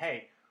sign in,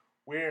 hey,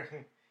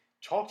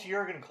 talk to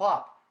Jurgen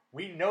Klopp.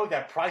 We know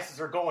that prices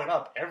are going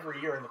up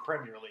every year in the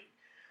Premier League.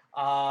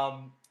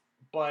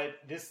 But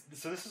this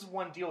is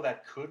one deal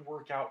that could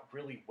work out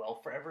really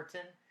well for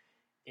Everton.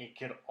 It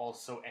could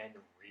also end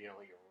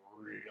really,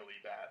 really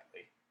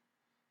badly.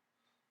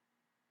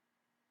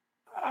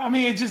 I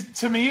mean,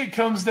 to me, it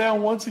comes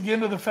down once again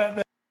to the fact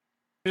that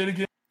they bid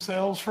against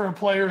themselves for a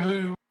player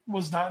who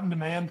was not in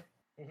demand.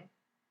 Mm-hmm.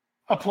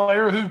 A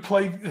player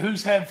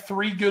who's had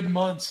 3 good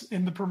months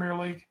in the Premier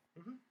League.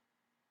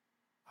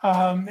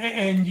 Mm-hmm.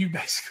 And you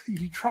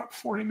dropped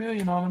 $40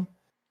 million on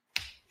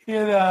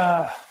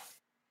him.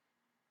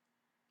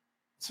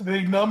 It's a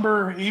big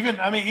number.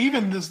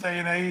 Even this day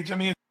and age. I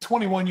mean, a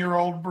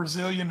 21-year-old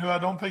Brazilian who I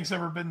don't think's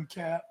ever been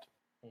capped.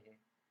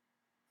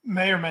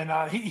 May or may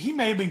not. He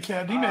may have been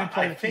capped. He may have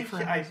played I think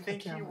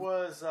he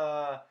was.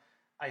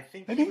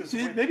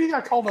 Maybe he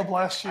got called up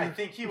last year. I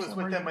think he was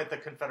with them at the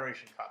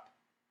Confederation Cup.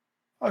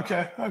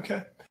 Okay.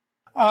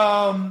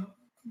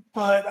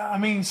 But I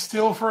mean,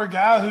 still for a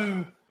guy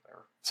who,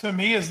 to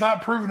me, has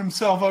not proven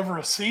himself over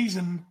a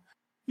season.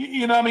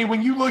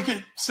 When you look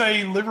at,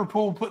 say,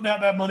 Liverpool putting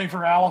out that money for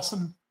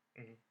Alisson,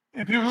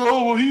 and people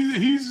go,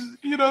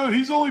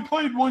 he's only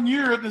played 1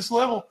 year at this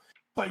level.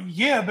 But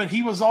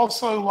he was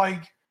also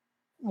like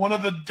one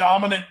of the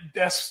dominant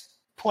best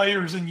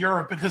players in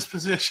Europe at his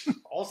position.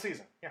 All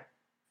season, yeah.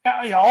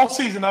 Yeah, all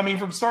season. I mean,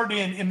 from start to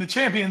end, in the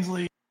Champions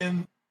League,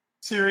 in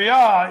Serie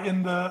A,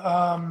 in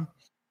the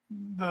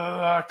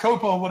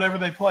Copa, whatever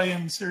they play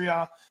in Serie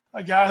A.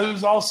 A guy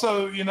who's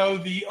also,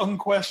 the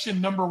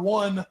unquestioned number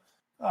one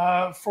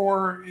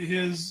for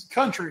his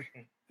country,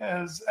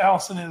 as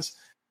Alisson is.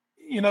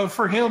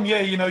 For him,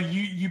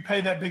 you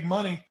pay that big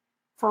money.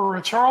 For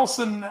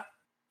Richarlison,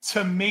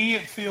 to me,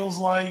 it feels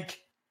like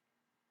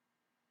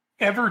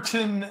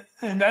Everton,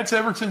 and that's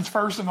Everton's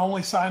first and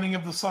only signing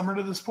of the summer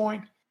to this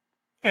point.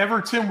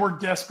 Everton were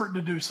desperate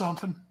to do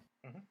something.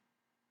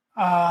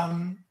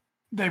 Mm-hmm.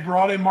 They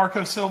brought in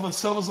Marco Silva.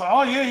 Silva's like,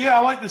 oh, yeah,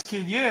 I like this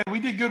kid. Yeah, we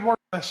did good work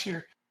last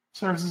year.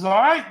 So says, all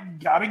right,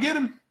 got to get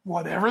him,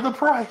 whatever the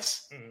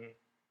price. Mm-hmm.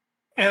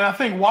 And I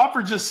think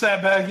Watford just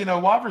sat back.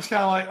 Watford's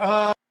kind of like,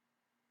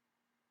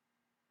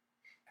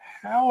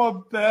 how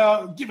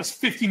about give us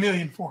 $50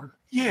 million for him?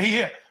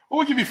 Yeah. Well,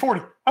 we'll give you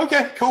 40.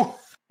 Okay, cool.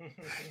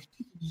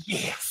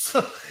 Yes.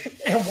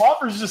 And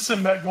Watford's just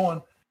sitting back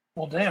going,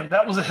 well, damn,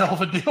 that was a hell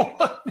of a deal.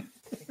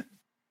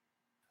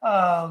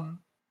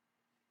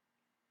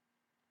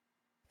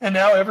 And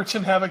now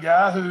Everton have a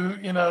guy who,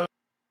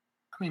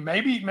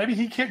 maybe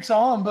he kicks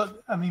on,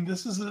 but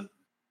this is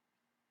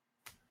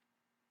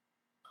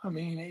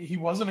he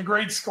wasn't a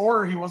great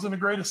scorer. He wasn't a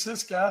great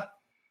assist guy.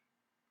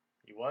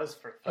 He was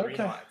for 3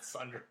 months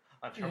under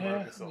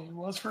Marcasol. He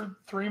was for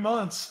 3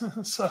 months.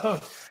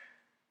 So,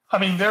 I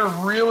mean,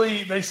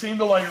 they seem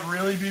to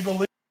really be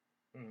believing.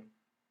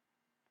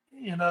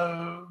 You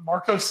know,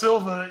 Marco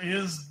Silva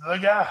is the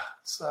guy.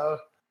 So,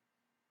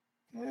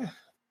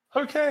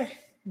 okay.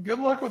 Good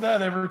luck with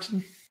that,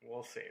 Everton.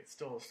 We'll see. It's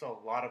still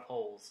a lot of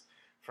holes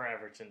for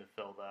Everton to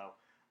fill, though.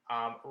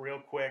 Real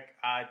quick,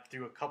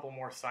 through a couple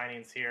more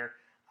signings here.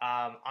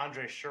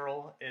 Andre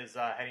Schürrle is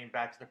heading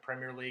back to the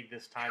Premier League,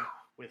 this time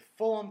with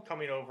Fulham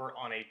coming over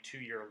on a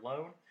 2-year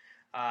loan.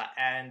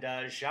 And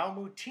João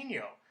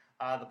Moutinho,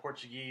 the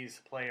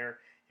Portuguese player,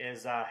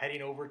 is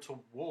heading over to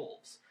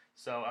Wolves.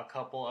 So a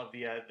couple of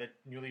the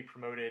newly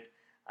promoted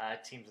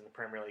teams in the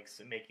Premier League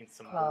making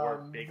some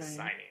more big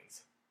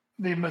signings.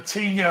 The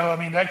Moutinho, I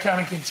mean, that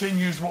kind of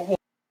continues what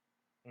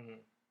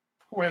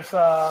with with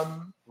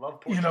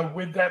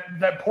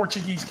that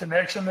Portuguese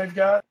connection they've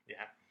got.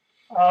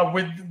 Yeah.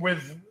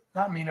 With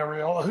not Mina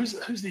Real, who's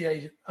the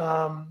agent?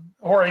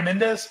 Jorge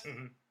Mendes.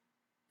 Mm-hmm.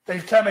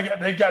 They've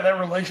got that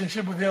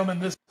relationship with him,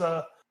 and this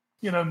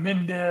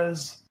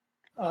Mendes.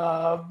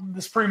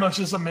 This pretty much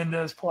is a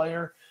Mendes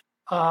player.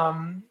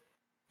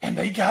 And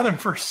they got him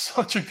for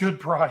such a good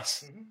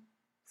price. Mm-hmm.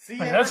 See,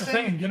 that's the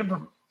thing. Get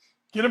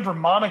him from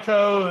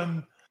Monaco,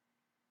 and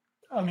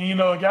I mean,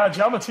 a guy,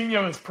 João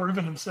Moutinho has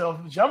proven himself.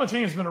 João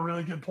Moutinho has been a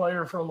really good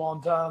player for a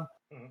long time.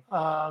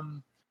 Mm-hmm.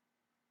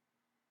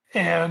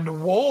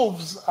 And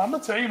Wolves, I'm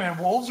gonna tell you, man,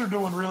 Wolves are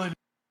doing really to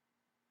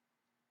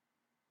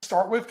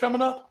start with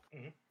coming up,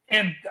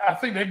 and I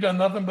think they've done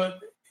nothing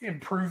but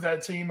improve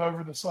that team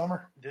over the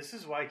summer. This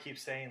is why I keep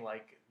saying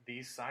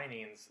these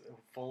signings,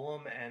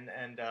 Fulham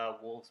and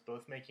Wolves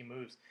both making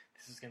moves.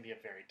 This is going to be a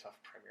very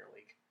tough Premier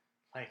League.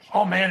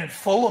 Oh man, and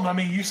Fulham. I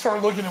mean, you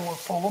start looking at what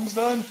Fulham's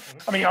done.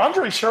 I mean,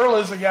 Andre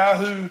Schürrle is a guy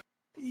who,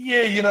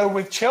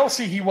 with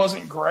Chelsea he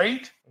wasn't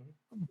great,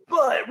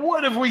 but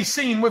what have we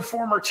seen with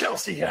former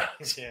Chelsea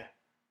guys?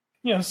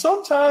 Yeah.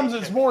 Sometimes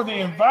it's more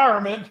the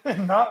environment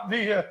and not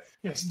the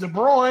De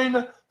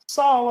Bruyne,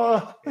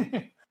 Salah.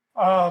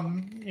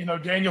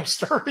 Daniel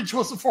Sturridge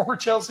was a former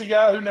Chelsea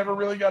guy who never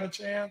really got a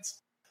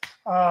chance.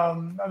 I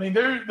mean,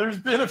 there's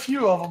been a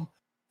few of them.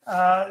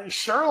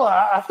 Schürrle,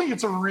 I think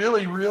it's a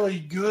really, really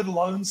good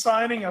loan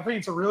signing. I think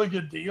it's a really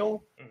good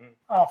deal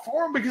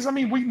for him because, I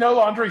mean, we know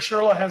Andre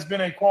Schürrle has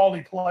been a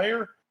quality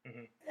player.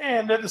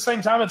 And at the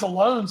same time, it's a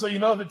loan. So,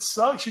 if it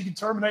sucks, you can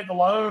terminate the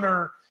loan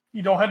or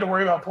you don't have to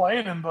worry about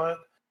playing him. But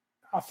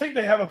I think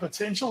they have a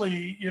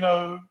potentially,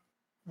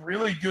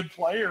 really good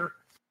player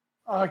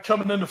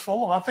coming into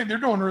Fulham. I think they're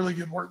doing really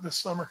good work this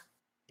summer.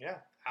 Yeah,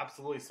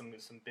 absolutely. Some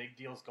big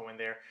deals going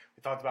there.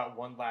 We talked about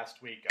one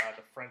last week,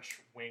 the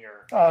French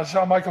winger.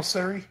 Jean-Michel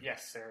Seri.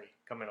 Yes, Seri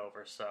coming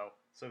over. So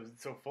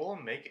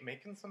Fulham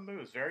making some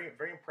moves. Very,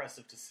 very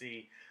impressive to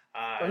see.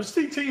 Those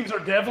two teams are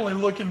definitely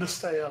looking to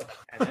stay up.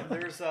 And then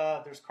there's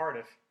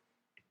Cardiff.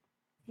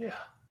 Yeah.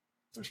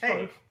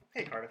 Cardiff.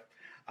 Hey, Cardiff.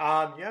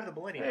 You have the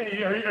Millennium.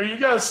 Hey, are you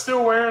guys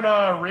still wearing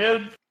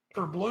red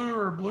for blue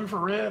or blue for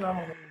red? I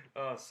don't know.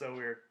 Oh, so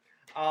weird.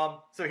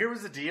 So here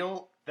was the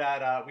deal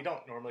that we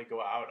don't normally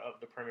go out of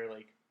the Premier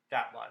League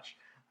that much,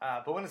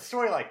 but when a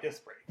story like this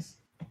breaks,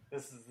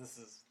 this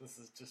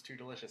is just too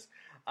delicious.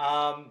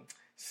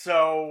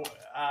 So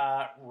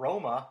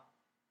Roma,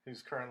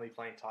 who's currently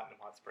playing Tottenham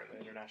Hotspur in the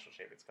International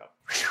Champions Cup,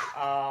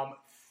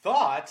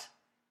 thought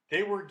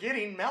they were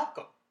getting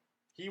Malcolm.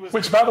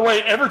 Which, by the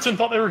way, Everton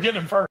thought they were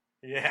getting him first.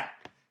 Yeah.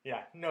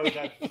 No,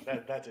 that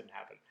didn't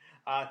happen.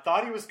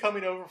 Thought he was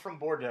coming over from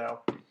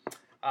Bordeaux.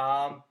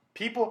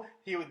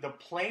 The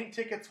plane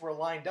tickets were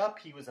lined up.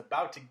 He was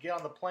about to get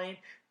on the plane.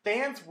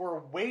 Fans were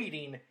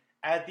waiting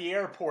at the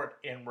airport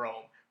in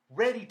Rome,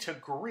 ready to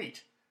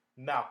greet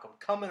Malcolm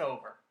coming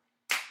over.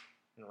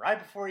 And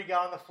right before he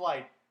got on the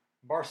flight,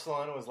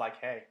 Barcelona was like,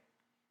 "Hey,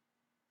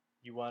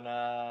 you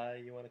wanna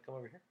come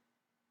over here?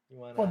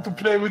 Want to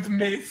play with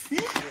Messi?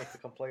 You want to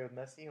come play with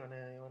Messi? You want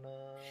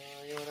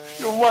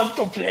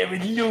to play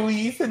with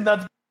Luis and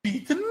not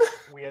beaten?"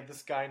 We had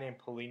this guy named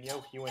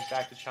Paulinho. He went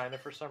back to China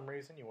for some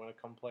reason. You want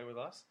to come play with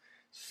us?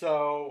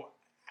 So,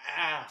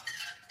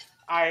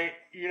 I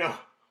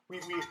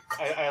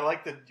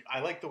like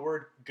the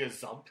word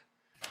gazumped.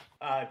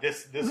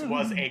 This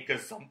was a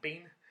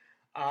gazumping.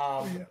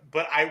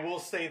 But I will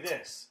say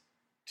this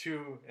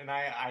and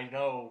I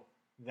know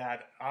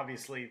that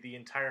obviously the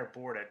entire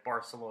board at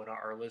Barcelona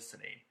are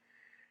listening.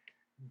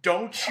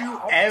 Don't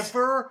you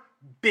ever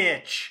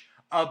bitch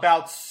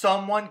about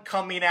someone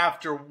coming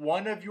after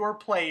one of your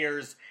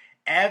players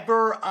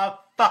ever a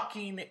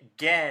fucking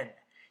again.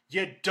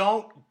 You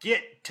don't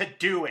get to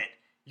do it.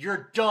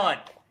 You're done.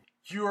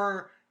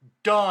 You're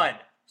done.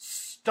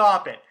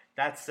 Stop it.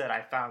 That said,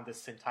 I found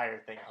this entire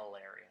thing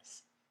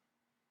hilarious.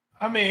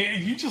 I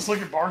mean, you just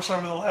look at Barca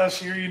over the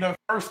last year,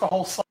 first the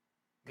whole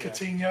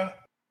Coutinho.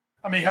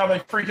 I mean, how they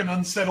freaking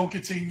unsettled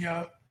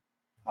Coutinho.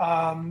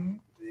 And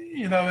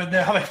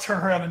now they've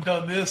turned around and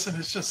done this, and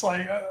it's just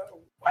like,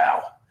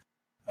 wow.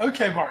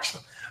 Okay, Barca.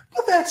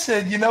 But that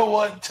said, you know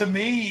what? To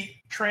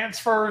me,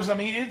 transfers, I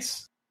mean,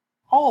 it's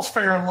all's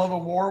fair in love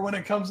of war when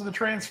it comes to the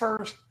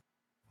transfers.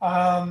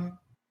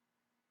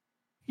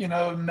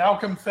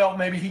 Malcolm felt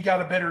maybe he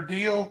got a better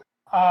deal.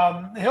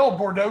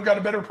 Bordeaux got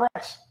a better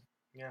price.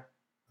 Yeah.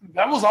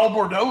 That was all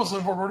Bordeaux was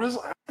looking for. Bordeaux's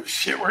like, oh,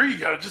 shit, where you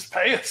go? Just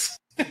pay us.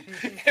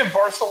 And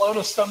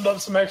Barcelona stumped up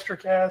some extra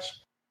cash.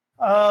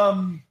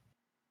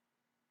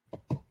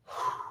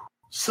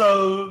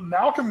 So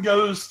Malcolm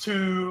goes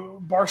to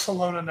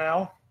Barcelona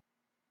now.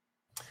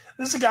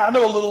 This is a guy I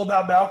know a little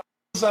about.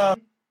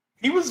 Malcolm.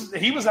 He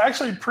was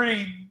actually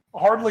pretty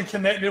hardly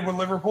connected with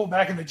Liverpool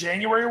back in the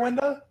January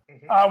window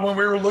when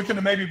we were looking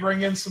to maybe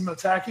bring in some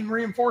attacking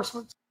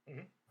reinforcements.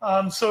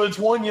 So it's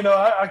one,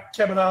 I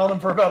kept an eye on him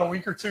for about a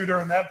week or two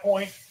during that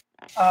point.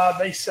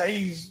 They say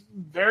he's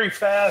very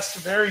fast,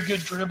 very good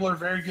dribbler,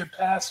 very good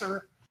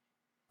passer.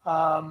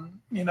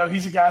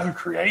 He's a guy who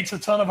creates a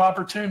ton of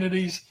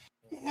opportunities.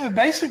 Yeah,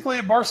 basically,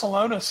 at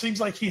Barcelona, it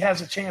seems like he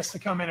has a chance to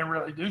come in and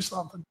really do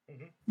something.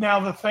 Now,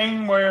 the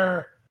thing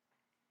where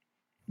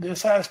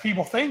this has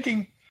people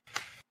thinking,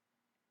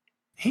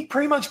 he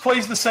pretty much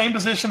plays the same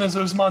position as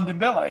Ousmane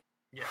Dembele.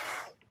 Yeah.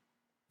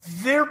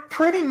 They're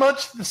pretty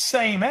much the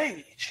same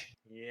age.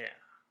 Yeah.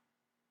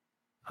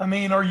 I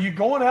mean, are you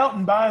going out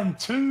and buying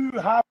two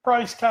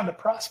high-priced kind of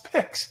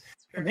prospects?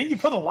 And then you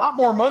put a lot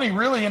more money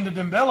really into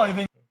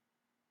Dembele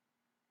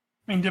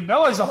than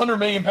Dembele's a $100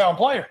 million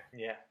player.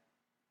 Yeah.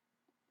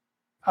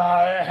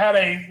 Had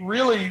a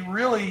really,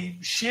 really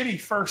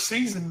shitty first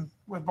season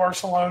with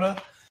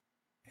Barcelona.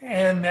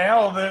 And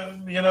now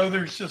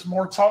there's just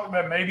more talk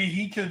that maybe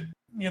he could,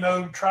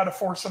 try to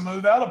force a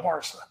move out of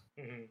Barca.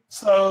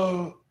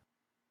 So,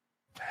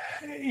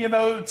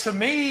 to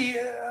me,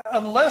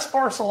 unless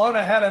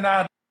Barcelona had an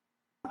idea,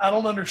 I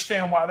don't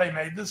understand why they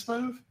made this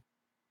move.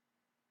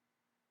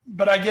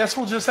 But I guess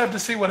we'll just have to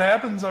see what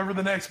happens over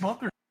the next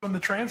month or so in the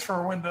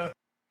transfer window.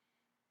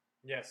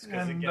 Yes,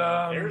 because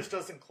theirs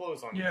doesn't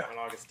close on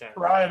August 10th.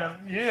 Right.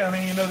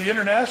 The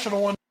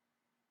international one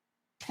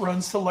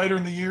runs till later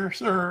in the year,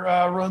 or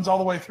runs all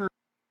the way through.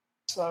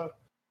 So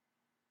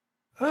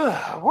we'll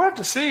have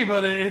to see,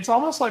 but it's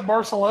almost like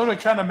Barcelona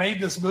kind of made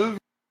this move.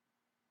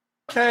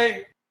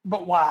 Okay,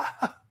 but why?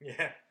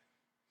 Yeah.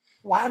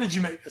 Why did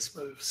you make this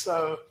move?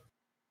 So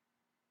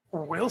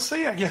we'll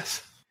see, I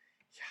guess.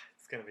 Yeah,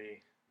 it's going to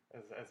be,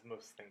 as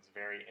most things,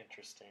 very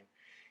interesting.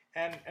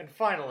 And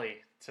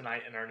finally,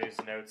 tonight in our news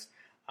and notes,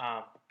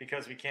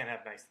 because we can't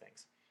have nice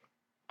things,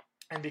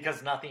 and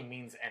because nothing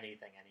means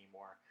anything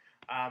anymore.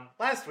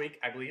 Last week,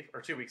 I believe,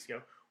 or 2 weeks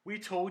ago, we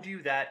told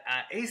you that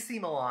AC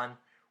Milan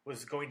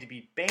was going to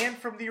be banned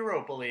from the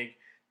Europa League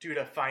due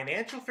to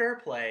financial fair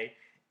play,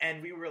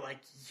 and we were like,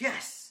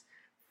 yes,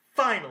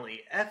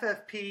 finally,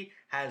 FFP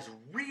has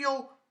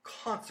real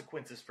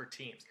consequences for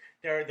teams.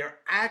 They're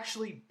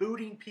actually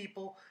booting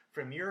people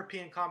from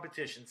European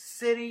competitions.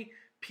 City,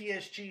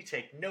 PSG,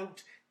 take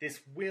note,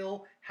 this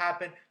will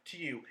happen to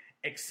you,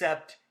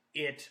 except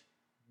it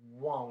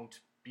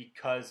won't,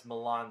 because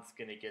Milan's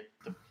going to get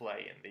to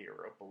play in the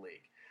Europa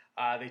League.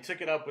 They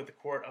took it up with the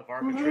Court of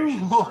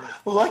Arbitration.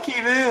 Lucky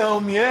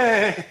them,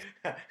 yay.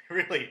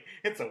 Really,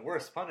 it's a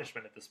worse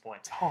punishment at this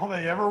point. It's all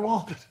they ever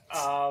wanted.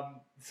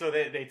 So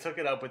they took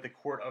it up with the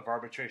Court of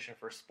Arbitration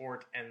for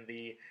Sport, and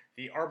the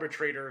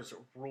arbitrators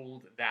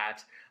ruled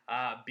that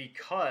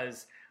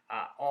because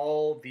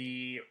all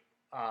the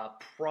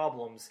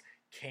problems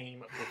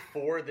came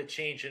before the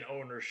change in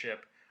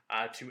ownership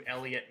to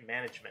Elliott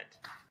Management,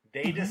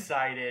 they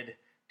decided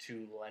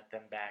to let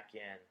them back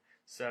in.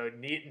 So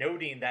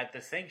noting that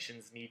the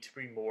sanctions need to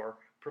be more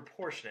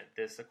proportionate.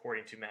 This,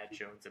 according to Matt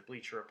Jones at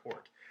Bleacher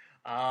Report.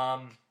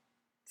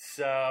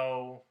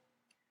 So,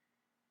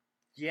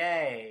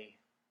 yay.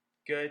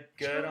 Good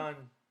on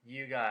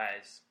you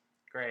guys.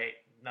 Great.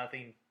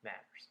 Nothing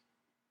matters.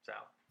 So,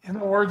 in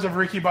the words of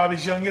Ricky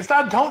Bobby's youngest,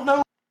 I don't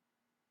know.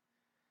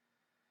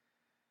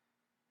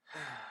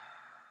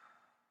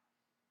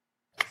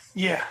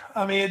 Yeah,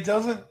 I mean, it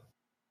doesn't.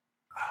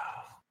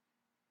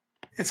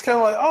 It's kind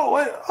of like,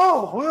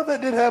 well,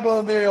 that did happen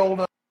on the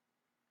old.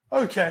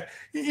 Okay.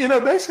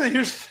 Basically,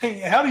 here's the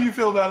thing. How do you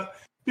feel about it?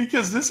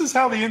 Because this is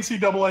how the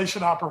NCAA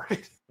should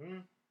operate.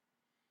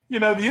 The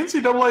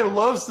NCAA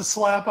loves to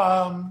slap,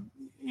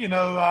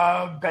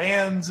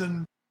 bans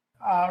and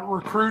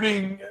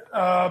recruiting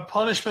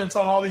punishments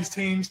on all these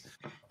teams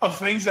of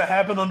things that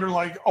happen under,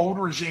 like, old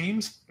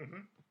regimes.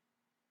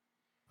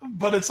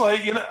 But it's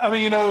like,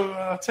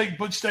 take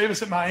Butch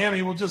Davis at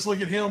Miami. We'll just look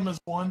at him as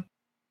one.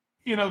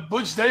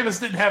 Butch Davis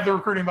didn't have the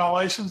recruiting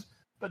violations,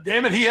 but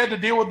damn it, he had to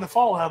deal with the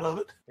fallout of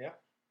it. Yeah.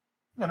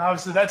 And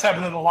obviously that's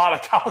happened in a lot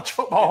of college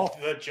football.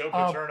 The Joe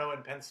Paterno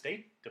and Penn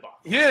State debacle.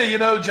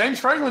 Yeah, James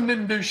Franklin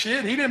didn't do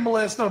shit. He didn't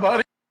molest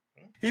nobody.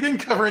 He didn't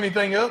cover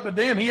anything up, but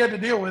damn, he had to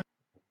deal with it.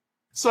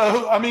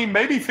 So, I mean,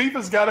 maybe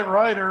FIFA's got it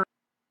right, or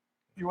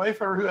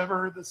UEFA or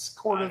whoever, this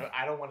court of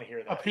I don't want to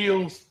hear that.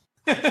 Appeals.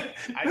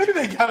 Maybe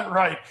they got it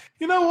right.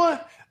 You know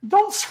what?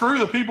 Don't screw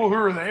the people who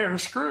are there.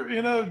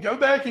 Go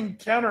back and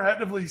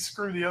counteractively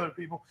screw the other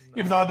people,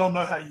 even though I don't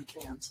know how you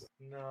can. So.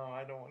 No,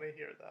 I don't want to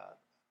hear that.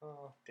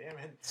 Oh, damn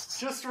it.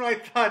 Just when I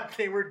thought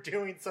they were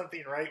doing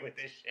something right with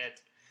this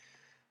shit.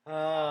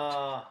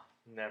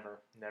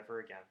 Never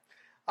again.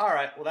 All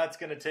right, well, that's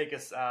going to take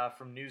us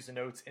from news and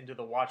notes into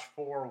the watch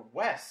for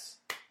Wes.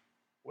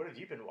 What have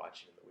you been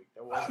watching in the week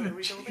that wasn't the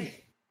week of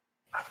me?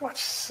 I've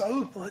watched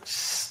so much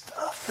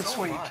stuff this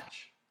So week.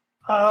 much.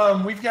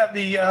 We've got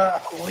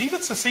I believe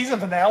it's the season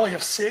finale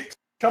of 6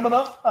 coming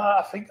up.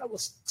 I think that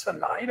was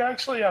tonight,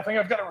 actually. I think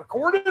I've got it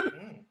recorded,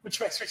 which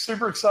makes me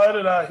super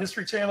excited.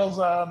 History Channel's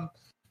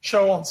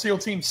show on SEAL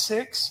Team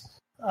 6.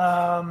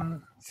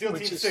 SEAL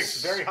Team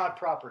 6, very hot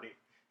property.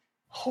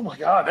 Oh my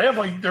God, they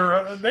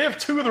have they have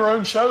 2 of their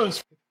own shows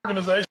for the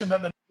organization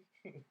that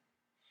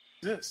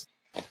exists.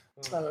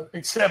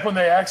 Except when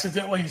they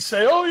accidentally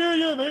say, "Oh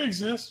yeah, they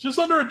exist," just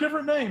under a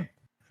different name.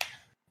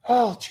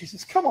 Oh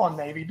Jesus, come on,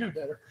 Navy, do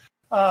better.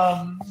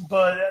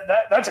 But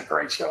that's a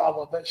great show. I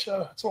love that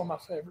show. It's one of my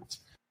favorites.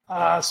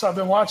 So I've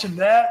been watching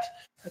that.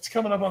 That's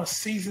coming up on a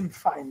season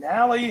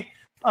finale.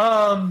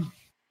 God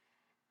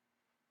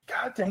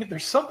dang it,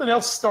 there's something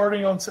else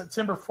starting on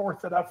September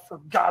 4th that I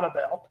forgot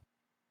about.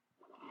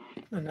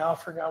 And now I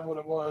forgot what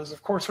it was.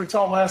 Of course, we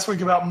talked last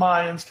week about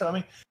Mayans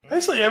coming.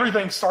 Basically,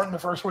 everything's starting the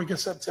first week of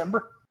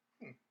September,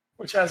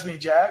 which has me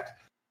jacked.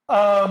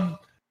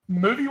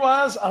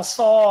 Movie-wise, I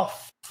saw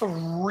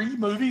 3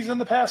 movies in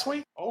the past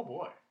week. Oh,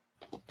 boy.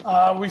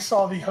 We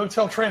saw the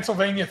Hotel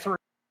Transylvania 3.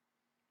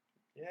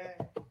 Yeah.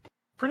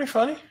 Pretty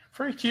funny.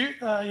 Pretty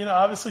cute.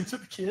 Obviously took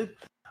the kid.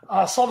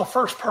 I saw the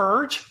first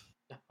Purge,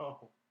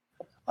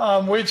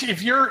 which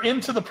if you're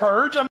into the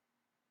Purge,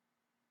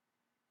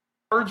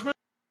 Purge movie,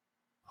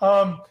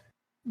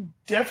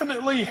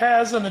 definitely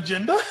has an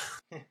agenda.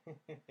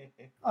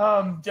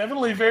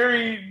 Definitely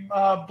very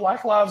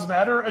Black Lives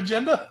Matter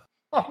agenda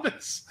on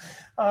this.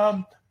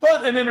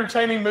 But an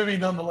entertaining movie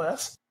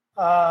nonetheless.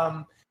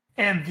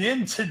 And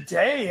then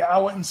today I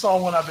went and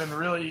saw one I've been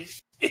really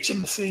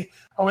itching to see.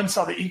 I went and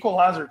saw The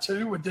Equalizer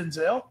 2 with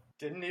Denzel.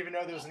 Didn't even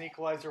know there was an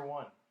Equalizer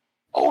 1.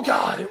 Oh,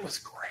 God, it was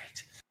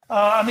great.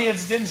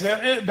 It's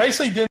Denzel. It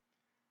basically Denzel.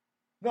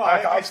 No,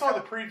 I saw the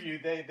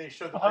preview. They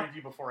showed the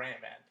preview before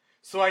Ant-Man.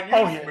 So I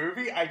knew the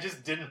movie. I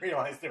just didn't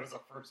realize there was a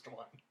first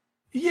one.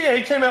 Yeah,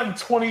 it came out in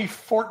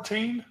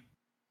 2014.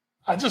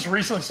 I just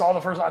recently saw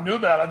the first. I knew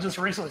about it. I just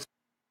recently.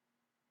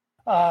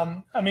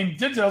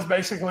 Denzel's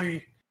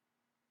basically.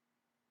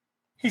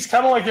 He's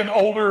kind of like an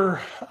older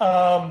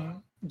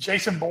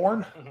Jason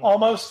Bourne,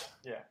 almost.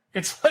 Yeah.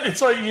 It's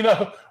like,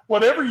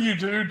 whatever you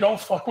do, don't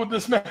fuck with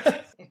this man.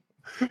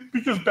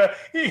 Because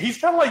he's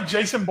kind of like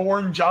Jason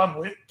Bourne, John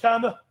Wick,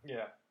 kind of.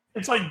 Yeah.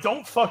 It's like,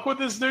 don't fuck with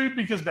this dude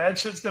because bad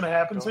shit's going to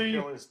happen to you.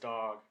 Don't kill his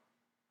dog.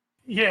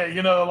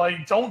 Yeah,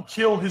 don't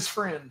kill his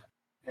friend.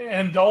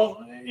 And don't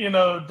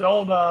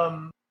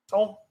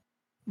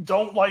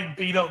like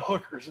beat up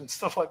hookers and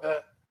stuff like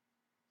that.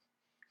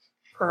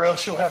 Or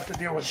else you'll have to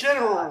deal with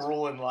general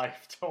rule in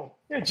life.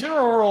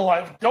 General rule in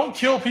life. Don't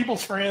kill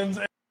people's friends.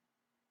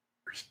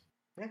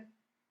 Yeah.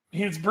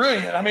 It's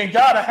brilliant.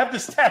 God, I have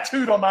this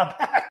tattooed on my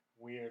back.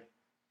 Weird.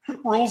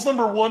 Rules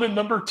number 1 and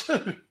number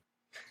 2.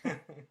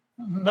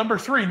 Number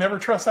 3, never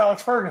trust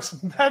Alex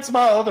Ferguson. That's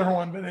my other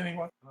one, but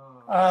anyway.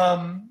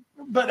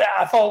 But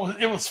I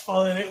thought it was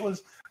fun. It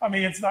was,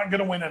 it's not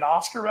going to win an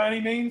Oscar by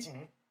any means,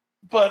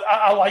 but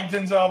I like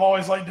Denzel. I've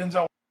always liked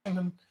Denzel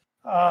Washington.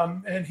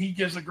 And he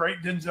gives a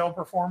great Denzel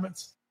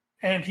performance,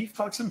 and he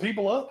fucks some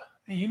people up.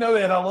 And you know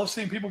that I love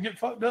seeing people get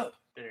fucked up.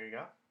 There you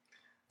go.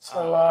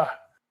 So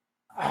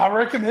I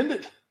recommend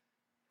it.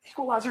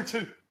 Equalizer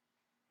 2.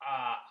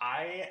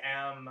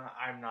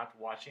 I'm not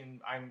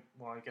watching. I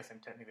guess I'm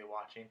technically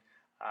watching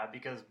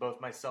because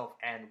both myself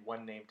and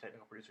one named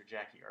technical producer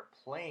Jackie are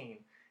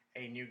playing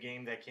a new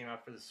game that came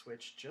out for the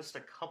Switch just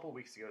a couple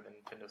weeks ago, the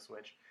Nintendo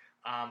Switch,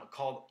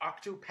 called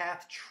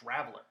Octopath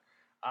Traveler.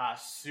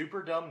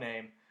 Super dumb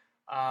name.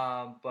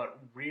 But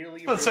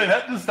really, let's say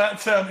that does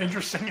not sound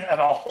interesting at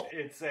all.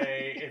 It's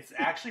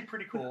actually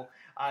pretty cool.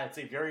 It's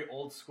a very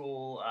old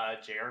school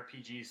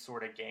JRPG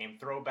sort of game,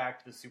 throwback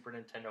to the Super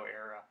Nintendo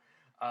era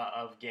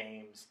of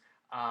games.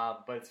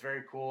 But it's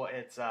very cool.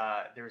 It's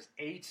there's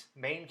 8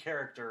 main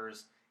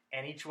characters,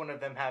 and each one of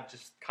them have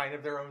just kind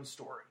of their own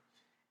story.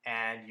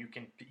 And you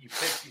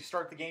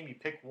start the game, you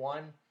pick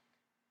one,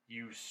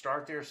 you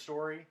start their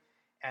story,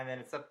 and then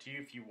it's up to you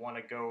if you want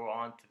to go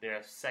on to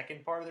their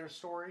second part of their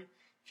story.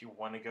 If you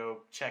want to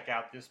go check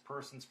out this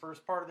person's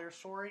first part of their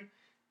story,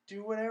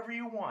 do whatever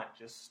you want.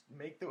 Just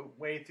make the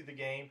way through the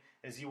game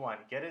as you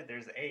want. Get it?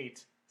 There's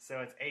 8.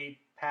 So it's 8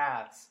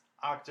 paths.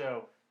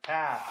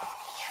 Octopath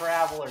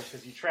Travelers,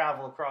 because you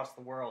travel across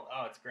the world.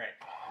 Oh, it's great.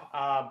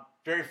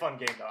 Very fun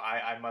game, though.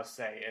 I must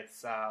say.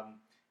 It's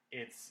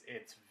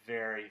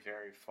very,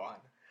 very fun.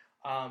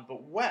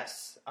 But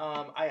Wes,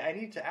 I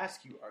need to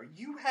ask you,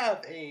 you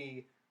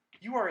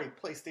are a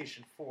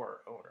PlayStation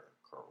 4 owner,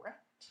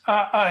 correct?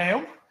 I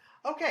am.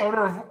 Okay.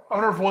 Owner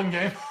of one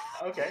game.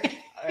 Okay.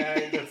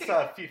 It's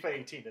FIFA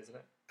 18, isn't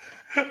it?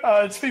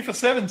 It's FIFA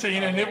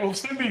 17, and it will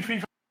soon be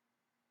FIFA.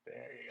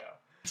 There you go.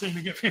 Soon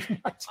to get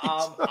FIFA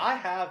 19. I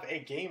have a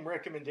game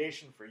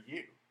recommendation for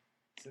you,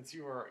 since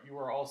you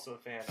are also a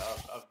fan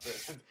of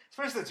this,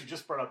 especially since you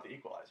just brought up the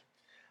Equalizer.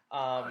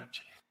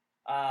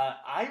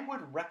 I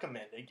would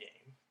recommend a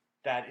game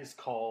that is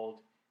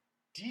called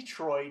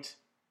Detroit,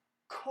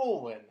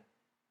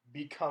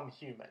 become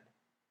human.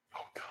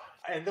 Oh, God.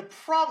 And the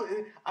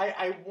problem,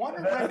 I want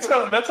to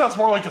that sounds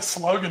more like a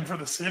slogan for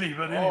the city,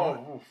 but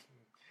anyway.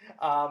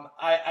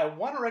 I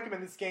want to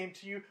recommend this game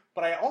to you,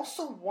 but I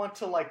also want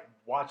to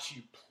watch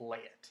you play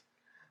it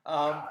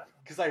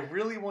because I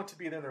really want to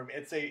be in the room.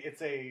 It's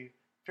a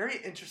very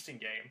interesting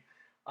game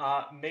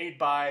made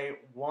by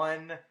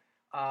one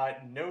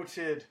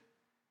noted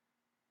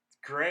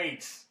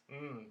great.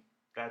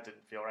 That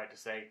didn't feel right to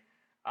say.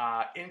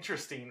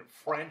 Interesting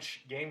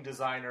French game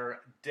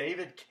designer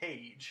David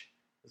Cage.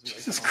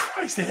 Jesus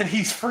Christ, Ed,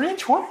 he's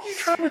French? What are you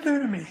trying to do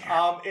to me?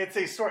 It's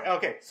a story.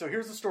 Okay, so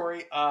here's the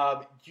story.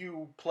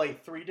 You play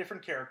 3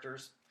 different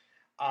characters.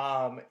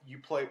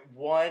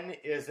 One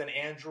is an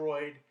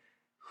android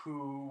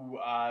who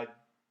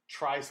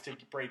tries to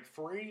break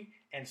free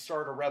and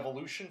start a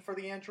revolution for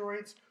the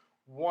androids.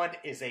 One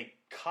is a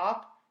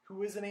cop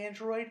who is an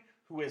android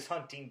who is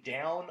hunting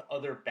down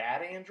other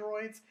bad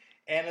androids.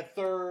 And a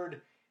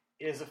third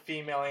is a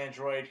female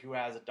android who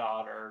has a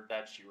daughter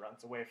that she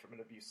runs away from an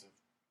abusive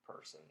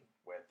person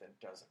with, and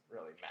doesn't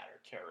really matter.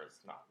 Kara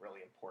is not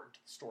really important to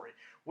the story.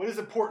 What is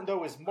important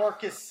though is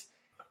Marcus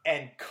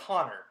and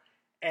Connor,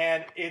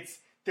 and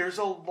there's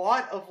a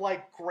lot of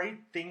great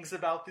things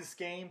about this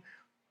game,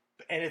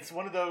 and it's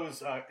one of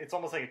those. It's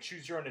almost like a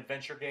choose your own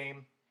adventure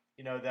game.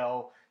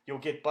 You'll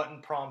get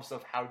button prompts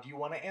of how do you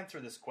want to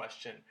answer this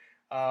question,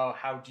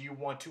 how do you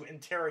want to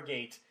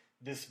interrogate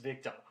this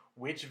victim.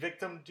 Which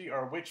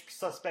which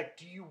suspect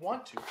do you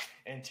want to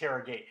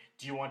interrogate?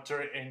 Do you want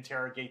to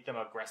interrogate them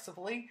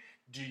aggressively?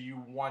 Do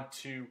you want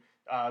to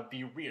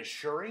be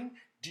reassuring?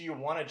 Do you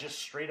want to just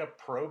straight up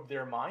probe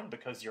their mind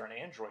because you're an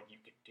android? You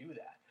can do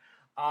that.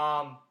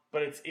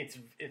 But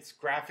it's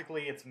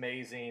graphically it's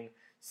amazing.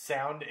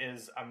 Sound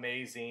is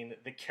amazing.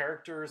 The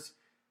characters,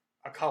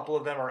 a couple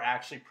of them are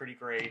actually pretty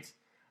great.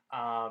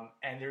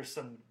 And there's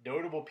some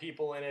notable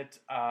people in it.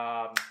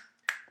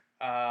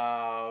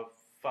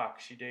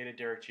 She dated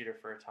Derek Jeter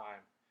for a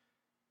time.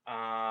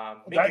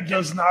 That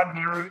does not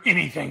narrow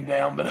anything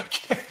down, but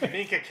okay.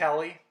 Minka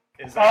Kelly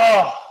is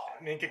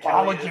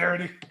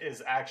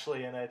is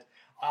actually in it.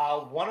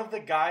 One of the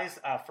guys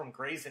from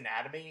Grey's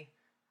Anatomy,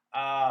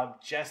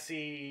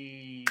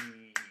 Jesse.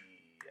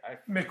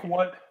 Mick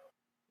what?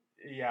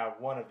 Yeah,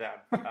 one of them.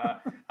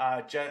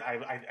 I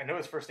know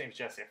his first name's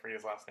Jesse. I forget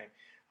his last name.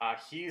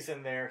 He's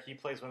in there. He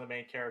plays one of the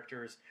main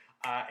characters.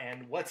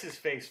 And what's his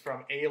face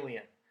from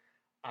Alien?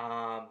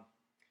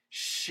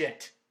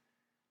 Shit.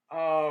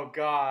 Oh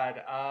God.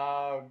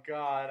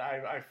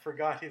 I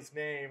forgot his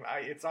name.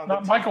 It's on.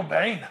 Not Michael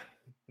Bain.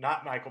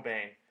 Not Michael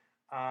Bain.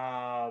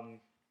 Oh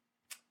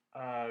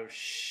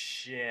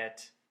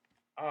shit.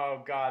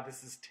 Oh God,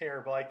 this is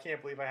terrible. I can't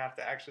believe I have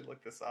to actually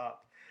look this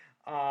up.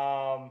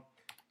 Carl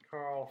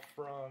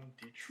from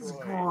Detroit. This is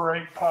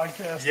great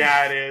podcast.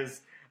 Yeah, it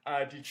is.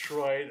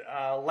 Detroit.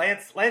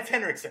 Lance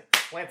Henriksen.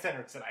 Lance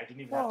Henriksen. I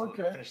didn't even have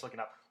to finish looking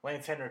up.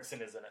 Lance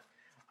Henriksen is in it.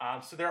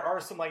 So there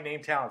are some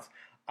name talents.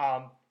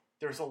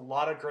 There's a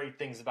lot of great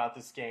things about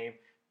this game,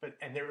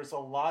 and there's a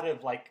lot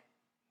of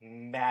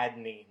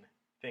maddening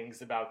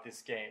things about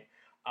this game.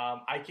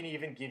 I can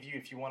even give you,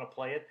 if you want to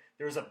play it,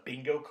 there's a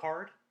bingo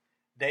card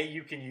that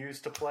you can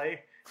use to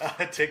play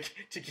to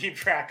keep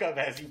track of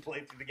as you play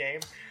through the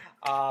game.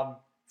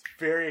 It's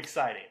very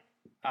exciting.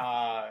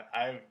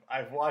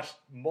 I've watched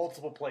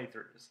multiple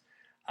playthroughs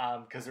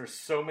because there's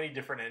so many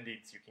different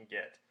endings you can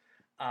get.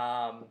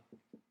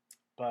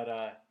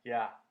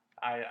 Yeah,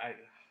 I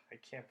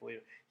can't believe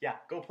it. Yeah,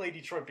 go play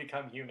Detroit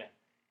Become Human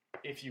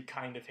if you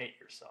kind of hate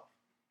yourself.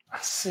 I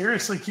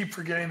seriously keep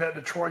forgetting that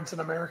Detroit's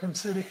an American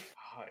city.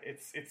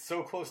 It's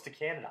so close to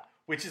Canada,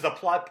 which is a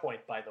plot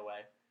point, by the way.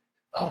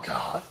 Oh,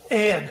 God.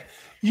 And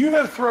you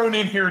have thrown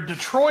in here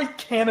Detroit,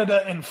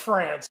 Canada, and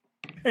France,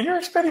 and you're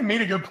expecting me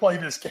to go play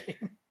this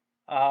game.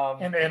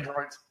 And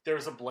androids.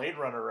 There's a Blade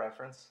Runner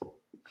reference.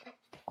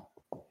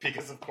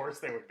 Because, of course,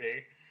 they would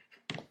be.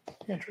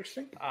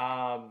 Interesting.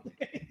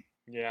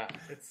 Yeah,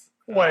 it's...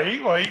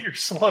 Wait, you're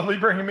slowly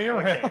bringing me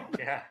around.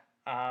 Okay,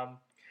 yeah.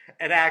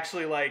 And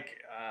actually,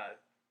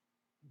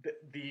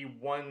 the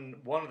one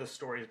of the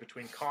stories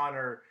between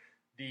Connor,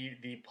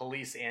 the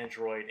police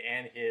android,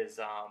 and his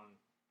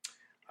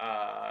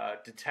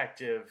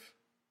detective,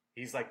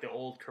 he's the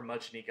old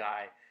curmudgeon-y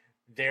guy,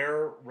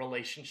 their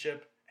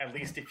relationship, at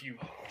least if you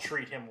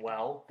treat him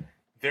well,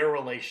 their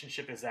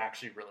relationship is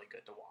actually really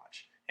good to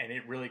watch. And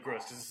it really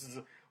grows. Because this is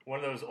one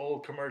of those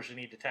old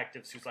curmudgeon-y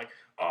detectives who's oh,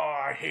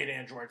 I hate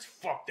androids,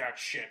 fuck that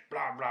shit,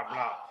 blah, blah,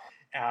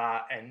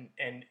 blah.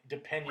 And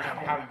depending on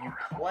how you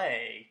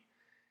play,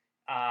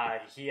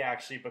 he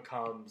actually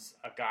becomes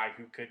a guy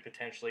who could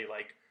potentially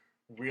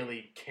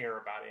really care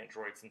about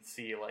androids and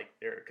see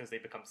because they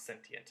become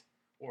sentient,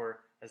 or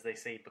as they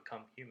say,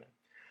 become human.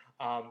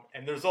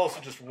 And there's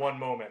also just one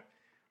moment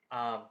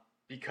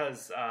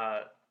because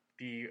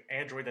the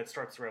android that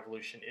starts the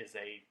revolution is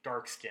a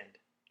dark-skinned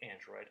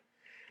android.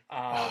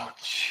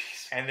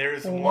 And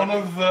there's one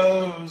of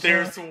those.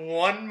 There's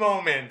one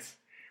moment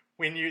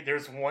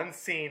there's one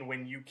scene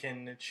when you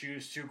can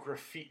choose to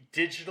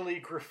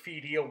digitally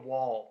graffiti a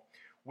wall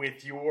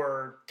with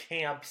your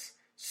camp's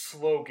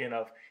slogan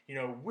of,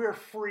 we're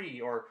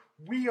free or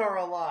we are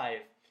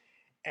alive.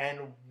 And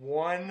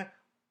one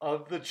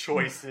of the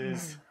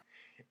choices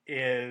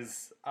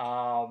is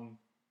I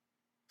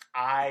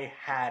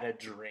had a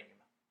dream.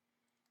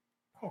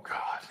 Oh,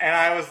 God. And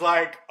I was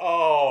like,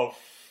 oh,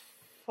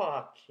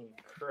 fucking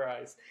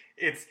Christ.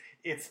 It's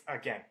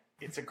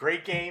a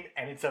great game,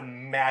 and it's a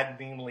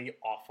maddeningly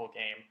awful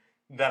game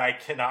that I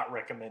cannot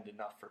recommend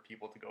enough for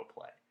people to go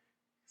play.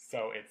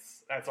 So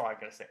that's all I'm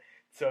going to say.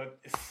 So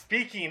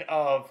speaking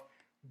of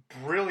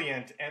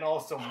brilliant and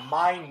also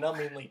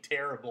mind-numbingly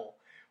terrible,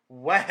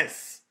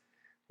 Wes,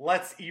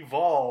 let's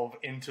evolve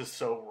into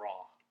So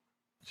Raw.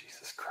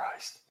 Jesus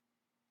Christ.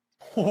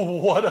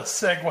 What a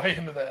segue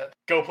into that.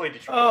 Go play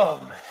Detroit.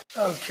 Oh, man.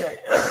 Okay.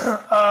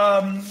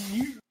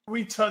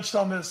 We touched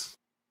on this.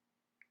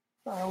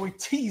 We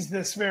teased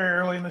this very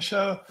early in the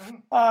show.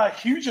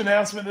 Huge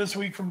announcement this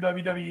week from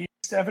WWE.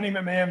 Stephanie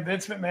McMahon,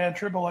 Vince McMahon,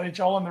 Triple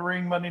H, all in the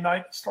ring Monday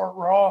night to start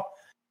Raw.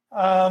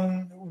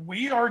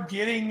 We are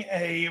getting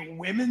a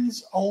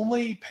women's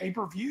only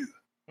pay-per-view.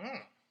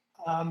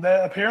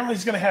 That apparently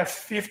is going to have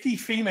 50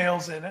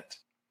 females in it.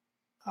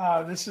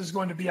 This is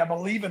going to be, I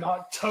believe, in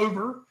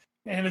October,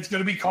 and it's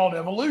going to be called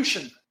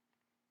Evolution.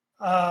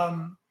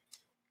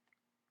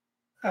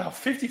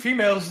 50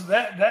 females,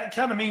 that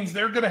kind of means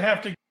they're going to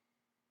have to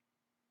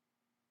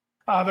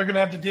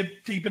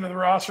dip deep into the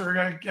roster. They're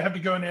going to have to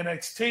go into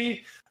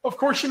NXT. Of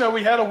course,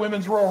 we had a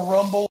Women's Royal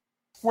Rumble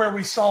where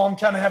we saw them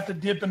kind of have to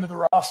dip into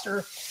the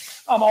roster.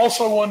 I'm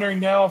also wondering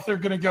now if they're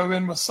going to go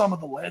in with some of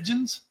the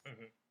legends,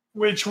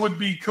 which would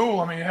be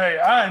cool. I mean, hey,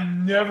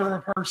 I'm never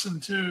a person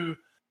to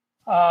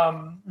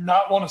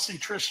not want to see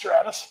Trish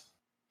Stratus.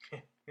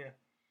 Yeah.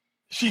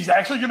 She's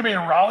actually going to be in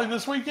Raleigh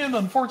this weekend.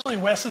 Unfortunately,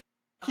 Wes is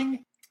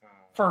working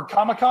for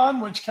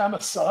Comic-Con, which kind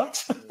of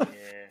sucks. Yeah.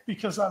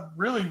 Because I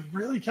really,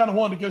 really kind of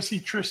wanted to go see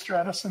Trish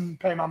Stratus and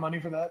pay my money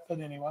for that. But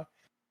anyway,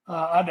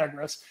 I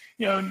digress.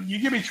 You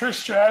give me Trish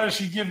Stratus,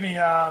 you give me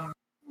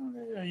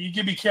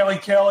Kelly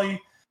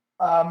Kelly,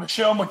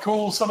 Michelle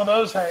McCool, some of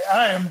those. Hey,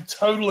 I am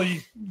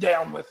totally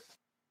down with it.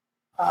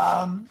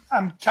 I'm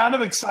kind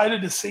of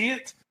excited to see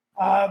it.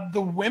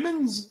 The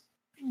women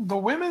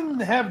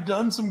have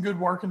done some good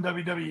work in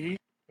WWE,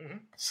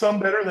 some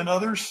better than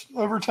others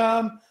over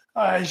time.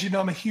 As you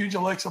know, I'm a huge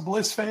Alexa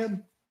Bliss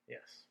fan. Yes.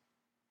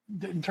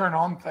 Didn't turn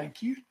on,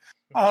 thank you.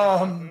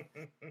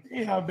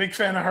 Big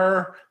fan of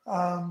her.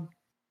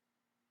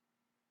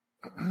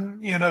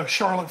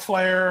 Charlotte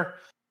Flair.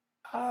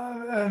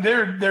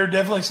 There are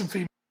definitely some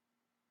female.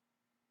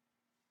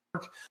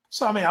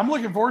 So, I'm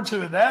looking forward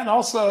to that. And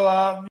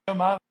also,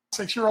 my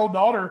 6-year-old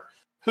daughter,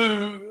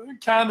 who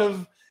kind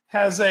of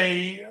has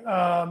a,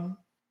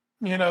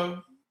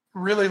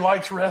 really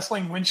likes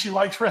wrestling when she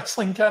likes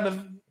wrestling kind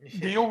of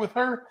deal with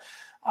her.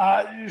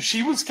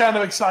 She was kind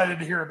of excited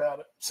to hear about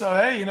it. So,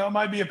 hey, it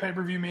might be a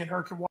pay-per-view me and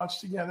her could watch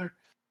together.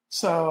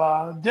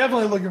 So,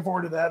 definitely looking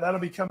forward to that. That'll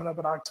be coming up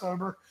in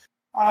October.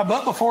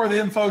 But before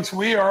then, folks,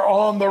 we are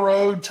on the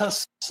road to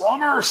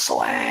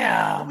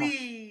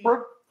SummerSlam.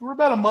 We're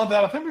about a month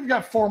out. I think we've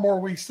got 4 more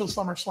weeks till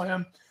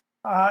SummerSlam.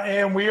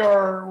 And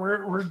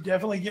we're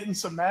definitely getting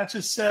some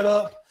matches set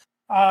up.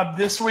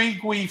 This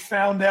week, we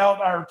found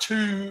out our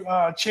 2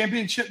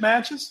 championship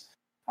matches.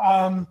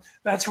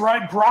 That's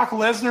right. Brock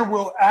Lesnar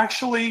will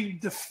actually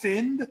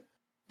defend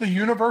the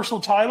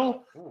Universal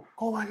title. Ooh.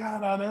 Oh, my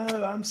God. I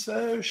know. I'm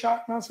so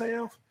shocked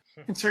myself.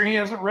 Considering he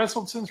hasn't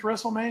wrestled since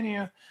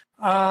WrestleMania.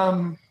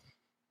 Lesnar's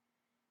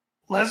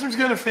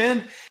going to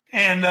defend.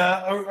 And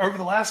over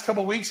the last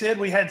couple of weeks, Ed,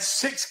 we had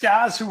 6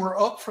 guys who were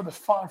up for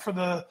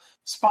the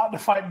spot to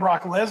fight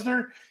Brock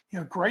Lesnar.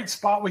 Great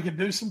spot. We could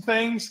do some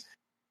things.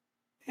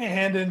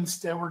 And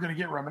instead, we're going to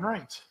get Roman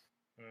Reigns.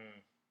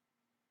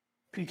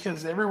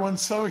 Because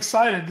everyone's so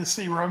excited to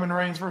see Roman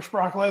Reigns versus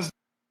Brock Lesnar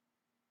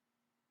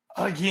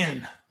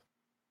again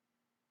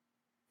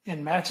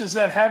in matches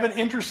that haven't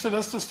interested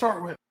us to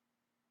start with,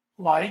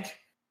 like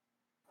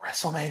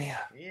WrestleMania.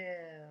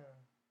 Yeah.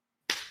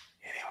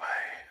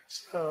 Anyway,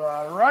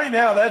 so right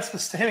now that's the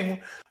standing.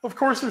 Of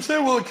course, they're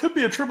saying, well, it could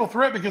be a triple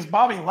threat because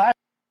Bobby Lashley.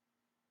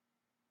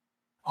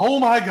 Oh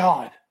my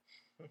God.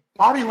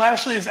 Bobby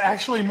Lashley is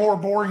actually more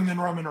boring than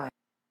Roman Reigns.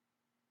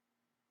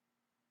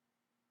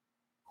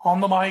 On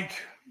the mic,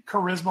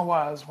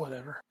 charisma-wise,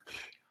 whatever.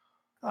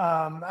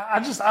 I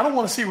don't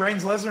want to see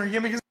Reigns Lesnar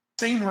again because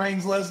I've seen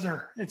Reigns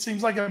Lesnar. It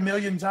seems like a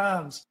million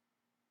times.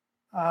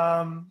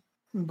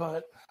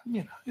 But,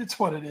 it's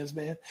what it is,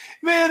 man.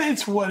 Man,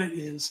 it's what it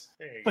is.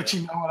 But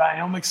you know what I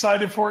am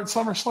excited for at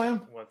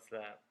SummerSlam? What's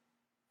that?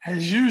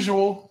 As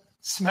usual,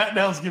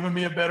 SmackDown's giving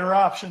me a better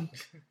option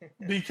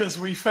because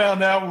we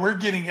found out we're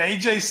getting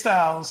AJ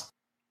Styles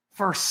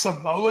versus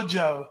Samoa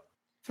Joe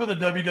for the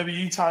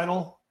WWE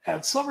title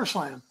at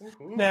SummerSlam.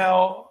 Ooh.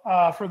 Now,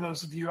 for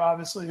those of you,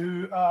 obviously,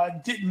 who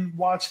didn't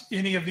watch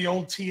any of the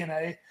old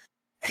TNA,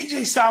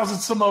 AJ Styles and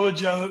Samoa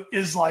Joe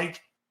is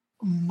like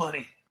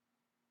money.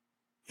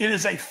 It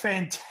is a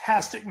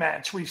fantastic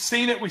match. We've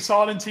seen it. We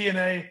saw it in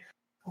TNA.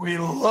 We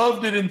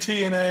loved it in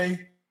TNA.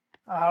 We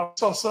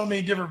saw so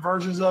many different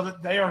versions of it.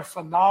 They are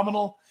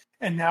phenomenal.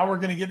 And now we're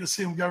going to get to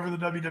see them go for the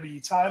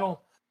WWE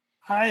title.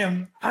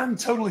 I'm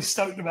totally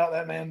stoked about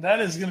that, man. That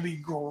is going to be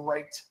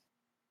great.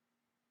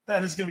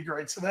 That is going to be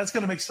great. So that's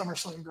going to make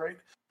SummerSlam great.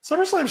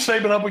 SummerSlam's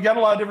shaping up. We got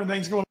a lot of different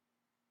things going on.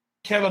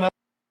 Kevin Owens,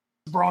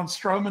 Braun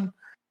Strowman.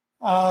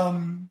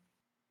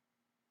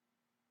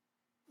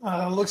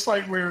 Looks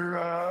like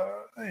we're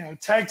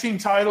tag team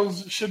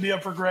titles should be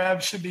up for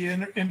grabs. Should be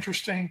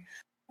interesting.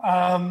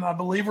 I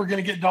believe we're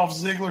going to get Dolph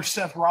Ziggler,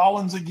 Seth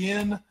Rollins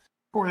again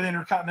for the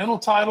Intercontinental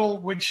title,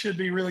 which should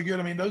be really good.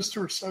 I mean, those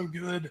two are so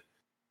good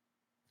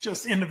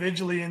just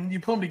individually, and you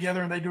put them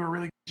together and they do a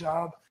really good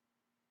job.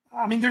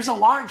 I mean, there's a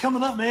lot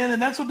coming up, man,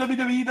 and that's what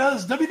WWE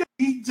does.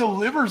 WWE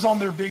delivers on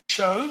their big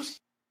shows.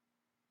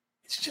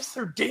 It's just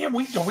their damn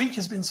week to week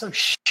has been so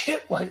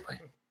shit lately.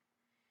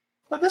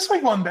 But this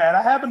week wasn't bad.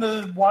 I happened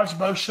to watch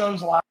both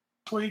shows last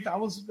week. I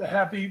was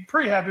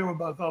pretty happy with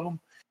both of them.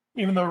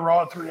 Even though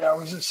Raw at 3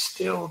 hours is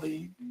still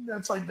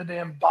that's like the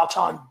damn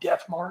Baton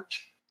Death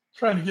March.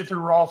 Trying to get through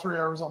Raw 3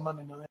 hours on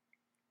Monday night.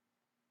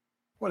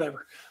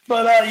 Whatever.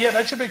 But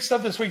that's your big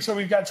stuff this week. So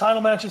we've got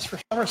title matches for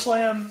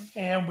SummerSlam,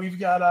 and we've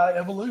got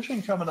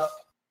Evolution coming up.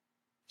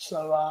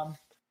 So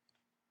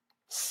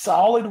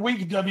solid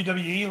week,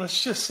 WWE.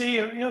 Let's just see.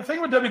 The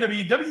thing with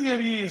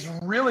WWE is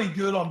really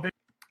good on big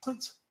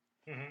announcements.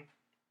 Mm-hmm.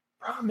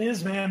 Problem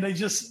is, man,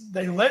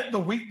 they let the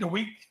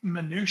week-to-week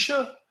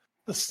minutia,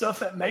 the stuff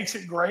that makes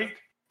it great,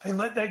 they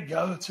let that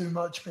go too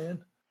much,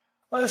 man.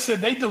 Like I said,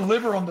 they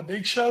deliver on the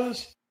big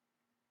shows.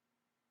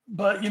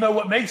 But,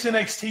 what makes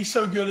NXT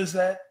so good is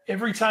that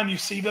every time you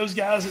see those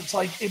guys, it's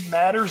like it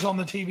matters on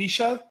the TV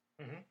show.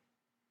 Mm-hmm.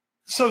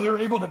 So they're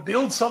able to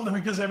build something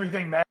because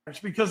everything matters,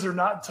 because they're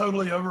not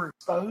totally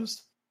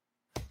overexposed.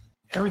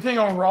 Everything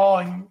on Raw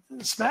and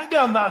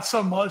SmackDown, not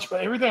so much, but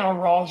everything on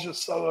Raw is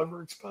just so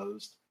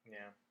overexposed.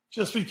 Yeah.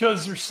 Just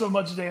because there's so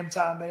much damn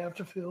time they have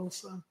to fill.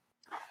 So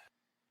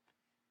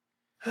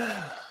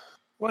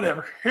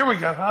whatever. Here we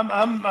go.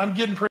 I'm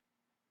getting pretty.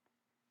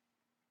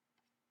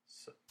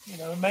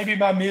 Maybe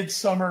my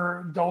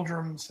midsummer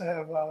doldrums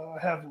have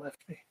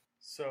left me.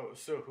 So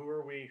who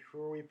are we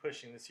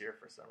pushing this year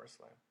for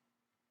SummerSlam?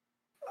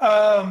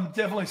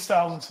 Definitely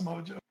Styles and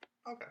Samoa Joe.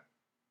 Okay.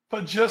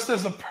 But just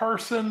as a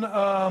person,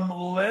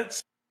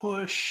 let's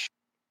push.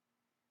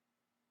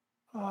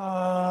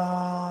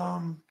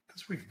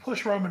 Because we've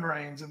pushed Roman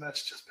Reigns, and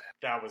that's just bad.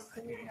 That was.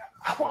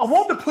 I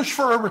wanted to push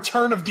for a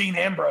return of Dean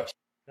Ambrose.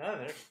 No,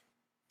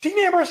 Dean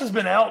Ambrose has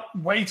been out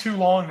way too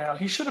long now.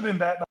 He should have been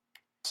back.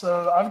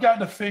 So I've got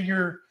to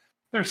figure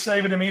they're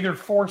saving him either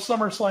for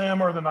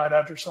SummerSlam or the night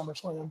after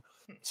SummerSlam.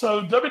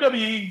 So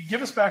WWE,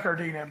 give us back our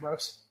Dean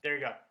Ambrose. There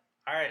you go.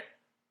 All right,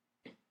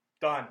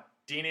 done.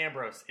 Dean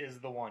Ambrose is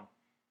the one.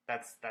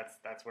 That's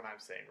what I'm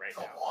saying right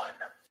now.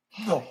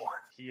 The one.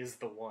 He is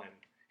the one.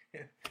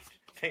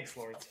 Thanks,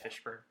 Lawrence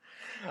Fishburne.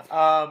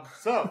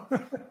 So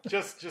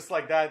just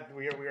like that,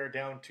 we are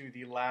down to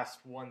the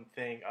last one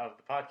thing of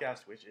the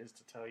podcast, which is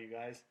to tell you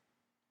guys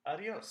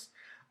adios.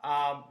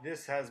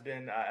 This has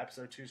been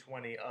episode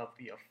 220 of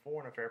the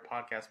Foreign Affair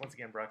podcast, once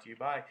again brought to you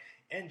by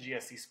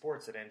NGSC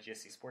Sports at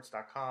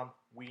ngscsports.com.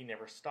 We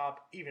never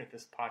stop, even if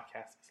this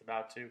podcast is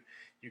about to.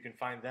 You can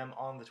find them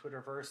on the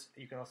Twitterverse.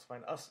 You can also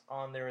find us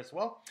on there as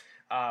well.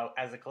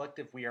 As a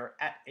collective, we are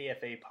at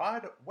AFA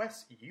Pod.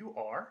 Wes, you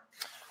are?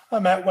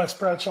 I'm at Wes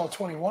Bradshaw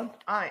 21.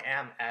 I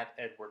am at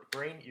Edward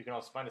Green. You can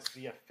also find us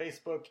via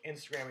Facebook,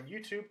 Instagram, and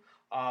YouTube.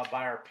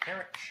 By our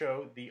parent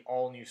show, the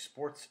All New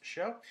Sports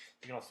Show.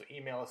 You can also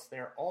email us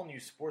there,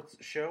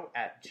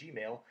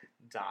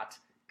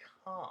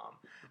 allnewsportsshow@gmail.com.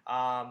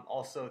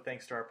 Also,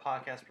 thanks to our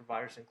podcast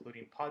providers,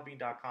 including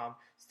Podbean.com,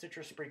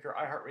 Stitcher, Spreaker,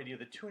 iHeartRadio,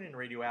 the TuneIn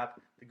Radio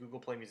app, the Google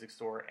Play Music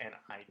Store, and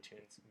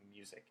iTunes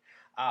Music.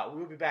 We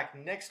will be back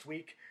next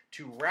week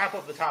to wrap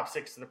up the top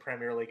 6 of the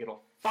Premier League.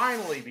 It'll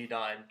finally be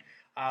done.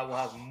 We'll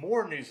have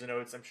more news and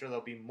notes. I'm sure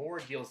there'll be more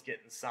deals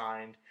getting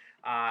signed.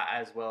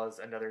 As well as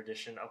another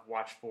edition of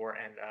Watch For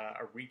and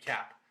a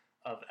recap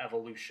of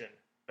Evolution.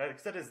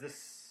 That is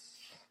this.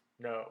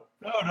 No,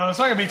 it's not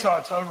going to be till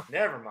October.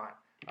 Never mind.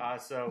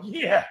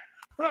 Yeah,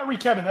 we're not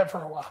recapping that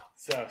for a while.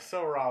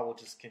 So Raw will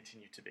just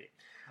continue to be.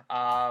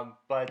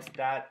 But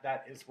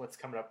that is what's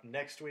coming up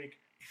next week.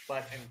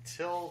 But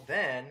until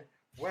then,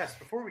 Wes,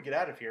 before we get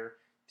out of here,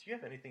 do you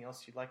have anything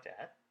else you'd like to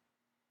add?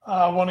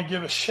 I want to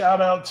give a shout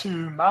out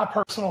to my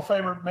personal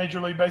favorite Major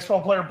League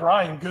Baseball player,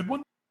 Brian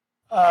Goodwin.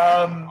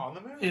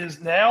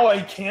 Is now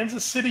a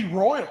Kansas City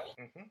Royal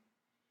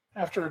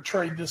after a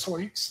trade this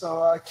week.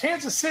 So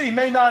Kansas City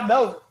may not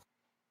know it.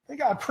 They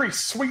got a pretty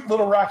sweet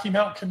little Rocky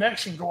Mountain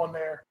connection going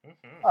there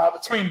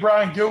between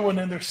Brian Goodwin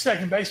and their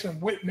second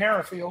baseman, Whit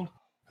Merrifield,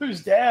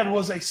 whose dad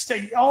was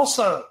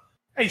also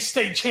a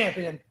state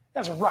champion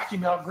as a Rocky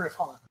Mountain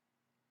Griffon.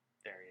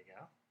 There you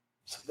go.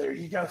 So there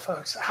you go,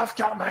 folks. I've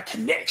got my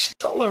connections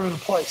all over the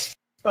place.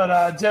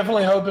 But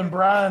definitely hoping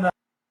Brian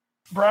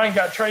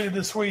got traded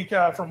this week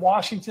from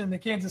Washington to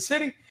Kansas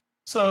City.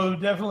 So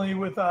definitely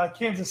with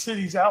Kansas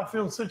City's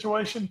outfield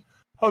situation,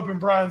 hoping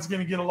Brian's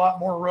going to get a lot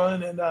more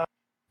run and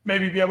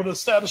maybe be able to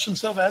establish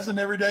himself as an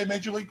everyday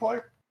major league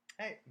player.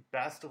 Hey,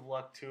 best of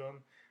luck to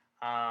him.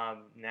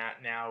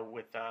 Now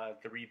with the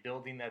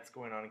rebuilding that's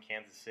going on in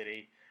Kansas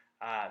City,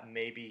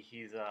 maybe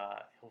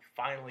he'll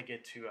finally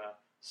get to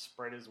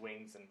spread his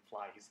wings and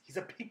fly. He's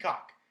a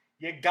peacock.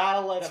 You gotta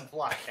let him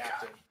fly,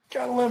 Captain.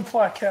 Gotta let him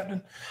fly,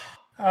 Captain.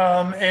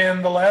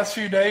 And the last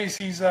few days,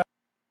 he's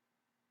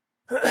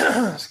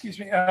excuse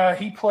me.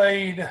 He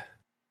played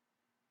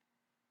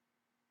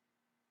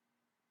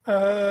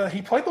the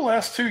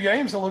last 2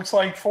 games. It looks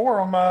like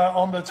for him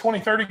on the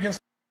 23rd against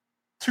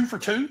 2 for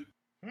 2,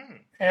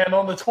 and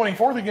on the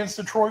 24th against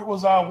Detroit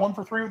was 1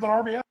 for 3 with an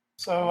RBI.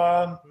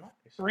 So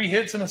 3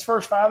 hits in his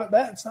first 5 at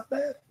bats. Not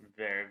bad.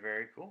 Very,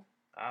 very cool.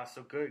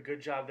 So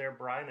good job there,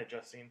 Brian,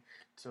 adjusting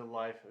to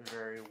life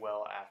very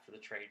well after the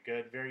trade.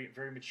 Good, very,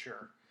 very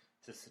mature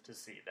to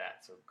see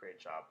that. So great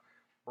job,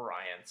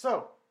 Brian.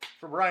 So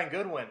for Brian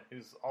Goodwin,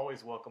 who's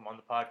always welcome on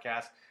the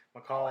podcast,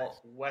 McCall,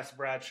 Wes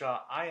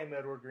Bradshaw, I am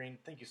Edward Green.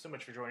 Thank you so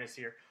much for joining us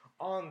here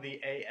on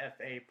the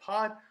AFA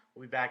Pod.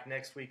 We'll be back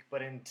next week.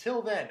 But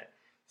until then,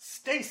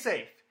 stay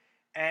safe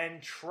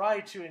and try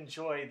to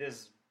enjoy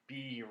this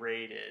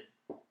B-rated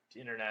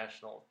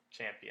international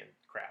champion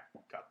crap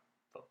cup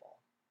football.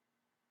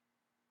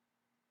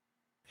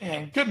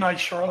 And good night,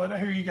 Charlotte. I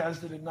hear you guys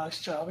did a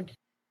nice job.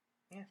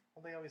 Yeah,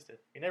 well, they always did.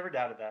 We never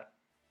doubted that.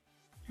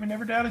 We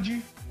never doubted you.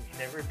 We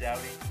never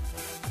doubted.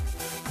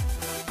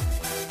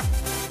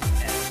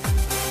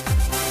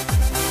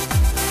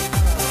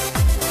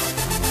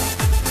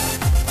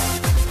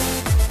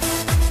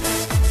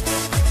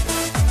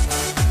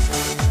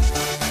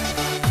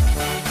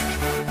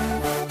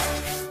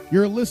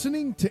 You're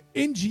listening to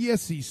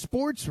NGSC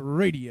Sports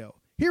Radio.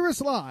 Hear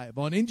us live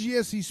on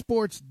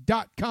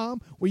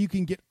NGSCSports.com, where you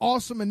can get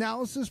awesome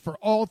analysis for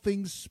all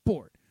things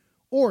sport.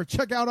 Or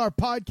check out our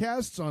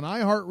podcasts on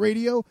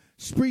iHeartRadio,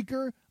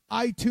 Spreaker,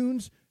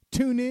 iTunes,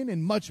 TuneIn,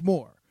 and much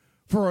more.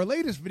 For our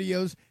latest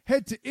videos,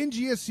 head to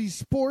NGSC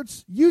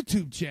Sports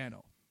YouTube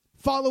channel.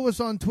 Follow us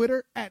on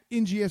Twitter at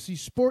NGSC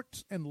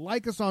Sports and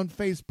like us on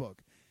Facebook.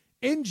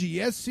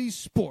 NGSC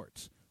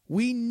Sports.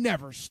 We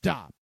never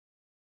stop.